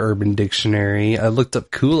see Urban Dictionary. I looked up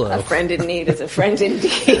Kulo. A friend in need is a friend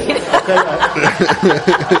indeed.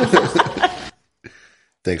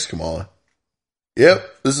 Thanks, Kamala. Yep,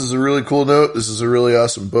 this is a really cool note. This is a really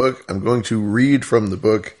awesome book. I'm going to read from the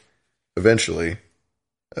book eventually,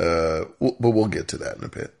 but we'll get to that in a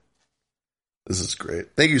bit. This is great.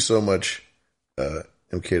 Thank you so much,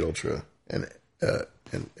 MK Ultra and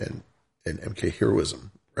MK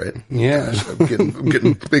Heroism. Right? Yeah, gosh, I'm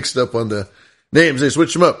getting mixed up on the names. They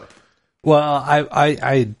switched them up. Well,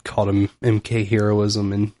 I called him MK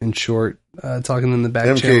Heroism in short. Talking in the back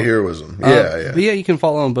MK channel. Heroism. Yeah. But yeah, you can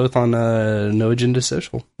follow them both on No Agenda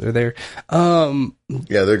Social. They're there. Yeah,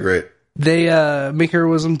 they're great. They MK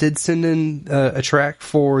Heroism did send in a track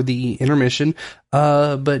for the intermission,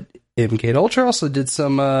 but MK Ultra also did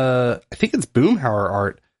some. I think it's Boomhauer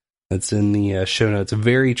art that's in the show notes.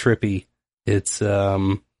 Very trippy. It's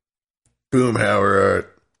Boomhauer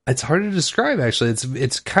art. It's hard to describe actually.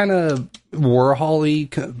 It's kind of Warhol-y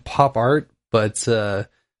pop art, but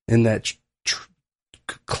in that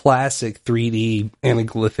classic 3D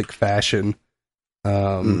anaglyphic fashion.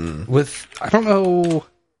 With I don't know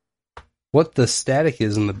what the static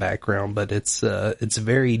is in the background, but it's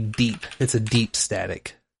very deep. It's a deep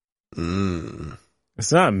static.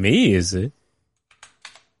 It's not me, is it?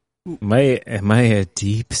 Am I a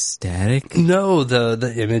deep static? No,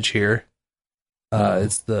 the image here.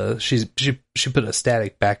 It's the she put a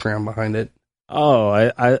static background behind it. Oh,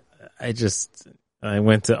 I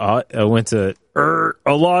went to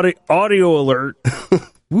audio alert.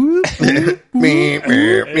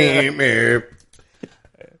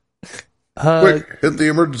 Quick, hit the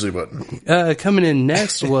emergency button. Coming in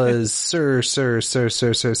next was Sir Seat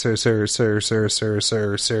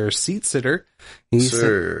Sitter. He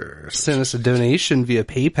sent us a donation via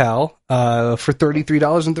PayPal for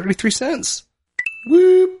 $33.33.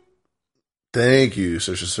 Whoop! Thank you,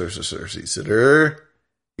 Sir Seat Sitter.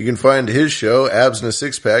 You can find his show, Abs in a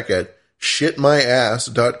Six Pack, at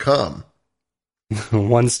shitmyass.com.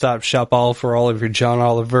 One-stop shop all for all of your John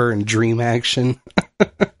Oliver and Dream action.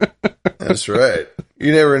 That's right.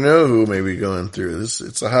 You never know who may be going through this.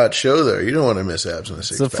 It's a hot show there. You don't want to miss Abs in a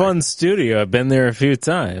Six Pack. It's a fun studio. I've been there a few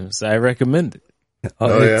times. I recommend it.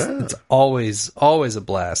 It's always a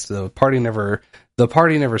blast. The party never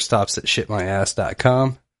stops at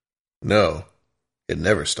shitmyass.com. No, it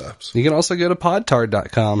never stops. You can also go to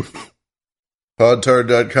podtard.com.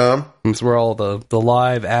 Podtard.com. That's where all the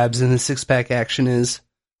live Abs in the Six Pack action is.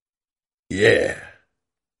 Yeah.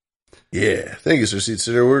 Yeah. Thank you, Sir Seat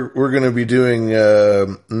Sitter. We're going to be doing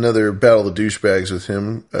another Battle of the Douchebags with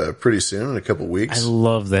him pretty soon, in a couple weeks. I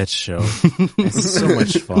love that show. It's so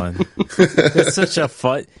much fun. It's such a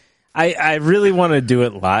fun... I really want to do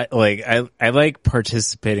it live. Like, I like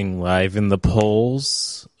participating live in the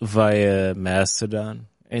polls via Mastodon.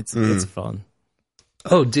 It's fun.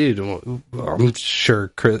 Oh, dude, I'm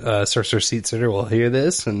sure Sorcerer Seat Sitter will hear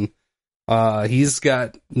this, and he's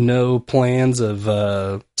got no plans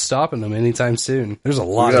of stopping them anytime soon. There's a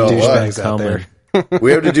lot of douchebags out there.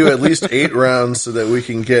 We have to do at least 8 rounds so that we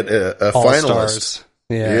can get a All finalist. Stars.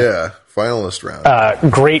 Yeah, finalist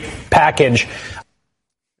round. Great package.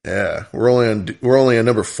 Yeah, we're only on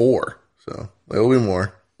number 4, so there'll be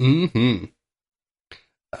more. Mm-hmm.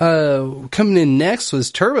 Coming in next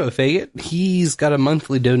was Turbo Faggot. He's got a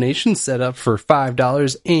monthly donation set up for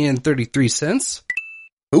 $5.33.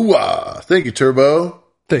 Hooah! Thank you, Turbo.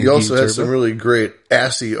 Thank you also you, had Turbo. some really great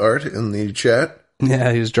assy art in the chat.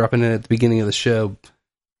 Yeah, he was dropping it at the beginning of the show.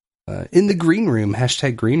 In the green room,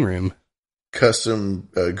 # green room. Custom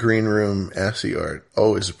green room assy art,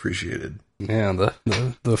 always appreciated. Yeah,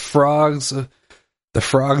 the frogs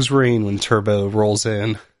reign when Turbo rolls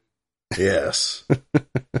in. Yes.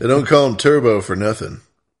 They don't call him Turbo for nothing.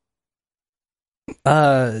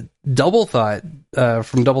 Double Thought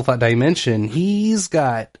from Double Thought Dimension, he's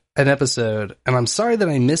got an episode, and I'm sorry that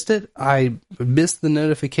I missed it. I missed the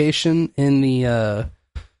notification in the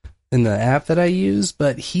app that I use,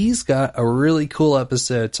 but he's got a really cool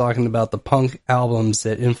episode talking about the punk albums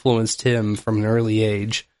that influenced him from an early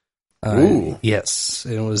age. Ooh. Yes,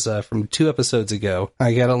 it was from 2 episodes ago.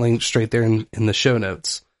 I got a link straight there in the show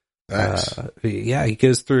notes. Nice. Yeah, he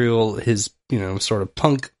goes through his, sort of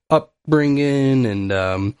punk upbringing and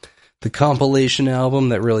the compilation album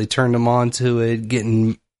that really turned him on to it,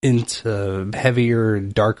 getting into heavier,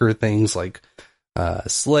 darker things like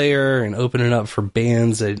Slayer and opening up for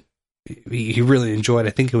bands that he really enjoyed.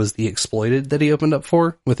 I think it was The Exploited that he opened up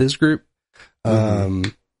for with his group.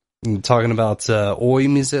 And talking about oi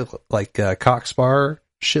music like Cockspar,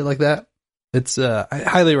 shit like that. It's I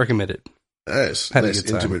highly recommend it. Nice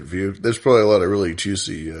intimate view. There's probably a lot of really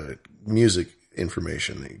juicy music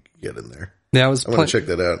information that you can get in there. Yeah, I want to check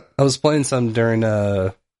that out. I was playing some during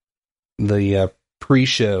the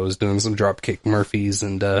pre-show. I was doing some Dropkick Murphys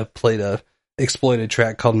and played a Exploited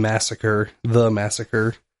track called Massacre, The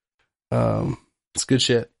Massacre. It's good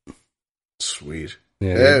shit. Sweet.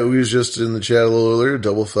 Yeah, we was just in the chat a little earlier.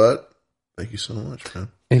 Double Thought. Thank you so much, man.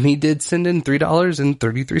 And he did send in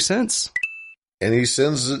 $3.33. And he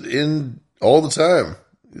sends it in all the time.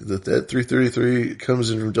 That $3.33 comes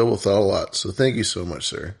in from Double Thought a lot. So thank you so much,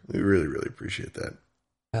 sir. We really, really appreciate that.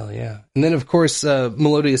 Hell yeah. And then, of course,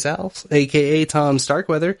 Melodious Owls, a.k.a. Tom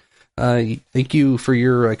Starkweather. Thank you for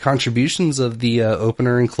your contributions of the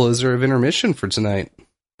opener and closer of Intermission for tonight.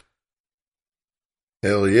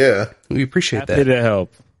 Hell yeah. We appreciate that. Happy to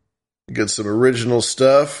help. Get some original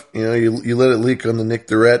stuff. You let it leak on the Nick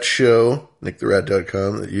the Rat show,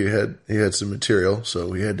 nicktherat.com, that you had some material, so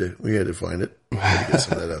we had to find it. We had to get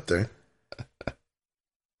some of that out there.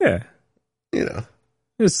 Yeah.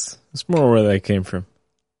 It's more where that came from.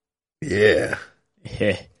 Yeah.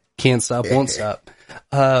 Can't stop, won't stop.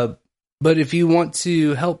 But if you want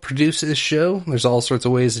to help produce this show, there's all sorts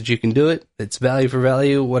of ways that you can do it. It's value for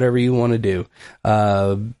value, whatever you want to do.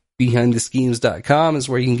 BehindTheSchemes.com is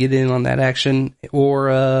where you can get in on that action, or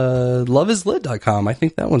loveislit.com. I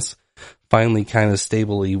think that one's finally kind of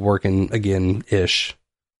stably working again-ish.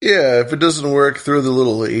 Yeah, if it doesn't work, throw the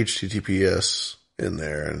little HTTPS in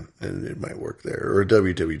there, and it might work there, or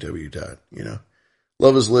www.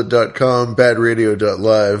 Loveislit.com,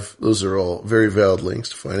 badradio.live. Those are all very valid links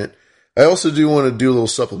to find it. I also do want to do a little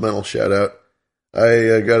supplemental shout out.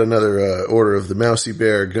 I got another order of the Mousy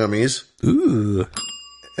Bear gummies. Ooh.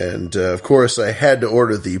 And, of course, I had to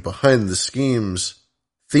order the Behind the Schemes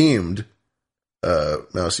themed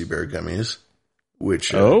Mousy Bear gummies,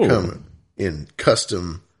 which come in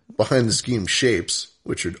custom Behind the Scheme shapes,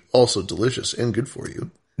 which are also delicious and good for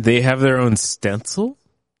you. They have their own stencil?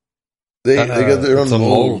 They got their own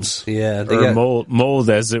molds. Yeah, they got mold,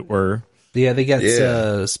 as it were. Yeah, they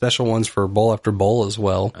got special ones for bowl after bowl as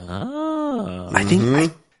well. Oh. I think they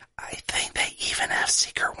even have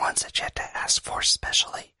secret ones that you have to ask for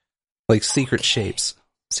specially. Like secret shapes.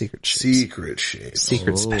 Secret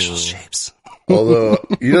special shapes. Although,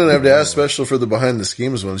 you don't have to ask special for the Behind the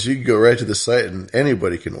Schemes ones. You can go right to the site and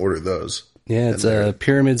anybody can order those. Yeah, it's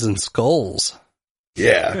pyramids and skulls.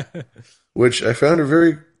 Yeah. Which I found are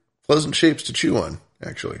very pleasant shapes to chew on,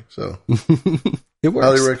 actually. So it works.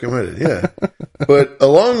 Highly recommended, yeah. But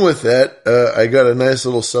along with that, I got a nice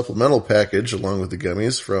little supplemental package along with the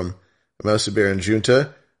gummies from Mousy Bear and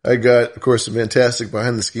Junta. I got, of course, some fantastic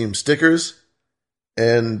Behind the Scheme stickers.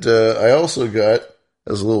 And I also got,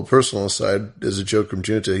 as a little personal aside, as a joke from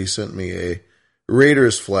Junta, he sent me a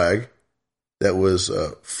Raiders flag that was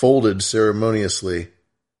folded ceremoniously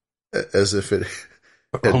as if it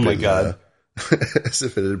had been, As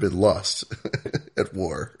if it had been lost at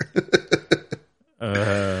war.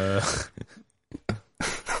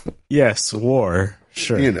 Yes, war.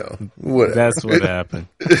 Sure. You know, whatever. That's what happened.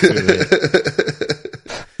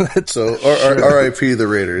 So, R.I.P. the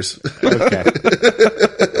Raiders. Okay.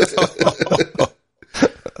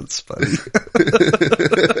 That's funny.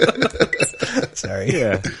 Sorry.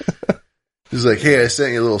 Yeah. He's like, hey, I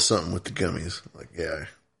sent you a little something with the gummies. I'm like, yeah,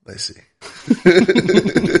 I see.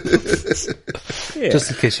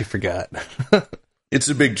 Just in case you forgot. It's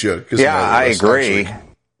a big joke. Yeah, I agree.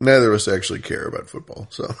 Neither of us actually care about football,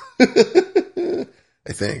 so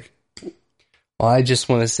I think. Well, I just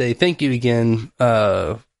want to say thank you again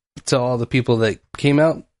to all the people that came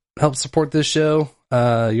out, helped support this show.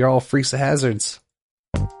 You're all freaks of hazards.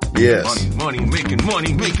 Yes. Money, making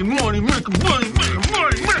money.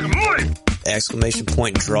 Exclamation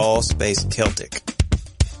point, draw, space, Celtic.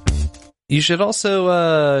 You should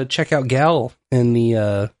also check out Gal in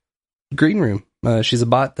the green room. She's a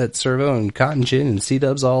bot that Servo and Cotton Gin and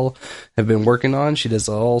C-Dubs all have been working on. She does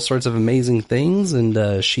all sorts of amazing things,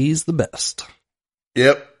 and she's the best.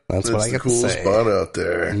 Yep. That's what I the got coolest to say. spot out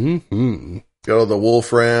there. Mm-hmm. Got all the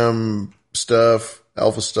Wolfram stuff,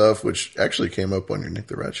 Alpha stuff, which actually came up on your Nick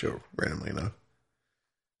the Rat show randomly enough.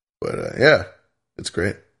 But yeah, it's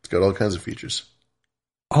great. It's got all kinds of features.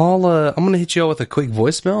 I'm going to hit you all with a quick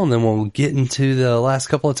voicemail, and then we'll get into the last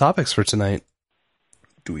couple of topics for tonight.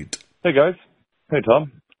 Tweet. Hey, guys. Hey,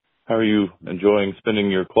 Tom. How are you enjoying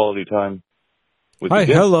spending your quality time with Hi,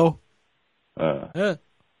 your hello. Very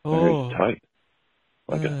tight.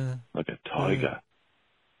 Like a tiger.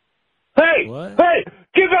 Hey! What? Hey!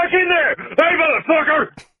 Get back in there! Hey,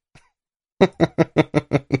 motherfucker!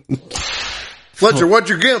 Fletcher, what's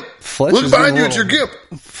your gimp? Look behind you, it's your gimp.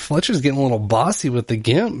 Fletcher's getting a little bossy with the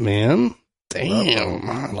gimp, man.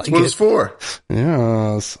 Damn. That's what it's for.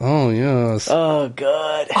 Yes. Oh, yes. Oh,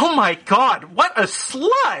 God. Oh my God! What a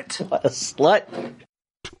slut! What a slut.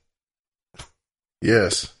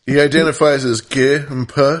 Yes. He identifies as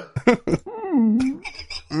gimp.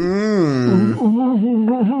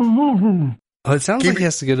 Oh, it sounds like he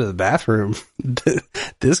has to go to the bathroom.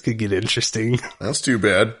 This could get interesting. That's too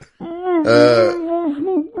bad.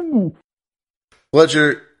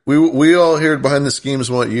 Fletcher, we all here behind the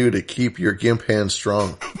schemes want you to keep your gimp hand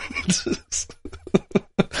strong.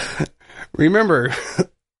 Remember,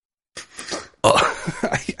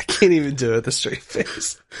 I can't even do it with a straight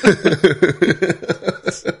face.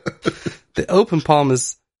 The open palm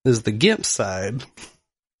is the gimp side.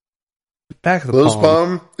 Back of the Closed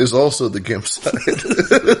palm. palm is also the gimp side.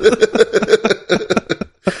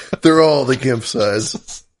 They're all the gimp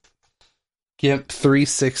size. Gimp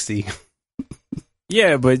 360.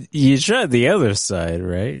 Yeah, but you tried the other side,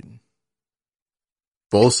 right?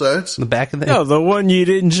 Both sides? The back of the No, the one you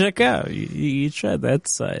didn't check out. You tried that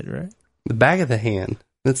side, right? The back of the hand.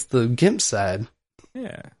 That's the gimp side.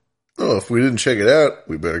 Yeah. Oh, if we didn't check it out,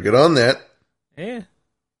 we better get on that. Yeah.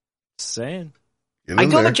 Saying. I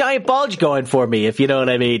got a giant bulge going for me, if you know what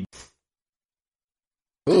I mean.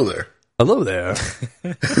 Hello there. Hello there.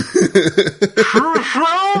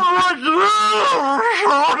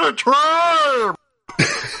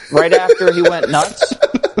 Right after he went nuts.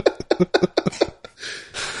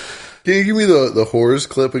 Can you give me the horrors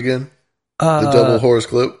clip again? The double horrors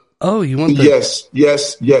clip? Oh, you want the... Yes.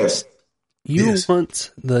 You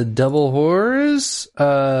want the double horrors?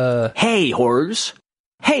 Hey, horrors.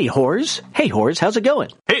 Hey, horrors. Hey, horrors, how's it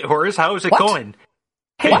going? Hey, Horace, how's it What? going?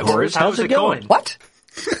 Hey, What? Horace, how's it going? What?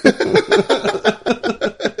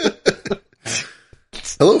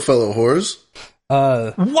 Hello, fellow horrors.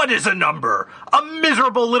 What is a number? A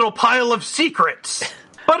miserable little pile of secrets.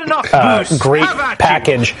 But enough booze. Great Have at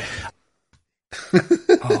package.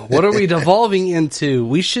 What are we devolving into?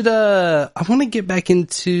 We should, I want to get back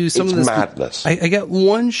into some It's of this. madness. I got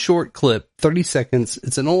one short clip, 30 seconds.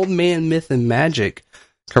 It's an old man myth and magic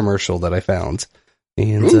commercial that I found.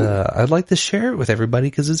 And, I'd like to share it with everybody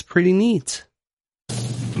because it's pretty neat.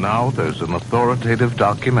 Now there's an authoritative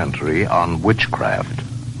documentary on witchcraft,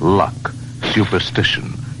 luck,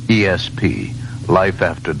 superstition, ESP, life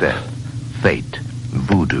after death, fate,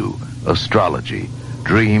 voodoo, astrology,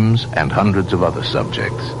 dreams, and hundreds of other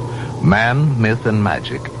subjects. Man, Myth, and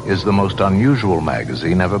Magic is the most unusual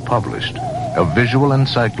magazine ever published, a visual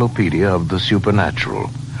encyclopedia of the supernatural.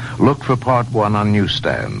 Look for part 1 on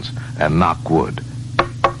newsstands and knock wood.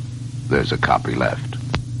 There's a copy left.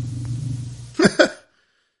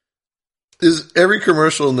 Is every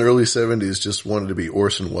commercial in the early 70s just wanted to be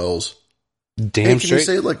Orson Welles? Damn Hey, can straight. you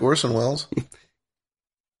say it like Orson Welles?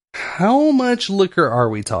 How much liquor are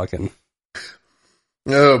we talking?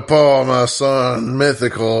 Oh, Paul, my son,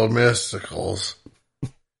 mythical mysticals.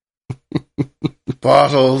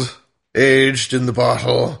 Bottled, aged in the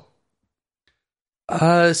bottle.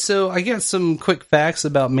 So I got some quick facts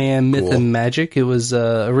about Man, Myth, and Magic. It was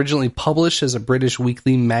originally published as a British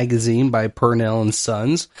weekly magazine by Purnell and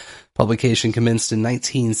Sons. Publication commenced in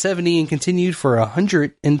 1970 and continued for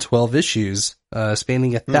 112 issues,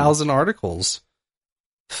 spanning 1,000 articles.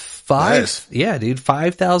 Nice.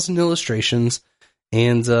 5,000 illustrations,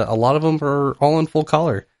 and a lot of them are all in full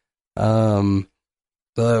color.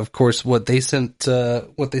 Of course, what they sent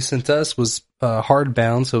us was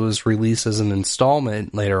hardbound, so it was released as an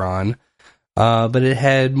installment later on. But it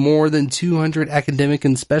had more than 200 academic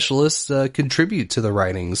and specialists contribute to the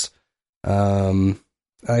writings. I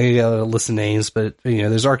gotta listen to names, but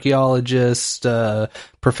there's archaeologist,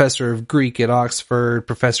 professor of Greek at Oxford,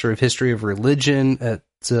 professor of history of religion at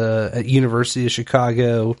University of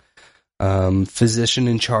Chicago, physician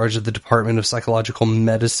in charge of the Department of Psychological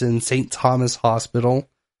Medicine, St. Thomas Hospital,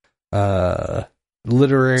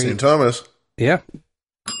 literary St. Thomas. Yeah.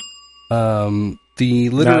 The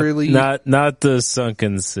literally not the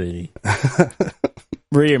sunken city,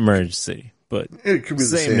 reemerged city, but it could be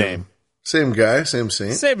the same name, same guy, same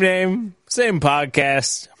saint, same name, same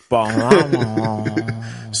podcast,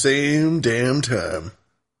 same damn time.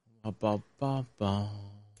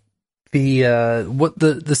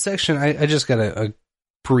 The section I just got a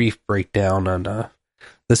brief breakdown on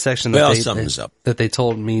the section that they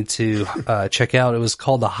told me to check out. It was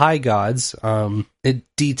called The High Gods. It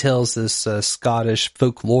details this Scottish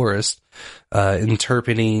folklorist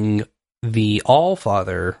interpreting the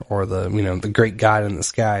All-Father, or the great God in the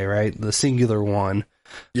sky, right? The singular one.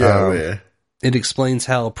 Yeah. It explains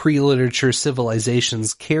how pre-literature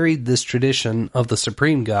civilizations carried this tradition of the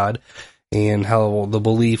supreme God, and how the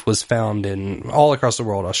belief was found in all across the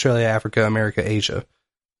world: Australia, Africa, America, Asia.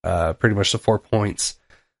 Pretty much the 4 points.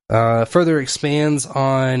 Further expands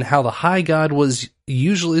on how the high god was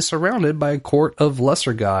usually surrounded by a court of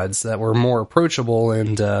lesser gods that were more approachable,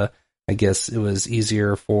 and I guess it was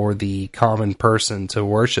easier for the common person to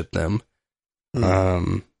worship them.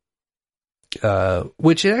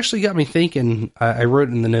 Which it actually got me thinking. I wrote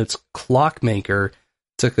in the notes, Clockmaker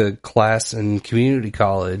took a class in community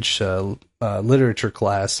college, literature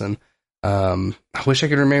class, and I wish I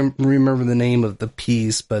could remember the name of the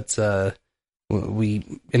piece, but we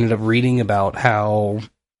ended up reading about how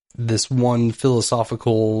this one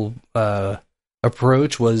philosophical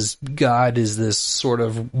approach was God is this sort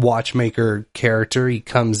of watchmaker character. He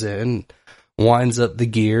comes in, winds up the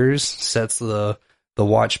gears, sets the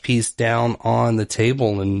watch piece down on the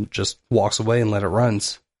table, and just walks away and let it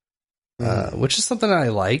runs. Which is something I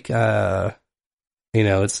like. It's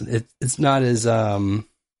not as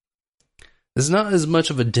it's not as much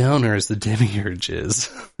of a downer as the Demiurge is.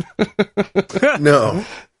 No,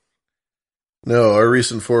 our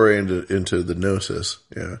recent foray into the Gnosis,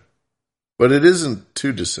 yeah. But it isn't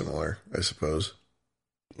too dissimilar, I suppose.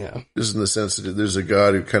 Yeah. Just in the sense that there's a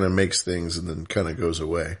god who kind of makes things and then kind of goes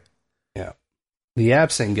away. Yeah. The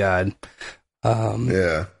absent god.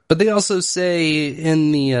 Yeah. But they also say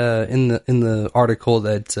in the article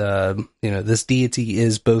that this deity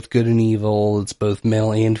is both good and evil. It's both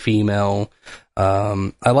male and female.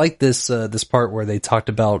 I like this part where they talked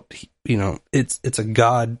about it's a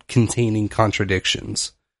god containing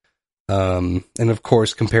contradictions. And of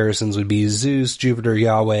course comparisons would be Zeus, Jupiter,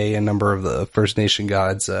 Yahweh, a number of the First Nation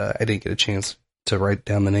gods. I didn't get a chance to write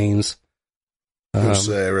down the names.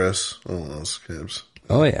 Osiris, all those kids.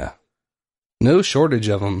 Oh yeah. No shortage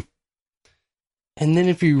of them. And then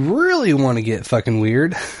if you really want to get fucking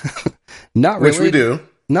weird, which we do.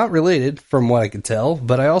 Not related from what I could tell,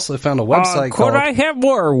 but I also found a website called... Could I have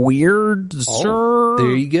more weird, sir?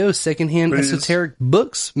 There you go. Secondhand esoteric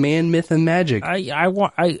books, Man, Myth, and Magic. I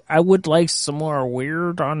would like some more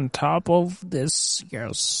weird on top of this,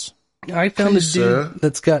 yes. I found a dude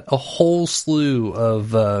that's got a whole slew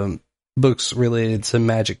of books related to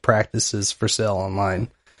magic practices for sale online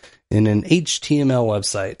in an HTML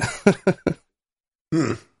website.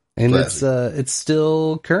 And it's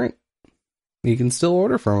still current. You can still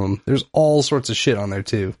order from them. There's all sorts of shit on there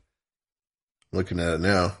too. Looking at it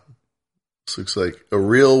now. This looks like a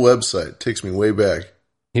real website. Takes me way back.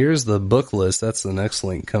 Here's the book list. That's the next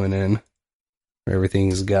link coming in. Where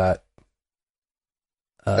everything's got.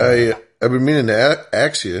 I've been meaning to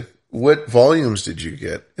ask you, what volumes did you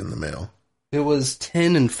get in the mail? It was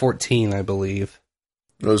 10 and 14, I believe.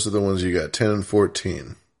 Those are the ones you got, 10 and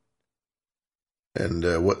 14. And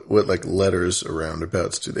what like letters or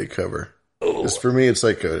roundabouts do they cover? Because for me, it's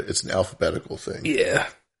an alphabetical thing. Yeah.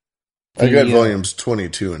 I got volumes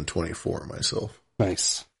 22 and 24 myself.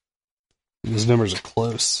 Nice. Those numbers are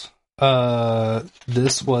close.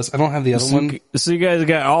 This was, I don't have the other one. So you guys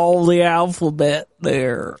got all the alphabet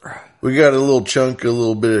there. We got a little chunk, a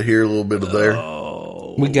little bit of here, a little bit of there.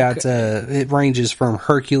 We got, it ranges from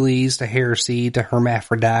Hercules to Heresy to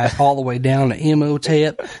Hermaphrodite, all the way down to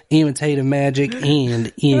Imhotep, Imitative Magic,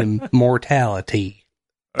 and Immortality.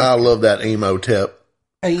 I love that Imhotep.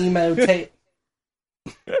 Imhotep.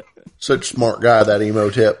 Such a smart guy, that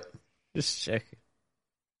Imhotep. Just checking.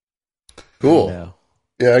 Cool.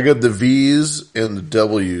 Yeah, I got the V's and the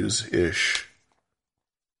W's-ish.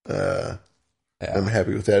 I'm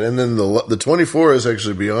happy with that. And then the 24 is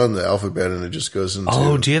actually beyond the alphabet, and it just goes into...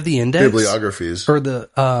 Oh, do you have the index? Bibliographies. For the,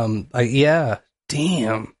 yeah.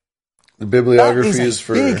 Damn. The bibliography is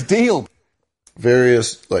for... big deal.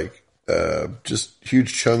 Various, like, just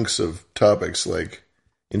huge chunks of topics, like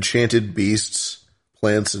enchanted beasts,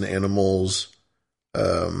 plants and animals,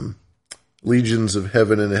 legions of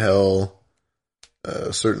heaven and hell,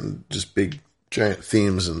 certain just big giant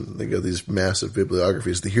themes, and they got these massive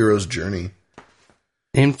bibliographies. The hero's journey.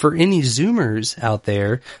 And for any Zoomers out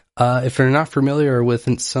there, if they're not familiar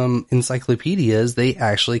with some encyclopedias, they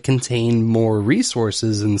actually contain more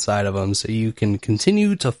resources inside of them, so you can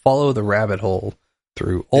continue to follow the rabbit hole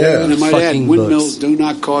through old And I might add, fucking windmills books. do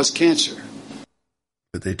not cause cancer.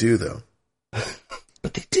 But they do, though.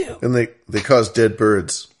 But they do. And they cause dead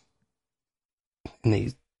birds. And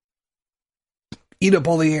they eat up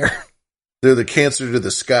all the air. They're the cancer to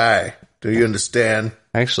the sky. Do you understand?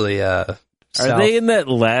 Actually, Are they in that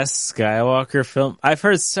last Skywalker film? I've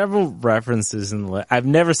heard several references in I've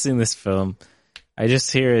never seen this film. I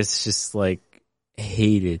just hear it's just like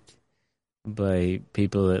hated by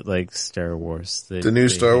people that like Star Wars. The new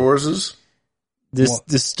Star Warses?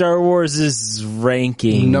 The Star Wars is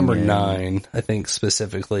ranking number 9, I think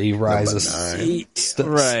specifically. Rise of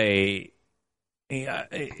right. Yeah,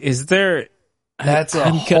 is there? That's a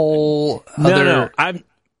whole other. No,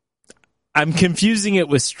 I'm confusing it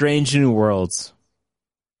with Strange New Worlds.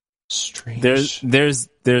 Strange. There's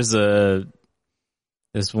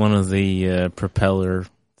one of the propeller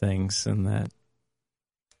things in that.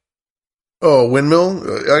 Oh, windmill?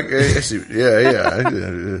 I see. Yeah.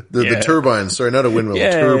 The turbine. Sorry, not a windmill.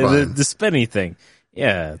 Yeah, a turbine. the spinny thing.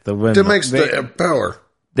 Yeah, the windmill. That makes the power.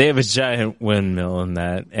 They have a giant windmill in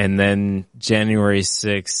that, and then January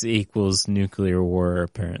 6th equals nuclear war,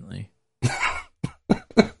 apparently.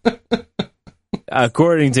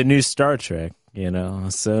 According to new Star Trek,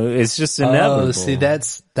 so it's just inevitable. Oh, see,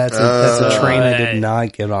 that's a train I did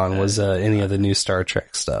not get on, was any of the new Star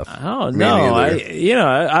Trek stuff. Oh, no,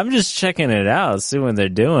 I'm just checking it out, see what they're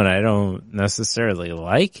doing. I don't necessarily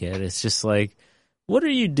like it. It's just like, what are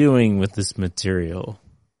you doing with this material?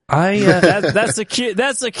 That's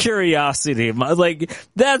a curiosity. Like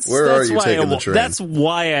that's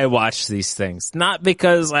why I watch these things. Not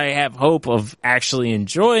because I have hope of actually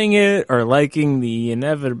enjoying it or liking the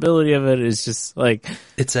inevitability of it. It's just like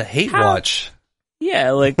it's a hate watch.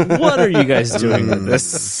 Yeah, like what are you guys doing with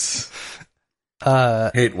this?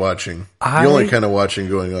 Hate watching. The only kind of watching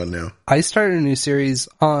going on now. I started a new series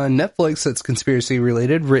on Netflix that's conspiracy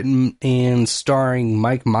related, written and starring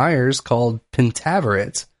Mike Myers, called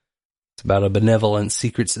Pentaverate. It's about a benevolent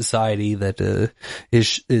secret society that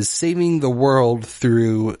is saving the world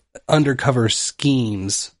through undercover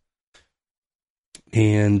schemes.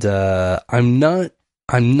 And I'm not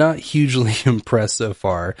hugely impressed so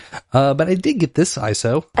far, but I did get this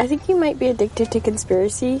ISO. I think you might be addicted to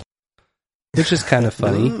conspiracy. Which is kind of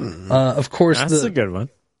funny. Of course, that's a good one.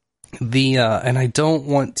 And I don't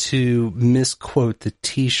want to misquote the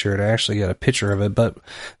T-shirt. I actually got a picture of it, but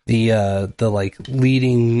the like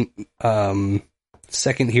leading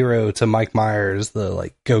second hero to Mike Myers, the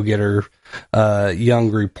like go-getter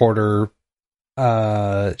young reporter,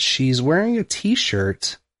 she's wearing a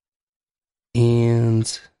T-shirt,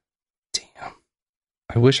 and damn,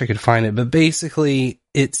 I wish I could find it, but basically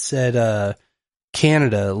it said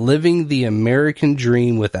Canada, living the American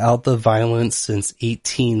dream without the violence since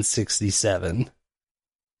 1867.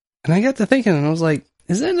 And I got to thinking, and I was like,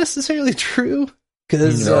 is that necessarily true?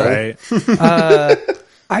 Because I've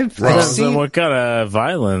seen what kind of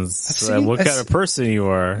violence, what kind of person you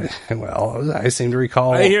are. Well, I seem to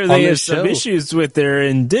recall. I hear they have some issues with their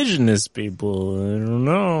indigenous people. I don't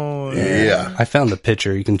know. Yeah, I found the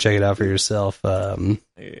picture. You can check it out for yourself.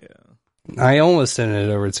 I almost sent it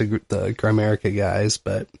over to the Grimerica guys,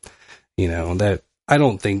 but that I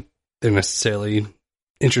don't think they're necessarily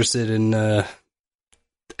interested in.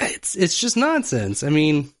 It's just nonsense. I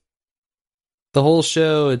mean, the whole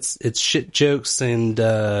show it's shit jokes and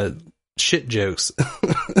shit jokes.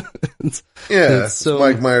 It's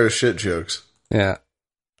Mike Myers shit jokes. Yeah.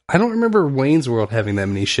 I don't remember Wayne's World having that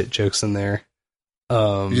many shit jokes in there.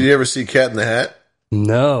 Did you ever see Cat in the Hat?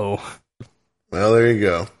 No. Well, there you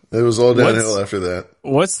go. It was all downhill after that.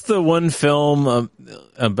 What's the one film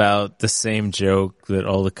about the same joke that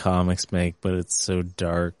all the comics make, but it's so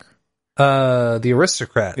dark? The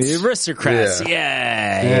Aristocrats. The Aristocrats,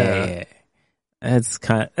 yeah. It's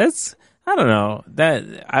I don't know.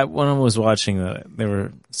 When I was watching that, there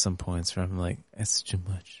were some points where I'm like, that's too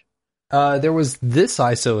much. There was this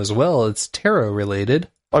ISO as well. It's tarot related.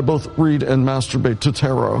 I both read and masturbate to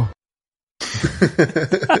tarot.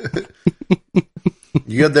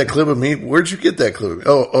 You got that clip of me? Where'd you get that clip?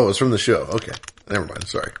 Oh, it's from the show. Okay. Never mind.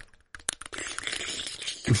 Sorry.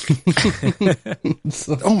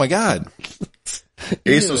 Oh my God.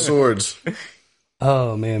 Ace of Swords.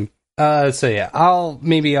 Oh man. So yeah, I'll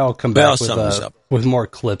come back with more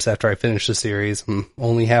clips after I finish the series. I'm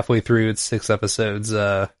only halfway through. It's 6 episodes.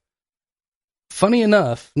 Funny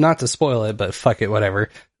enough, not to spoil it, but fuck it, whatever.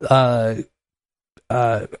 Oh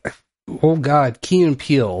God, Key and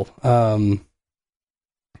Peele.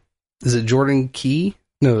 Is it Jordan Key?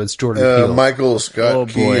 No, it's Jordan Peele. Michael Scott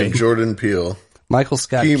Key and Jordan Peele. Michael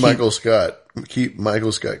Scott Key. Michael Scott Key,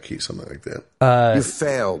 something like that. You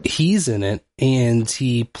failed. He's in it, and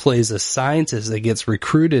he plays a scientist that gets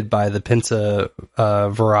recruited by the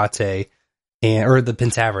Pentaverate, or the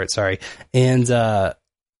Pentaveret, sorry. And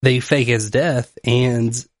they fake his death,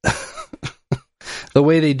 and the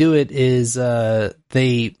way they do it is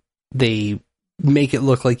they make it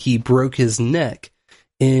look like he broke his neck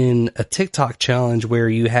in a TikTok challenge where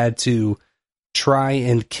you had to try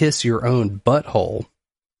and kiss your own butthole,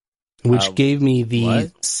 which gave me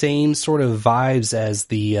the same sort of vibes as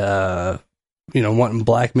the, wanting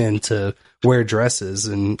black men to wear dresses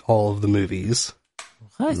in all of the movies.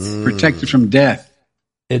 What? Protected from death.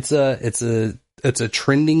 It's a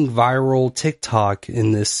trending viral TikTok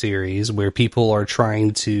in this series where people are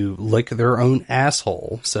trying to lick their own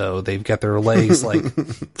asshole. So they've got their legs like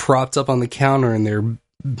propped up on the counter and they're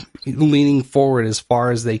leaning forward as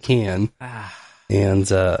far as they can. And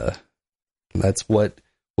that's what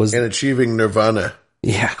was... And achieving nirvana.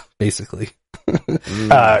 Yeah, basically.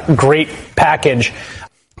 Great package.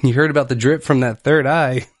 You heard about the drip from that third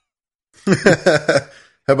eye. How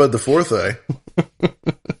about the fourth eye?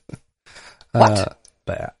 What?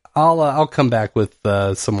 But I'll come back with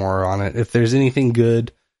some more on it. If there's anything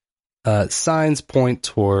good, signs point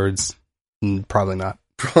towards probably not.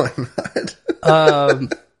 Probably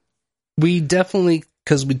not. We definitely,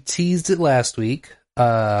 because we teased it last week,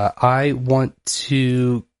 I want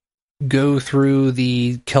to go through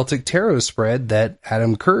the Celtic Tarot spread that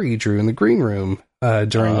Adam Curry drew in the green room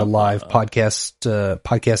during a live podcasting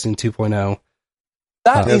 2.0.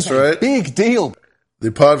 That's right. Big deal.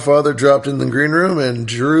 The Podfather dropped in the green room and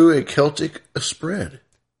drew a Celtic spread.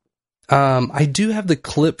 I do have the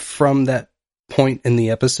clip from that point in the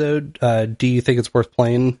episode. Do you think it's worth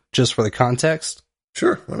playing just for the context?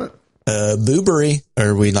 Sure, why not? Boobery,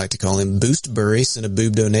 or we like to call him Boostbury, sent a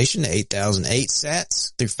boob donation to 8,008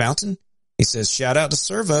 sats through Fountain. He says, shout out to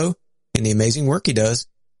Servo and the amazing work he does.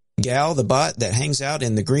 Gal, the bot that hangs out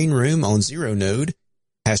in the green room on Zero Node,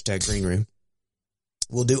 #green room,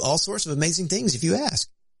 will do all sorts of amazing things if you ask.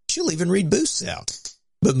 She'll even read boosts out.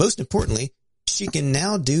 But most importantly, she can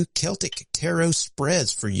now do Celtic Tarot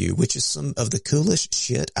spreads for you, which is some of the coolest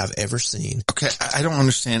shit I've ever seen. Okay, I don't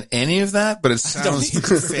understand any of that, but it sounds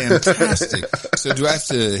fantastic. So do I have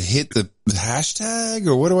to hit the hashtag,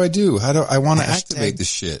 or what do I do? How do I want to activate the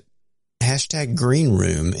shit? #green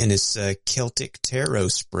room, and it's Celtic Tarot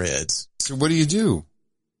spreads. So what do you do?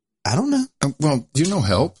 I don't know. Well, do you know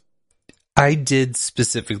help? I did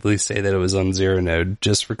specifically say that it was on Zero Node,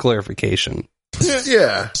 just for clarification.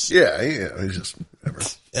 Yeah. Just whatever.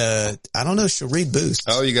 I don't know. She'll read boost.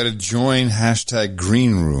 Oh, you got to join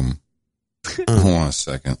 #green room. Hold on a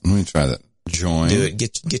second. Let me try that. Join. Do it.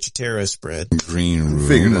 Get your tarot spread. Green room.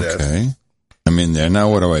 Figured it out. Okay. I'm in there now.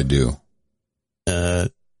 What do I do?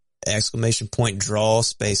 !draw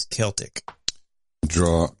space Celtic.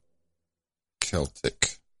 Draw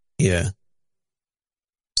Celtic. Yeah.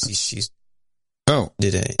 See, she's. Oh,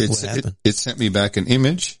 what happened? It sent me back an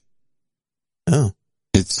image. Oh,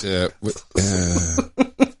 it's it's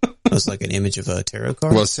like an image of a tarot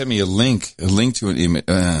card. Well, send me a link to an image.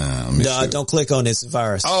 No, don't click on this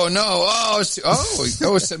virus. Oh no!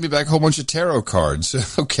 It sent me back a whole bunch of tarot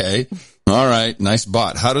cards. Okay, all right, nice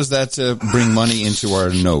bot. How does that bring money into our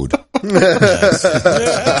node? Okay. All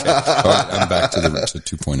right, I'm back to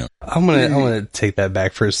 2.0. I'm gonna take that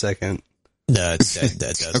back for a second. No, that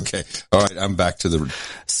doesn't. Okay, all right, I'm back to the.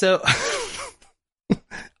 So,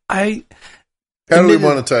 How do we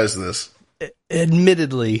monetize this?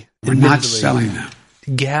 admittedly, We're not selling them.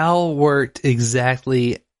 Gal worked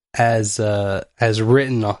exactly as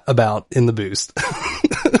written about in the boost.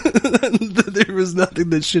 There was nothing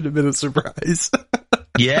that should have been a surprise.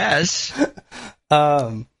 Yes.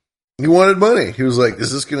 He wanted money. He was like,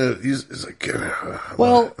 "Is this gonna?" He's like,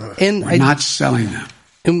 "Well, and we're not selling them."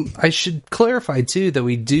 And I should clarify too that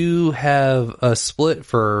we do have a split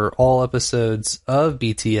for all episodes of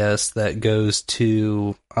BTS that goes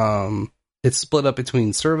to. It's split up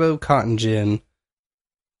between Servo, Cotton Gin,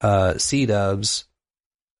 C-Dubs,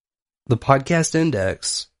 the Podcast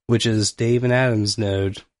Index, which is Dave and Adam's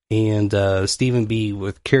node, and Stephen B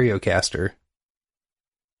with Curiocaster.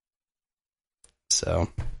 So,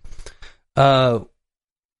 now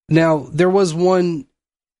there was one,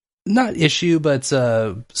 not issue, but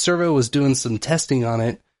Servo was doing some testing on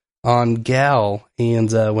it on Gal,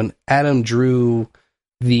 and when Adam drew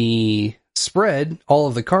the spread, all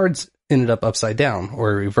of the cards ended up upside down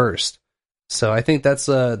or reversed. So I think that's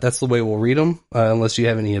the way we'll read them, unless you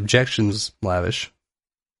have any objections, Lavish.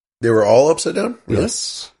 They were all upside down? Really?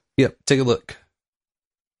 Yes. Yep, take a look.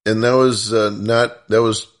 And that was that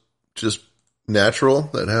was just natural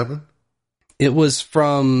that happened? It was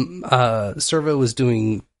from Servo was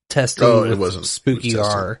doing testing with Spooky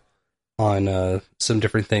R on some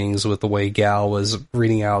different things with the way Gal was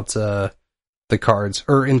reading out the cards,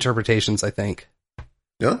 or interpretations, I think.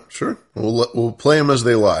 Yeah, sure. We'll play them as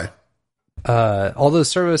they lie. Although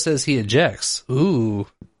Servo says he ejects. Ooh.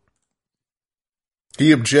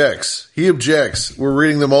 He objects. We're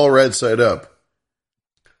reading them all right side up.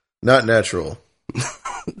 Not natural.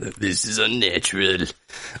 This is unnatural.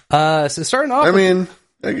 So starting off, I mean,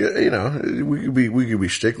 we could be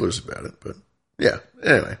sticklers about it, but yeah.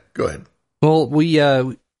 Anyway, go ahead. Well,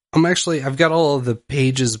 I've got all of the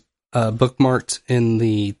pages bookmarked in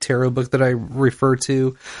the tarot book that I refer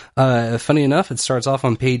to. Funny enough, it starts off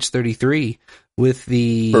on page 33 with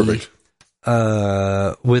the perfect.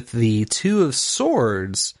 With the Two of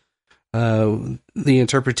Swords. The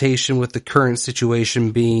interpretation with the current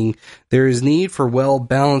situation being there is need for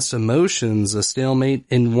well-balanced emotions, a stalemate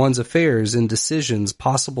in one's affairs, indecisions,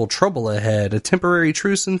 possible trouble ahead, a temporary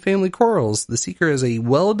truce in family quarrels. The seeker has a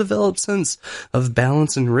well-developed sense of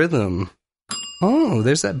balance and rhythm. Oh,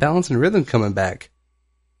 there's that balance and rhythm coming back.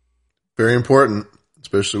 Very important,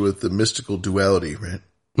 especially with the mystical duality, right?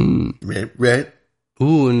 Right?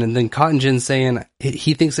 Ooh, and then Cotton Gin saying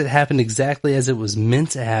he thinks it happened exactly as it was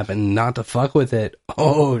meant to happen, not to fuck with it.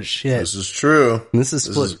 Oh, shit. This is true. And this is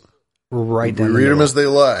split right down the middle. We read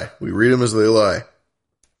them as they lie.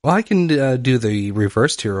 Well, I can do the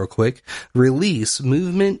reversed here real quick. Release,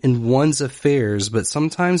 movement in one's affairs, but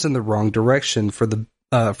sometimes in the wrong direction, for the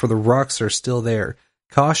rocks are still there.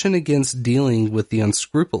 Caution against dealing with the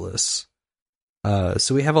unscrupulous.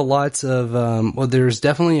 So we have a lot of, there's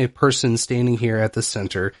definitely a person standing here at the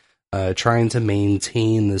center, trying to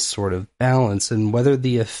maintain this sort of balance, and whether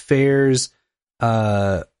the affairs,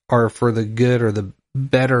 are for the good or the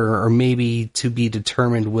better, or maybe to be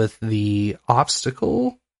determined with the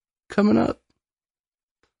obstacle coming up.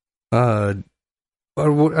 I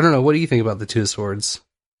don't know. What do you think about the Two of Swords?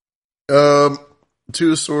 Two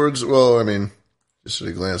of Swords. Well, I mean, just at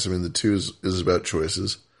a glance, the two is about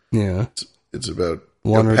choices. Yeah. It's about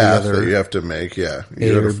one a or path the other, that you have to make. Yeah,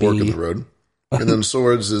 you got a fork in the road, and then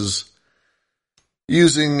Swords is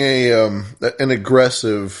using an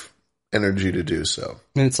aggressive energy to do so.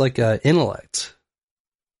 And it's like intellect.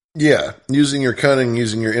 Yeah, using your cunning,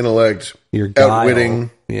 using your intellect, your guile.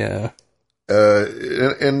 Outwitting. Yeah,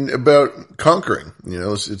 and about conquering.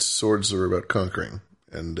 It's Swords are about conquering,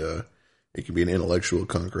 and it can be an intellectual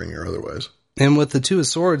conquering or otherwise. And with the Two of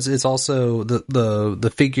Swords, it's also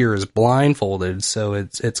the figure is blindfolded, so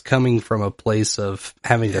it's coming from a place of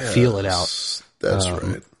having to feel it out. That's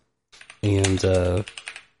right. And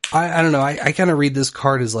I don't know. I kind of read this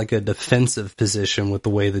card as like a defensive position with the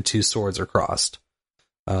way the two swords are crossed.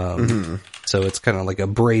 So it's kind of like a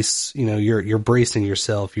brace. You're bracing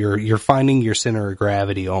yourself. You're finding your center of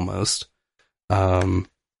gravity almost. Coming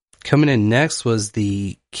in next was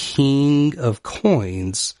the King of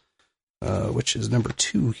Coins. Which is number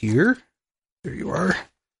 2 here. There you are.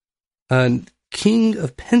 King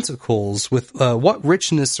of Pentacles, with what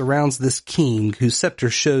richness surrounds this king, whose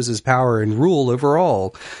scepter shows his power and rule over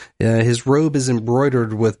all. His robe is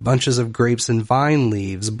embroidered with bunches of grapes and vine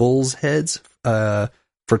leaves. Bull's heads, for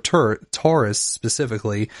Taurus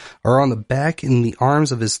specifically, are on the back and the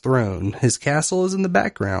arms of his throne. His castle is in the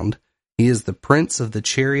background. He is the prince of the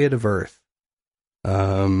chariot of earth.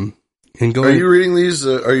 Are you reading these?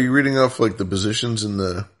 Are you reading off like the positions in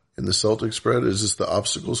the Celtic spread? Is this the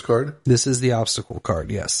obstacles card? This is the obstacle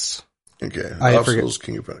card. Yes. Okay. Obstacles,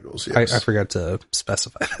 King of Pentacles. Yes. I forgot to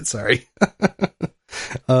specify that. Sorry.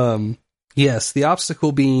 Yes, the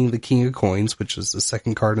obstacle being the King of Coins, which is the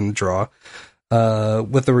second card in the draw.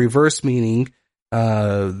 With the reverse meaning,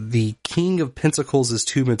 the King of Pentacles is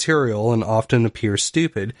too material and often appears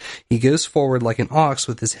stupid. He goes forward like an ox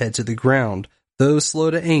with his head to the ground. Though slow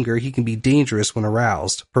to anger, he can be dangerous when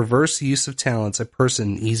aroused. Perverse use of talents, a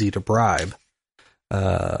person easy to bribe.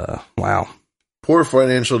 Wow. Poor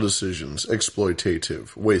financial decisions,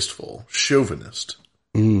 exploitative, wasteful, chauvinist.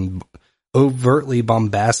 Overtly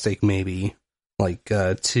bombastic, maybe. Like,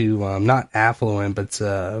 not affluent,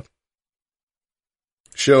 but,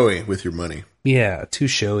 showy with your money. Yeah, too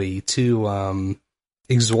showy, too,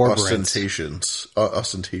 exorbitant.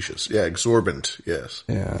 Ostentatious. Yeah, exorbitant, yes.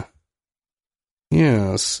 Yeah.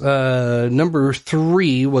 Yes. Number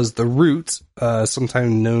 3 was the root,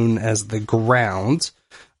 sometimes known as the ground,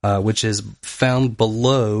 which is found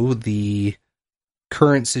below the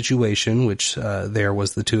current situation, which there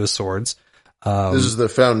was the Two of Swords. This is the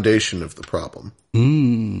foundation of the problem.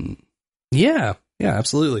 Yeah,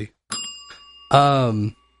 absolutely.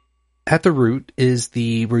 At the root is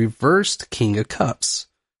the reversed King of Cups.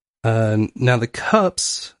 Now the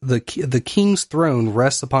cups, the king's throne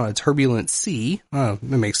rests upon a turbulent sea. Oh,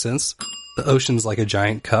 that makes sense. The ocean's like a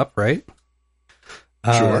giant cup, right?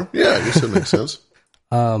 Sure. Yeah, I guess that makes sense.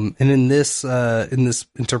 And in this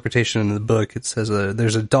interpretation in the book, it says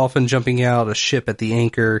there's a dolphin jumping out, a ship at the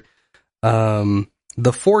anchor.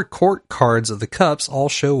 The 4 court cards of the cups all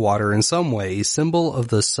show water in some way, symbol of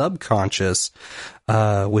the subconscious,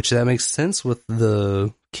 which that makes sense with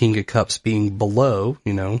the King of Cups being below,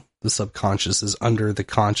 the subconscious is under the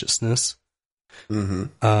consciousness.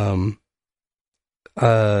 Mm-hmm.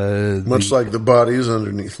 Much like the bodies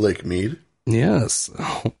underneath Lake Mead. Yes.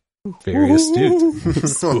 Very astute.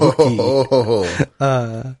 Spooky.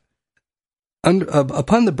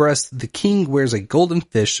 Upon the breast, the king wears a golden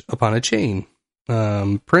fish upon a chain.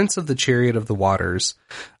 Prince of the chariot of the waters.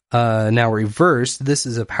 Now reversed, this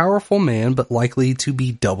is a powerful man, but likely to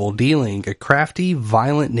be double dealing, a crafty,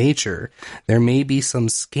 violent nature. There may be some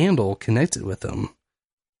scandal connected with him.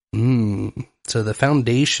 So the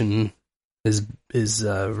foundation is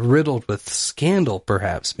riddled with scandal,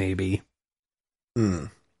 perhaps, maybe. The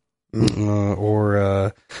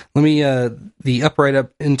upright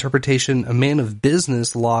up interpretation, a man of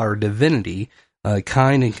business, law, or divinity,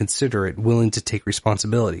 kind and considerate, willing to take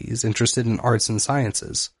responsibilities, interested in arts and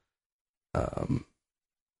sciences.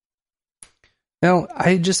 Now,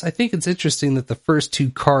 I think it's interesting that the first 2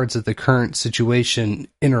 cards that the current situation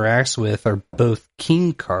interacts with are both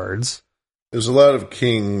king cards. There's a lot of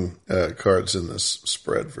king cards in this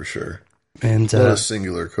spread for sure, and a lot of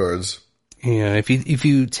singular cards. Yeah, if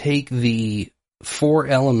you take the 4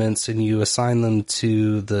 elements and you assign them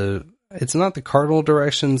to it's not the cardinal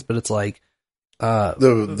directions, but it's like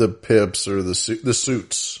the pips or the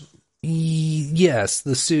suits. Yes,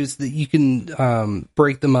 the suits that you can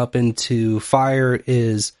break them up into. Fire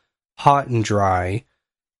is hot and dry.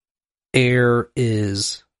 Air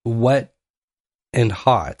is wet and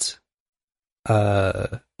hot.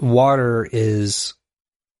 Water is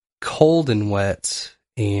cold and wet.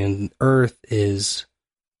 And earth is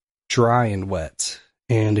dry and wet.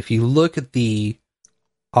 And if you look at the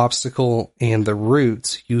obstacle and the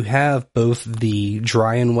roots, you have both the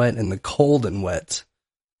dry and wet and the cold and wet.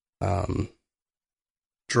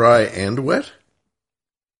 Dry and wet?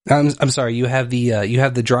 I'm sorry, you have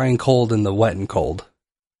the dry and cold and the wet and cold.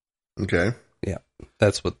 Okay. Yeah.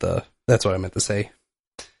 That's what I meant to say.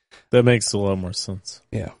 That makes a lot more sense.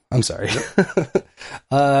 Yeah, I'm sorry.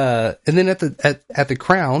 And then at the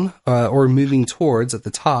crown, or moving towards at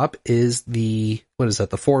the top, is the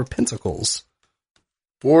 4 of Pentacles.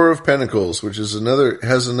 4 of Pentacles, which is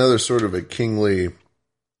has another sort of a kingly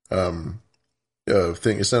thing.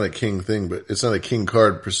 It's not a king thing, but it's not a king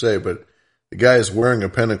card per se, but the guy is wearing a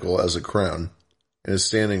pentacle as a crown and is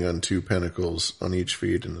standing on 2 pentacles on each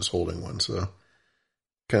feet and is holding one. So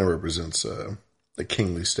kind of represents the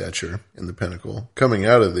kingly stature in the pentacle coming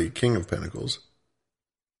out of the King of Pentacles.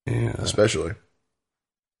 Yeah. Especially. Let's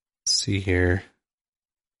see here.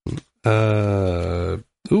 Actually,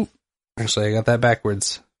 I got that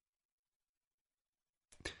backwards.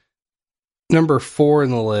 Number 4 in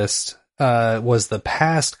the list was the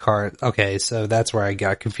past card. Okay, so that's where I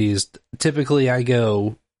got confused. Typically, I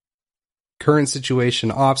go current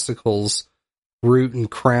situation, obstacles, root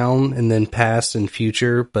and crown, and then past and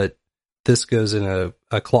future, but this goes in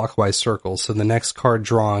a clockwise circle. So the next card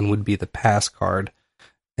drawn would be the past card,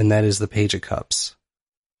 and that is the Page of Cups.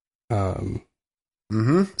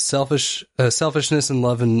 selfishness and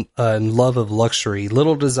love of luxury,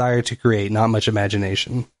 little desire to create, not much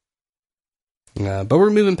imagination. But we're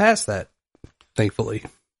moving past that, thankfully.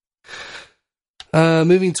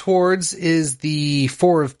 Moving towards is the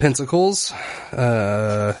Four of Pentacles,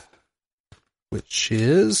 which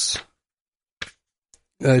is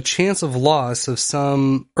a chance of loss of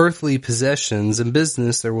some earthly possessions. In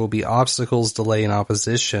business, there will be obstacles, delay, and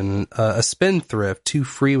opposition. A spendthrift, too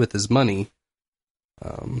free with his money.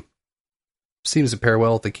 Seems to pair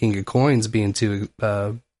well with the King of Coins being too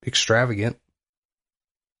extravagant.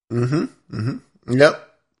 Yep.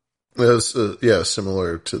 That's,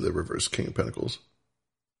 similar to the reverse King of Pentacles.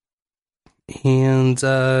 And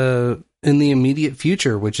in the immediate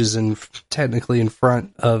future, which is technically in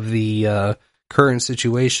front of the current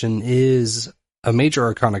situation, is a major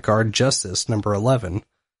arcana card, Justice, number 11,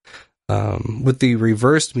 with the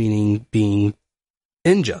reversed meaning being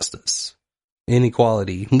injustice,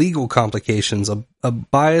 inequality, legal complications, a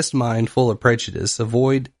biased mind full of prejudice,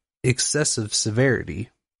 avoid excessive severity.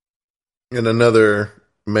 And another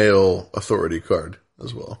male authority card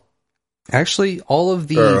as well. Actually, all of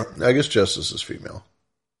the... I guess Justice is female.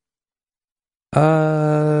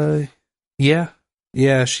 Yeah,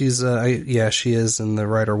 she is in the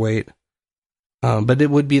Rider-Waite. But it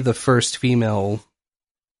would be the first female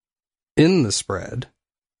in the spread,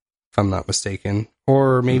 if I'm not mistaken.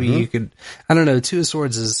 Or maybe you could, I don't know, Two of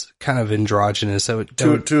Swords is kind of androgynous. So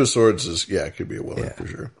Two of Swords is, it could be a woman for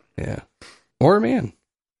sure. Yeah. Or a man.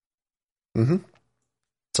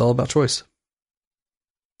 It's all about choice.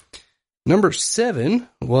 Number 7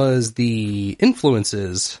 was the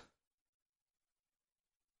influences.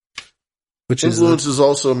 Which influences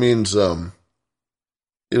also means it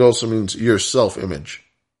also means your self-image.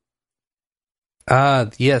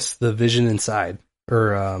 Yes, the vision inside,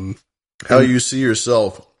 or how you see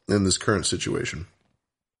yourself in this current situation.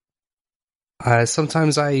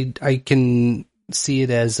 Sometimes I can see it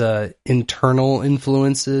as internal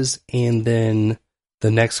influences, and then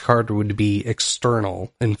the next card would be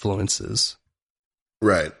external influences.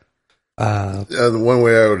 Right. And one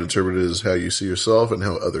way I would interpret it is how you see yourself and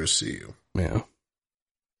how others see you. Yeah.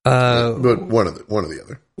 But one or the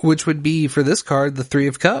other. Which would be, for this card, the Three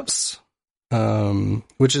of Cups,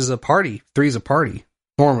 which is a party. 3 is a party,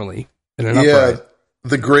 normally, in an upright.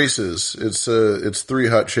 The Graces. It's 3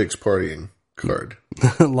 hot chicks partying card.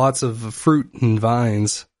 Lots of fruit and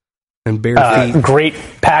vines and bare feet. Great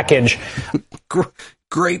package.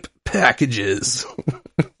 Grape packages.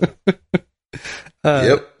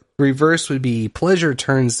 Yep. Reverse would be pleasure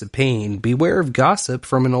turns to pain. Beware of gossip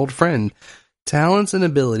from an old friend. Talents and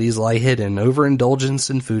abilities lie hidden.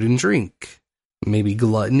 Overindulgence in food and drink. Maybe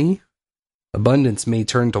gluttony. Abundance may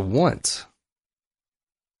turn to want.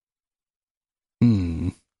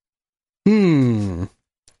 I'm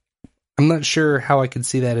not sure how I could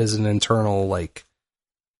see that as an internal, like,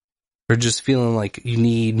 or just feeling like you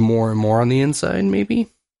need more and more on the inside, maybe?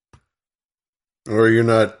 Or you're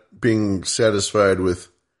not being satisfied with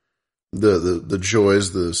the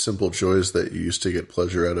joys, the simple joys that you used to get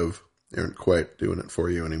pleasure out of. They aren't quite doing it for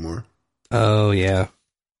you anymore. Oh, yeah.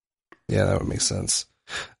 Yeah, that would make sense.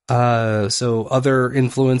 So other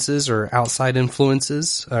influences or outside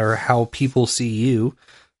influences, or how people see you,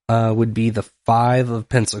 would be the 5 of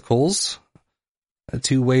Pentacles.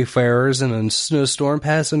 2 wayfarers in a snowstorm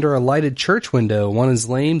pass under a lighted church window. One is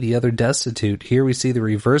lame, the other destitute. Here we see the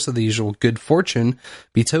reverse of the usual good fortune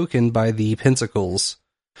betokened by the Pentacles.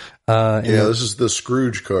 This is the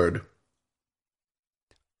Scrooge card.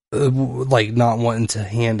 Like not wanting to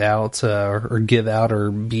hand out or give out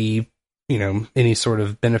or be, any sort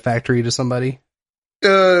of benefactory to somebody?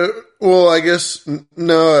 Well, I guess,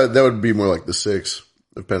 no, that would be more like the 6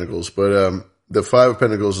 of Pentacles. But the 5 of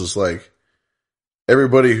Pentacles is like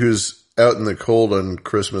everybody who's out in the cold on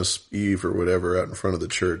Christmas Eve or whatever, out in front of the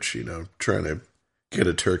church, trying to get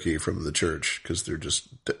a turkey from the church because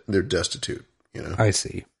they're destitute, I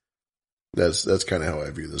see. That's kind of how I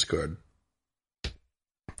view this card.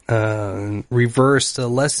 Reversed, a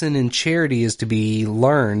lesson in charity is to be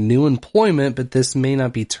learned. New employment, but this may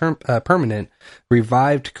not be permanent.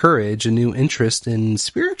 Revived courage, a new interest in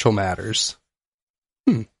spiritual matters.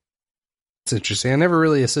 It's interesting. I never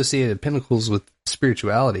really associated Pentacles with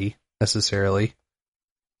spirituality necessarily.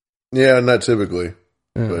 Yeah, not typically.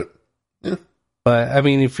 But yeah. But I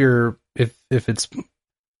mean, if it's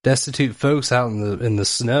destitute folks out in the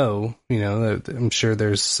snow, I'm sure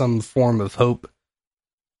there's some form of hope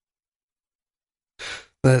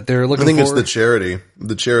that they're looking for. I think it's the charity.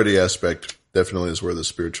 The charity aspect definitely is where the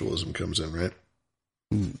spiritualism comes in, right?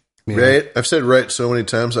 Yeah. Right? I've said right so many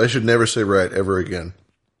times. I should never say right ever again.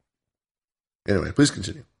 Anyway, please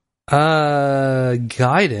continue. Guidance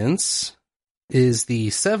is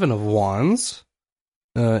the Seven of Wands.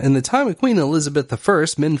 In the time of Queen Elizabeth I,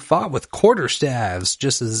 men fought with quarterstaves,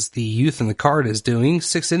 just as the youth in the card is doing.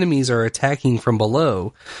 6 enemies are attacking from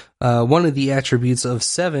below. One of the attributes of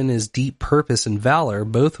 7 is deep purpose and valor,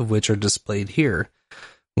 both of which are displayed here,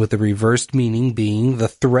 with the reversed meaning being the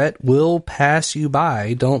threat will pass you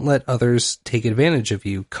by. Don't let others take advantage of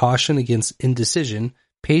you. Caution against indecision.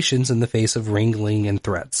 Patience in the face of wrangling and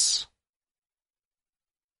threats.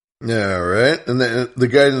 Yeah, right. And the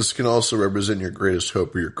guidance can also represent your greatest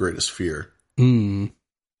hope or your greatest fear. And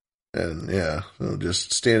yeah, so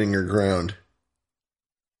just standing your ground.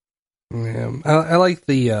 Yeah, I like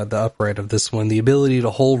the upright of this one. The ability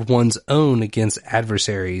to hold one's own against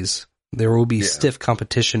adversaries. There will be stiff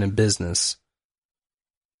competition in business.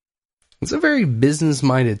 It's a very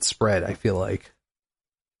business-minded spread, I feel like.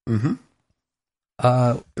 Mm-hmm.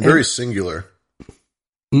 Very singular.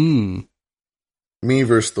 Me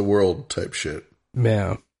versus the world type shit.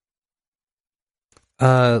 Yeah.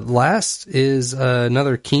 Last is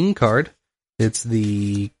another king card. It's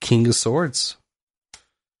the King of Swords.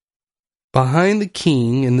 Behind the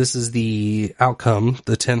king, and this is the outcome,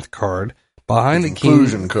 the 10th card. Behind the king,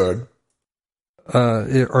 conclusion card.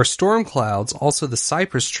 Are storm clouds, also the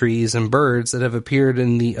cypress trees and birds that have appeared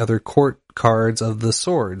in the other court cards of the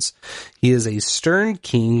swords. He is a stern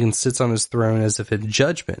king and sits on his throne as if in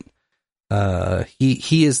judgment.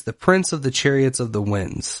 He is the prince of the chariots of the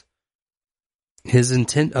winds. His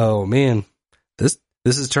intent, oh man, this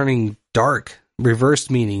is turning dark. Reversed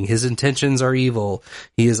meaning, his intentions are evil.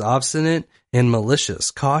 He is obstinate and malicious.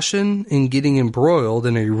 Caution in getting embroiled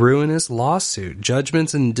in a ruinous lawsuit.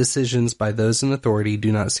 Judgments and decisions by those in authority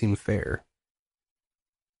do not seem fair.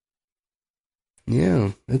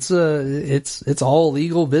 Yeah, it's all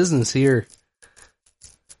legal business here.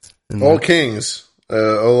 And all kings. A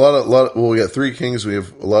lot. Well, we got 3 kings. We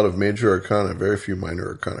have a lot of major arcana, very few minor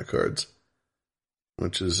arcana cards,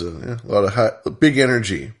 which is a lot of big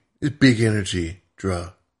energy. It's big energy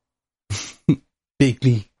draw. Big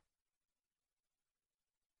me.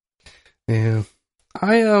 Yeah,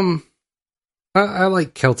 I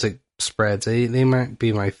like Celtic spreads. They might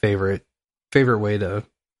be my favorite way to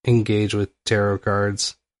engage with tarot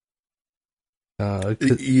cards.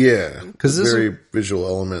 Because very visual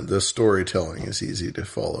element. The storytelling is easy to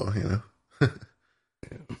follow. I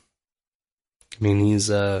mean, he's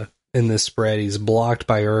in this spread. He's blocked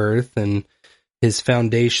by earth, and his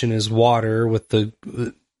foundation is water. With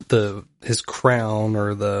his crown,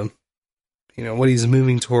 or what he's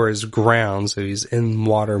moving towards ground. So he's in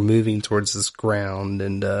water, moving towards this ground,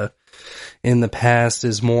 and in the past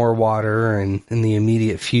is more water, and in the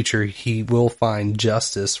immediate future he will find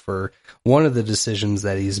justice for one of the decisions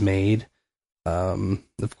that he's made.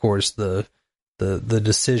 Of course, the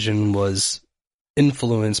decision was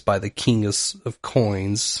influenced by the King of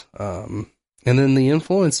Coins, and then the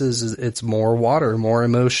influences is it's more water, more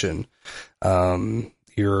emotion.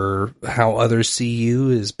 How others see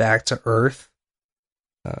you is back to earth.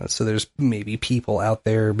 So there's maybe people out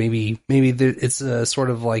there. Maybe it's a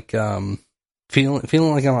sort of like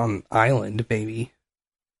feeling like I'm on an island, maybe.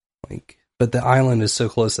 But the island is so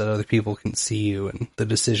close that other people can see you, and the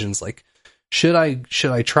decision's like, should I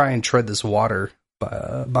try and tread this water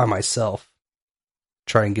by myself?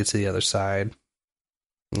 Try and get to the other side.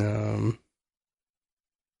 And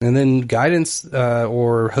then guidance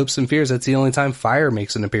or hopes and fears. That's the only time fire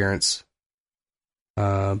makes an appearance.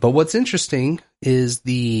 But what's interesting is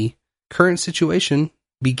the current situation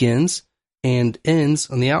begins and ends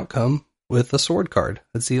on the outcome with a sword card.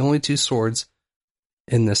 That's the only 2 swords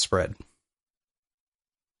in this spread.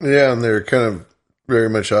 Yeah, and they're kind of very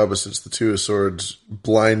much opposites. The 2 of swords,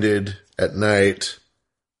 blinded at night,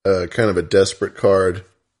 kind of a desperate card.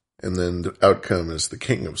 And then the outcome is the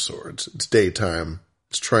King of Swords. It's daytime.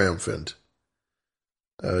 It's triumphant.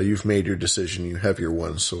 You've made your decision. You have your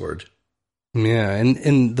one sword. Yeah,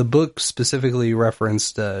 and the book specifically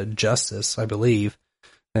referenced justice, I believe,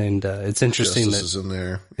 and it's interesting justice is in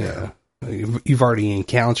there. Yeah, you've already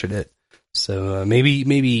encountered it, so maybe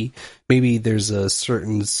there's a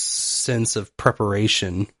certain sense of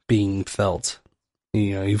preparation being felt.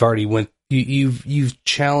 You've already you've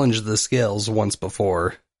challenged the scales once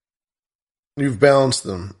before. You've balanced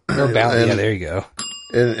them. Yeah, there you go.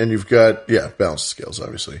 And you've got balanced scales,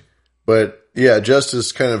 obviously, but. Yeah,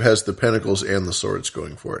 justice kind of has the pentacles and the swords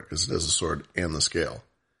going for it, because it has the sword and the scale.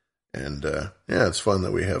 And, it's fun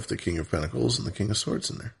that we have the King of Pentacles and the King of Swords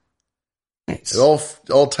in there. Nice.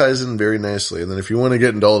 It all ties in very nicely. And then if you want to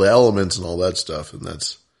get into all the elements and all that stuff, then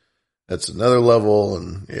that's another level,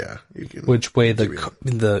 and yeah, you can. Which way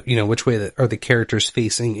which way are the characters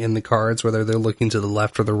facing in the cards, whether they're looking to the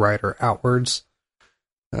left or the right or outwards.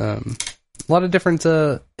 A lot of different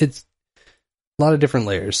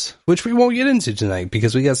layers, which we won't get into tonight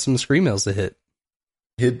because we got some screen mails to hit.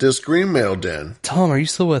 Hit the screen mail, Dan. Tom, are you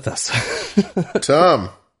still with us? Tom,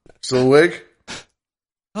 still awake?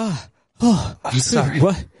 I'm sorry.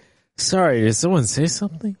 What? Sorry, did someone say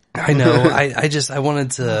something? I know. I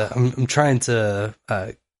wanted to. I'm trying to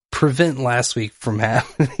prevent last week from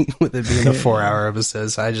happening with it being a 4-hour episode.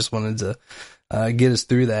 So I just wanted to get us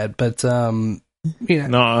through that. But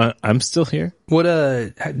no, I'm still here. What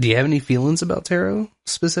do you have any feelings about tarot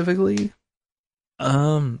specifically?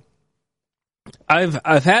 I've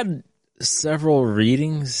had several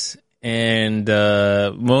readings, and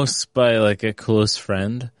most by like a close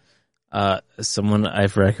friend, someone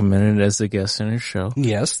I've recommended as a guest on her show.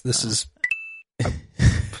 Yes, this is.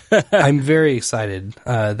 I'm very excited.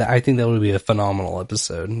 I think that would be a phenomenal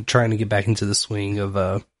episode. I'm trying to get back into the swing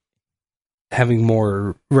of having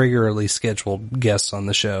more regularly scheduled guests on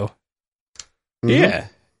the show. Yeah.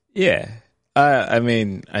 I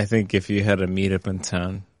mean, I think if you had a meetup in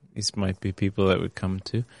town, these might be people that would come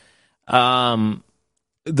to.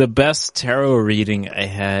 The best tarot reading I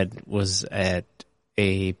had was at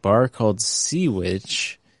a bar called Sea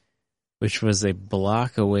Witch, which was a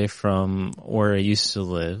block away from where I used to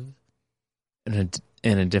live in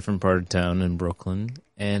a different part of town in Brooklyn.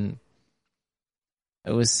 And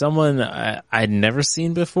it was someone I'd never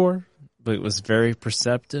seen before, but it was very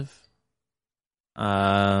perceptive.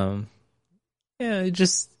 It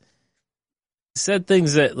just said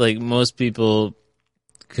things that like most people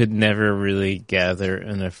could never really gather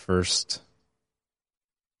in a first,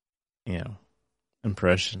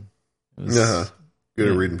 impression. Good at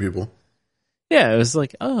reading people. Yeah, it was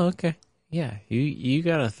like, oh, okay. Yeah, you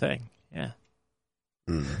got a thing. Yeah.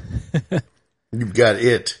 You've got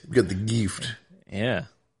it. You've got the gift. Yeah.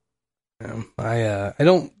 I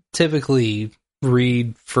don't typically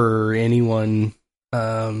read for anyone.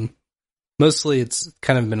 Mostly it's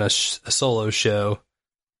kind of been a solo show.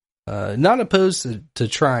 Not opposed to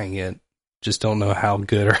trying it. Just don't know how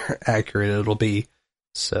good or accurate it'll be.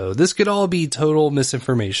 So this could all be total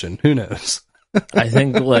misinformation. Who knows? I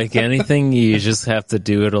think like anything, you just have to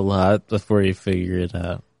do it a lot before you figure it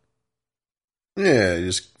out. Yeah,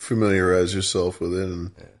 just familiarize yourself with it,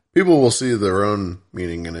 and people will see their own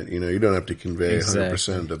meaning in it. You don't have to convey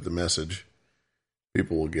 100% of the message.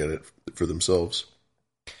 People will get it for themselves.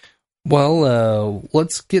 Well,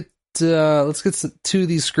 let's get to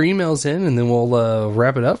these screen mails in, and then we'll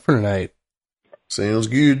wrap it up for tonight. Sounds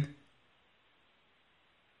good.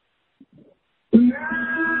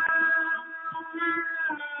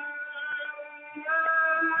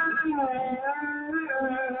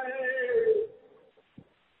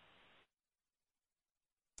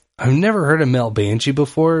 I've never heard of Mel Banshee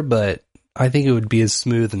before, but I think it would be as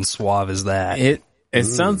smooth and suave as that. It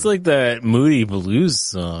sounds like that Moody Blues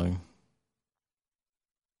song.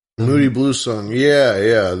 Moody Blues song, yeah.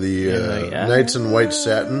 The Nights in White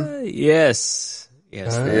Satin. Yes.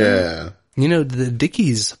 Yeah. The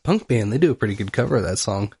Dickies punk band, they do a pretty good cover of that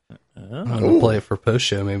song. I'm going to play it for post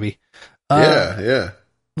show, maybe. Yeah.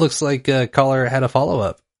 Looks like caller had a follow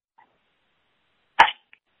up.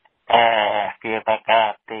 If I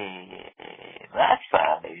got the last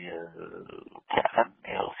side of you,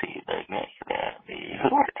 you'll see the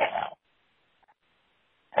Hoover Town.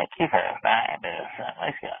 Thank you for flying to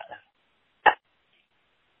Sunny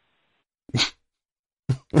Skies.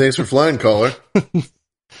 Thanks for flying, caller.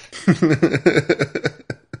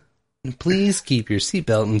 Please keep your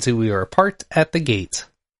seatbelt until we are parked at the gate.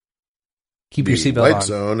 Keep your seatbelt on. The white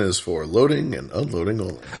zone is for loading and unloading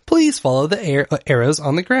only. Please follow the arrows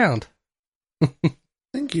on the ground.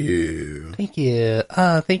 Thank you. Thank you.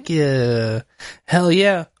 Hell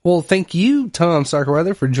yeah. Well, thank you, Tom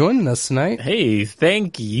Starkweather, for joining us tonight. Hey,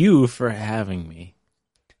 thank you for having me.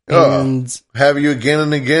 Have you again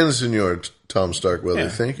and again, Senor Tom Starkweather. Yeah.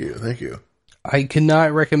 Thank you. I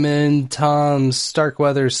cannot recommend Tom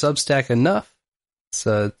Starkweather's Substack enough.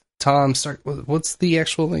 So, Tom Stark, what's the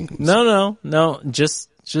actual link? No. Just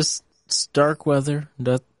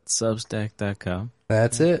starkweather.substack.com.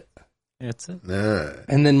 That's it. That's it. Nah.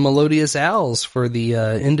 And then Melodious Owls for the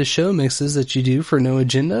end of show mixes that you do for No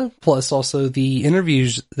Agenda, plus also the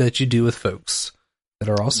interviews that you do with folks that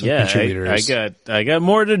are also contributors. I got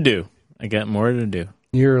more to do.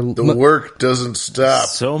 The work doesn't stop.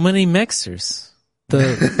 So many mixers.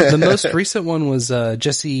 The most recent one was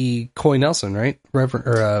Jesse Coy Nelson, right?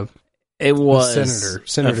 It was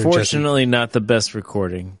Senator. Unfortunately, Jesse. Not the best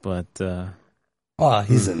recording, but Oh,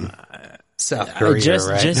 he's in South Korea,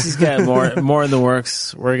 right? Jesse's got more in the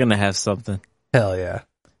works. We're gonna have something. Hell yeah!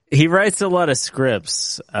 He writes a lot of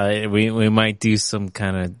scripts. We might do some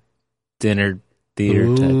kind of dinner theater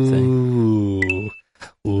type thing.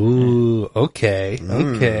 Ooh, okay,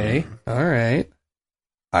 okay, all right.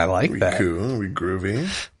 I like that. Cool, we groovy.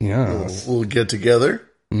 Yeah, we'll get together.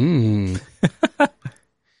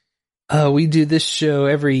 We do this show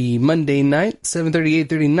every Monday night, 7:30,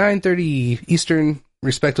 8:30, 9:30 Eastern,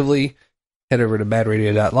 respectively. Head over to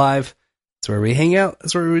badradio.live. That's where we hang out.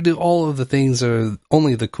 That's where we do all of the things that are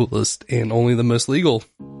only the coolest and only the most legal.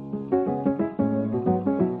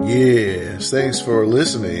 Yes, thanks for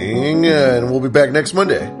listening, and we'll be back next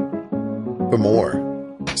Monday for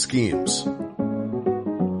more schemes.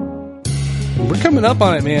 We're coming up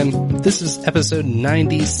on it, man. This is episode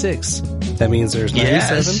 96. That means there's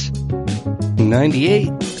 97,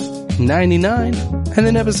 98, 99, and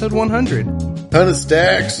then episode 100. 100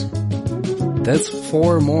 stacks. That's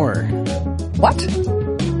 4 more. What?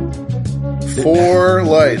 4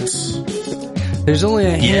 lights. There's only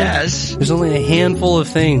a There's only a handful of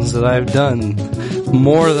things that I've done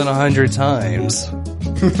more than 100 times.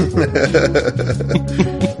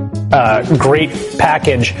 Great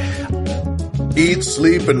package. Eat,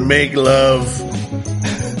 sleep, and make love.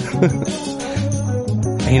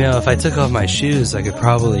 You know, if I took off my shoes, I could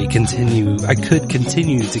probably continue. I could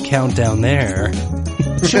continue to count down there.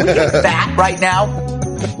 Should we get that right now?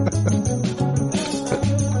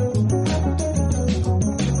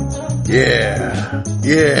 Yeah.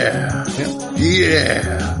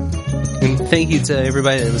 And thank you to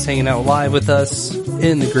everybody that was hanging out live with us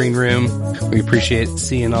in the green room. We appreciate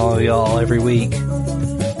seeing all of y'all every week.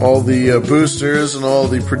 All the boosters and all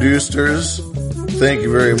the producers, thank you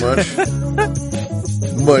very much.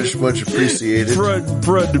 much appreciated.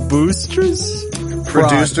 Prod boosters?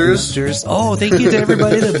 Producers. Oh, thank you to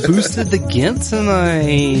everybody that boosted the GIMP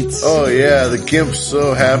tonight. Oh yeah, the GIMP's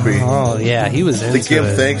so happy. Oh yeah, he was into it. The GIMP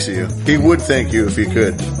thanks you. He would thank you if he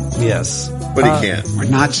could. Yes. But he can't. We're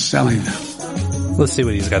not selling them. Let's see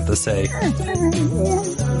what he's got to say.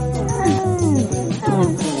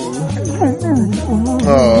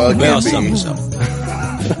 Oh, it can't be. Some.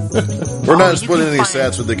 We're not splitting any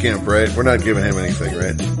sats with the GIMP, right? We're not giving him anything,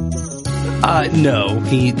 right? No.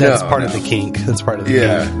 That's part of the kink. That's part of the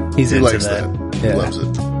kink. He's into likes that. Yeah. He loves it.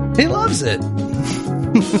 He loves it.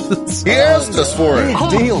 He asked us for it.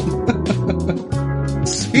 Deal.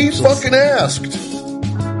 He fucking asked.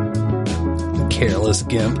 Careless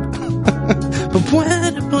GIMP.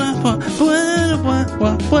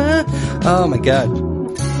 Oh my god.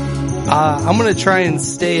 I'm going to try and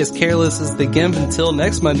stay as careless as the GIMP until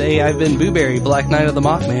next Monday. I've been Booberry, Black Knight of the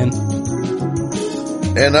Mothman.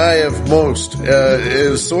 And I have most,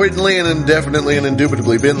 certainly and indefinitely and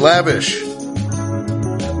indubitably been Lavish.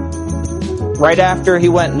 Right after he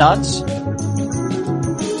went nuts?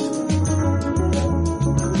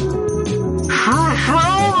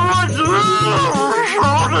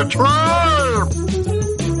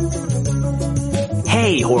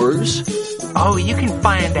 Hey, whores. Oh, you can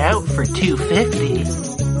find out for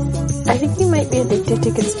 $2.50. I think you might be addicted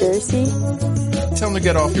to conspiracy. Tell him to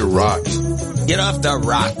get off your rocks. Get off the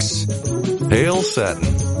rocks. Hail Satin.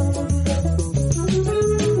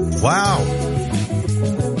 Wow.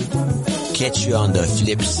 Catch you on the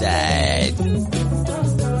flip side.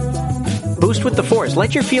 Boost with the Force.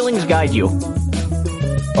 Let your feelings guide you.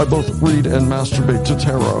 I both read and masturbate to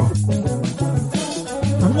tarot.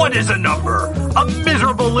 What is a number? A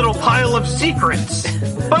miserable little pile of secrets.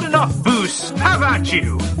 But enough boosts. Have at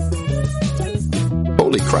you.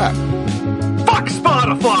 Holy crap. Fuck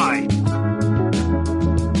Spotify!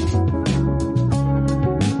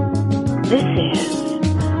 This is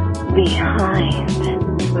Behind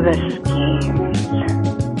the Schemes.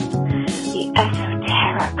 The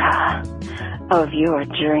esoterica of your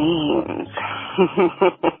dreams.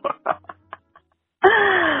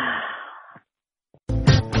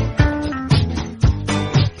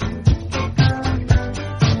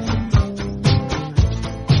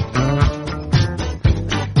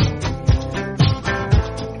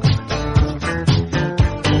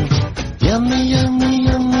 Yummy, yummy,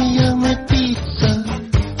 yummy, yummy pizza.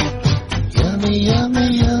 Yummy, yummy,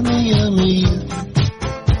 yummy, yummy.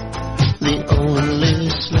 The only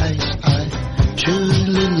slice I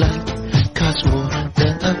truly like costs more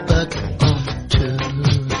than $1 or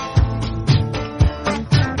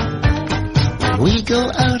 $2. When we go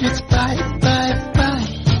out, it's buy.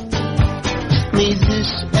 Need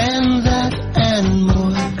this and that and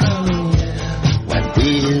more. Oh yeah. When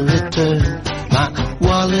we return, my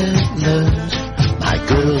wallet learns. My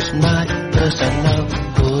girl's my personal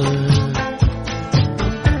whore.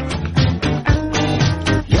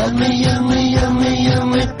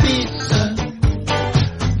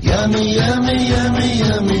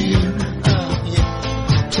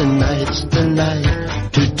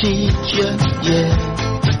 teach you, yeah,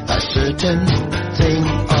 a certain thing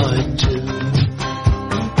or two.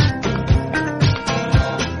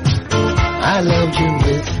 I loved you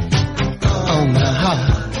with all my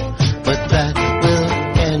heart, but that will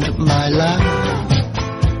end my life.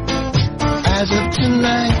 As of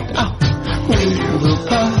tonight, oh, we will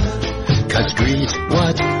part, 'cause greed's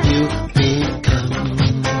what you become.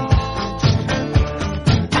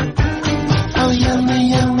 Oh, yummy,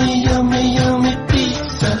 yummy, yummy, yummy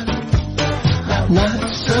pizza, not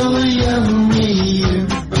so yummy.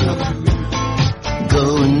 Go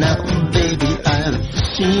now, baby, I've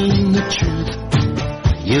seen the truth.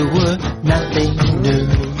 You were nothing new.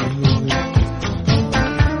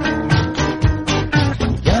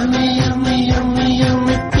 Yummy, yummy, yummy,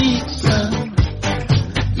 yummy pizza.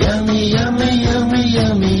 Yummy, yummy, yummy,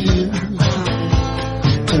 yummy you.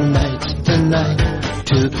 Tonight's the night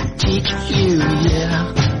to teach you,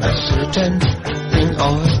 yeah, a certain thing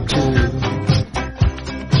or two.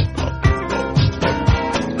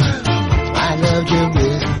 I loved you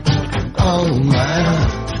with all my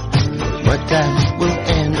heart, but that will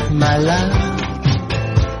end my life.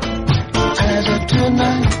 As of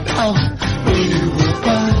tonight, oh, we will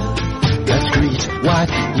part, 'cause greed's what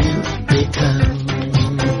you become.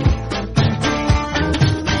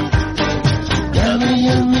 Yummy,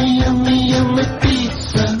 yummy, yummy, yummy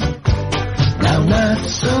pizza, now not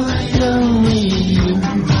so yummy.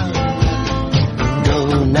 Go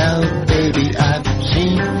now, baby, I've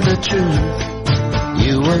seen the truth.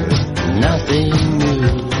 You were nothing new.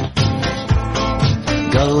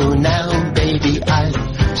 Go now, baby, I've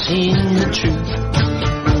seen the truth.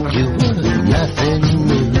 You were nothing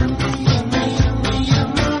new.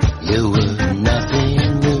 You were nothing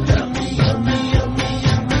new.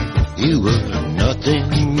 You were nothing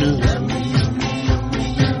new.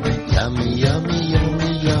 Yummy, yummy, yummy,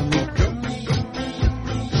 yummy.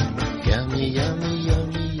 Yummy, yummy.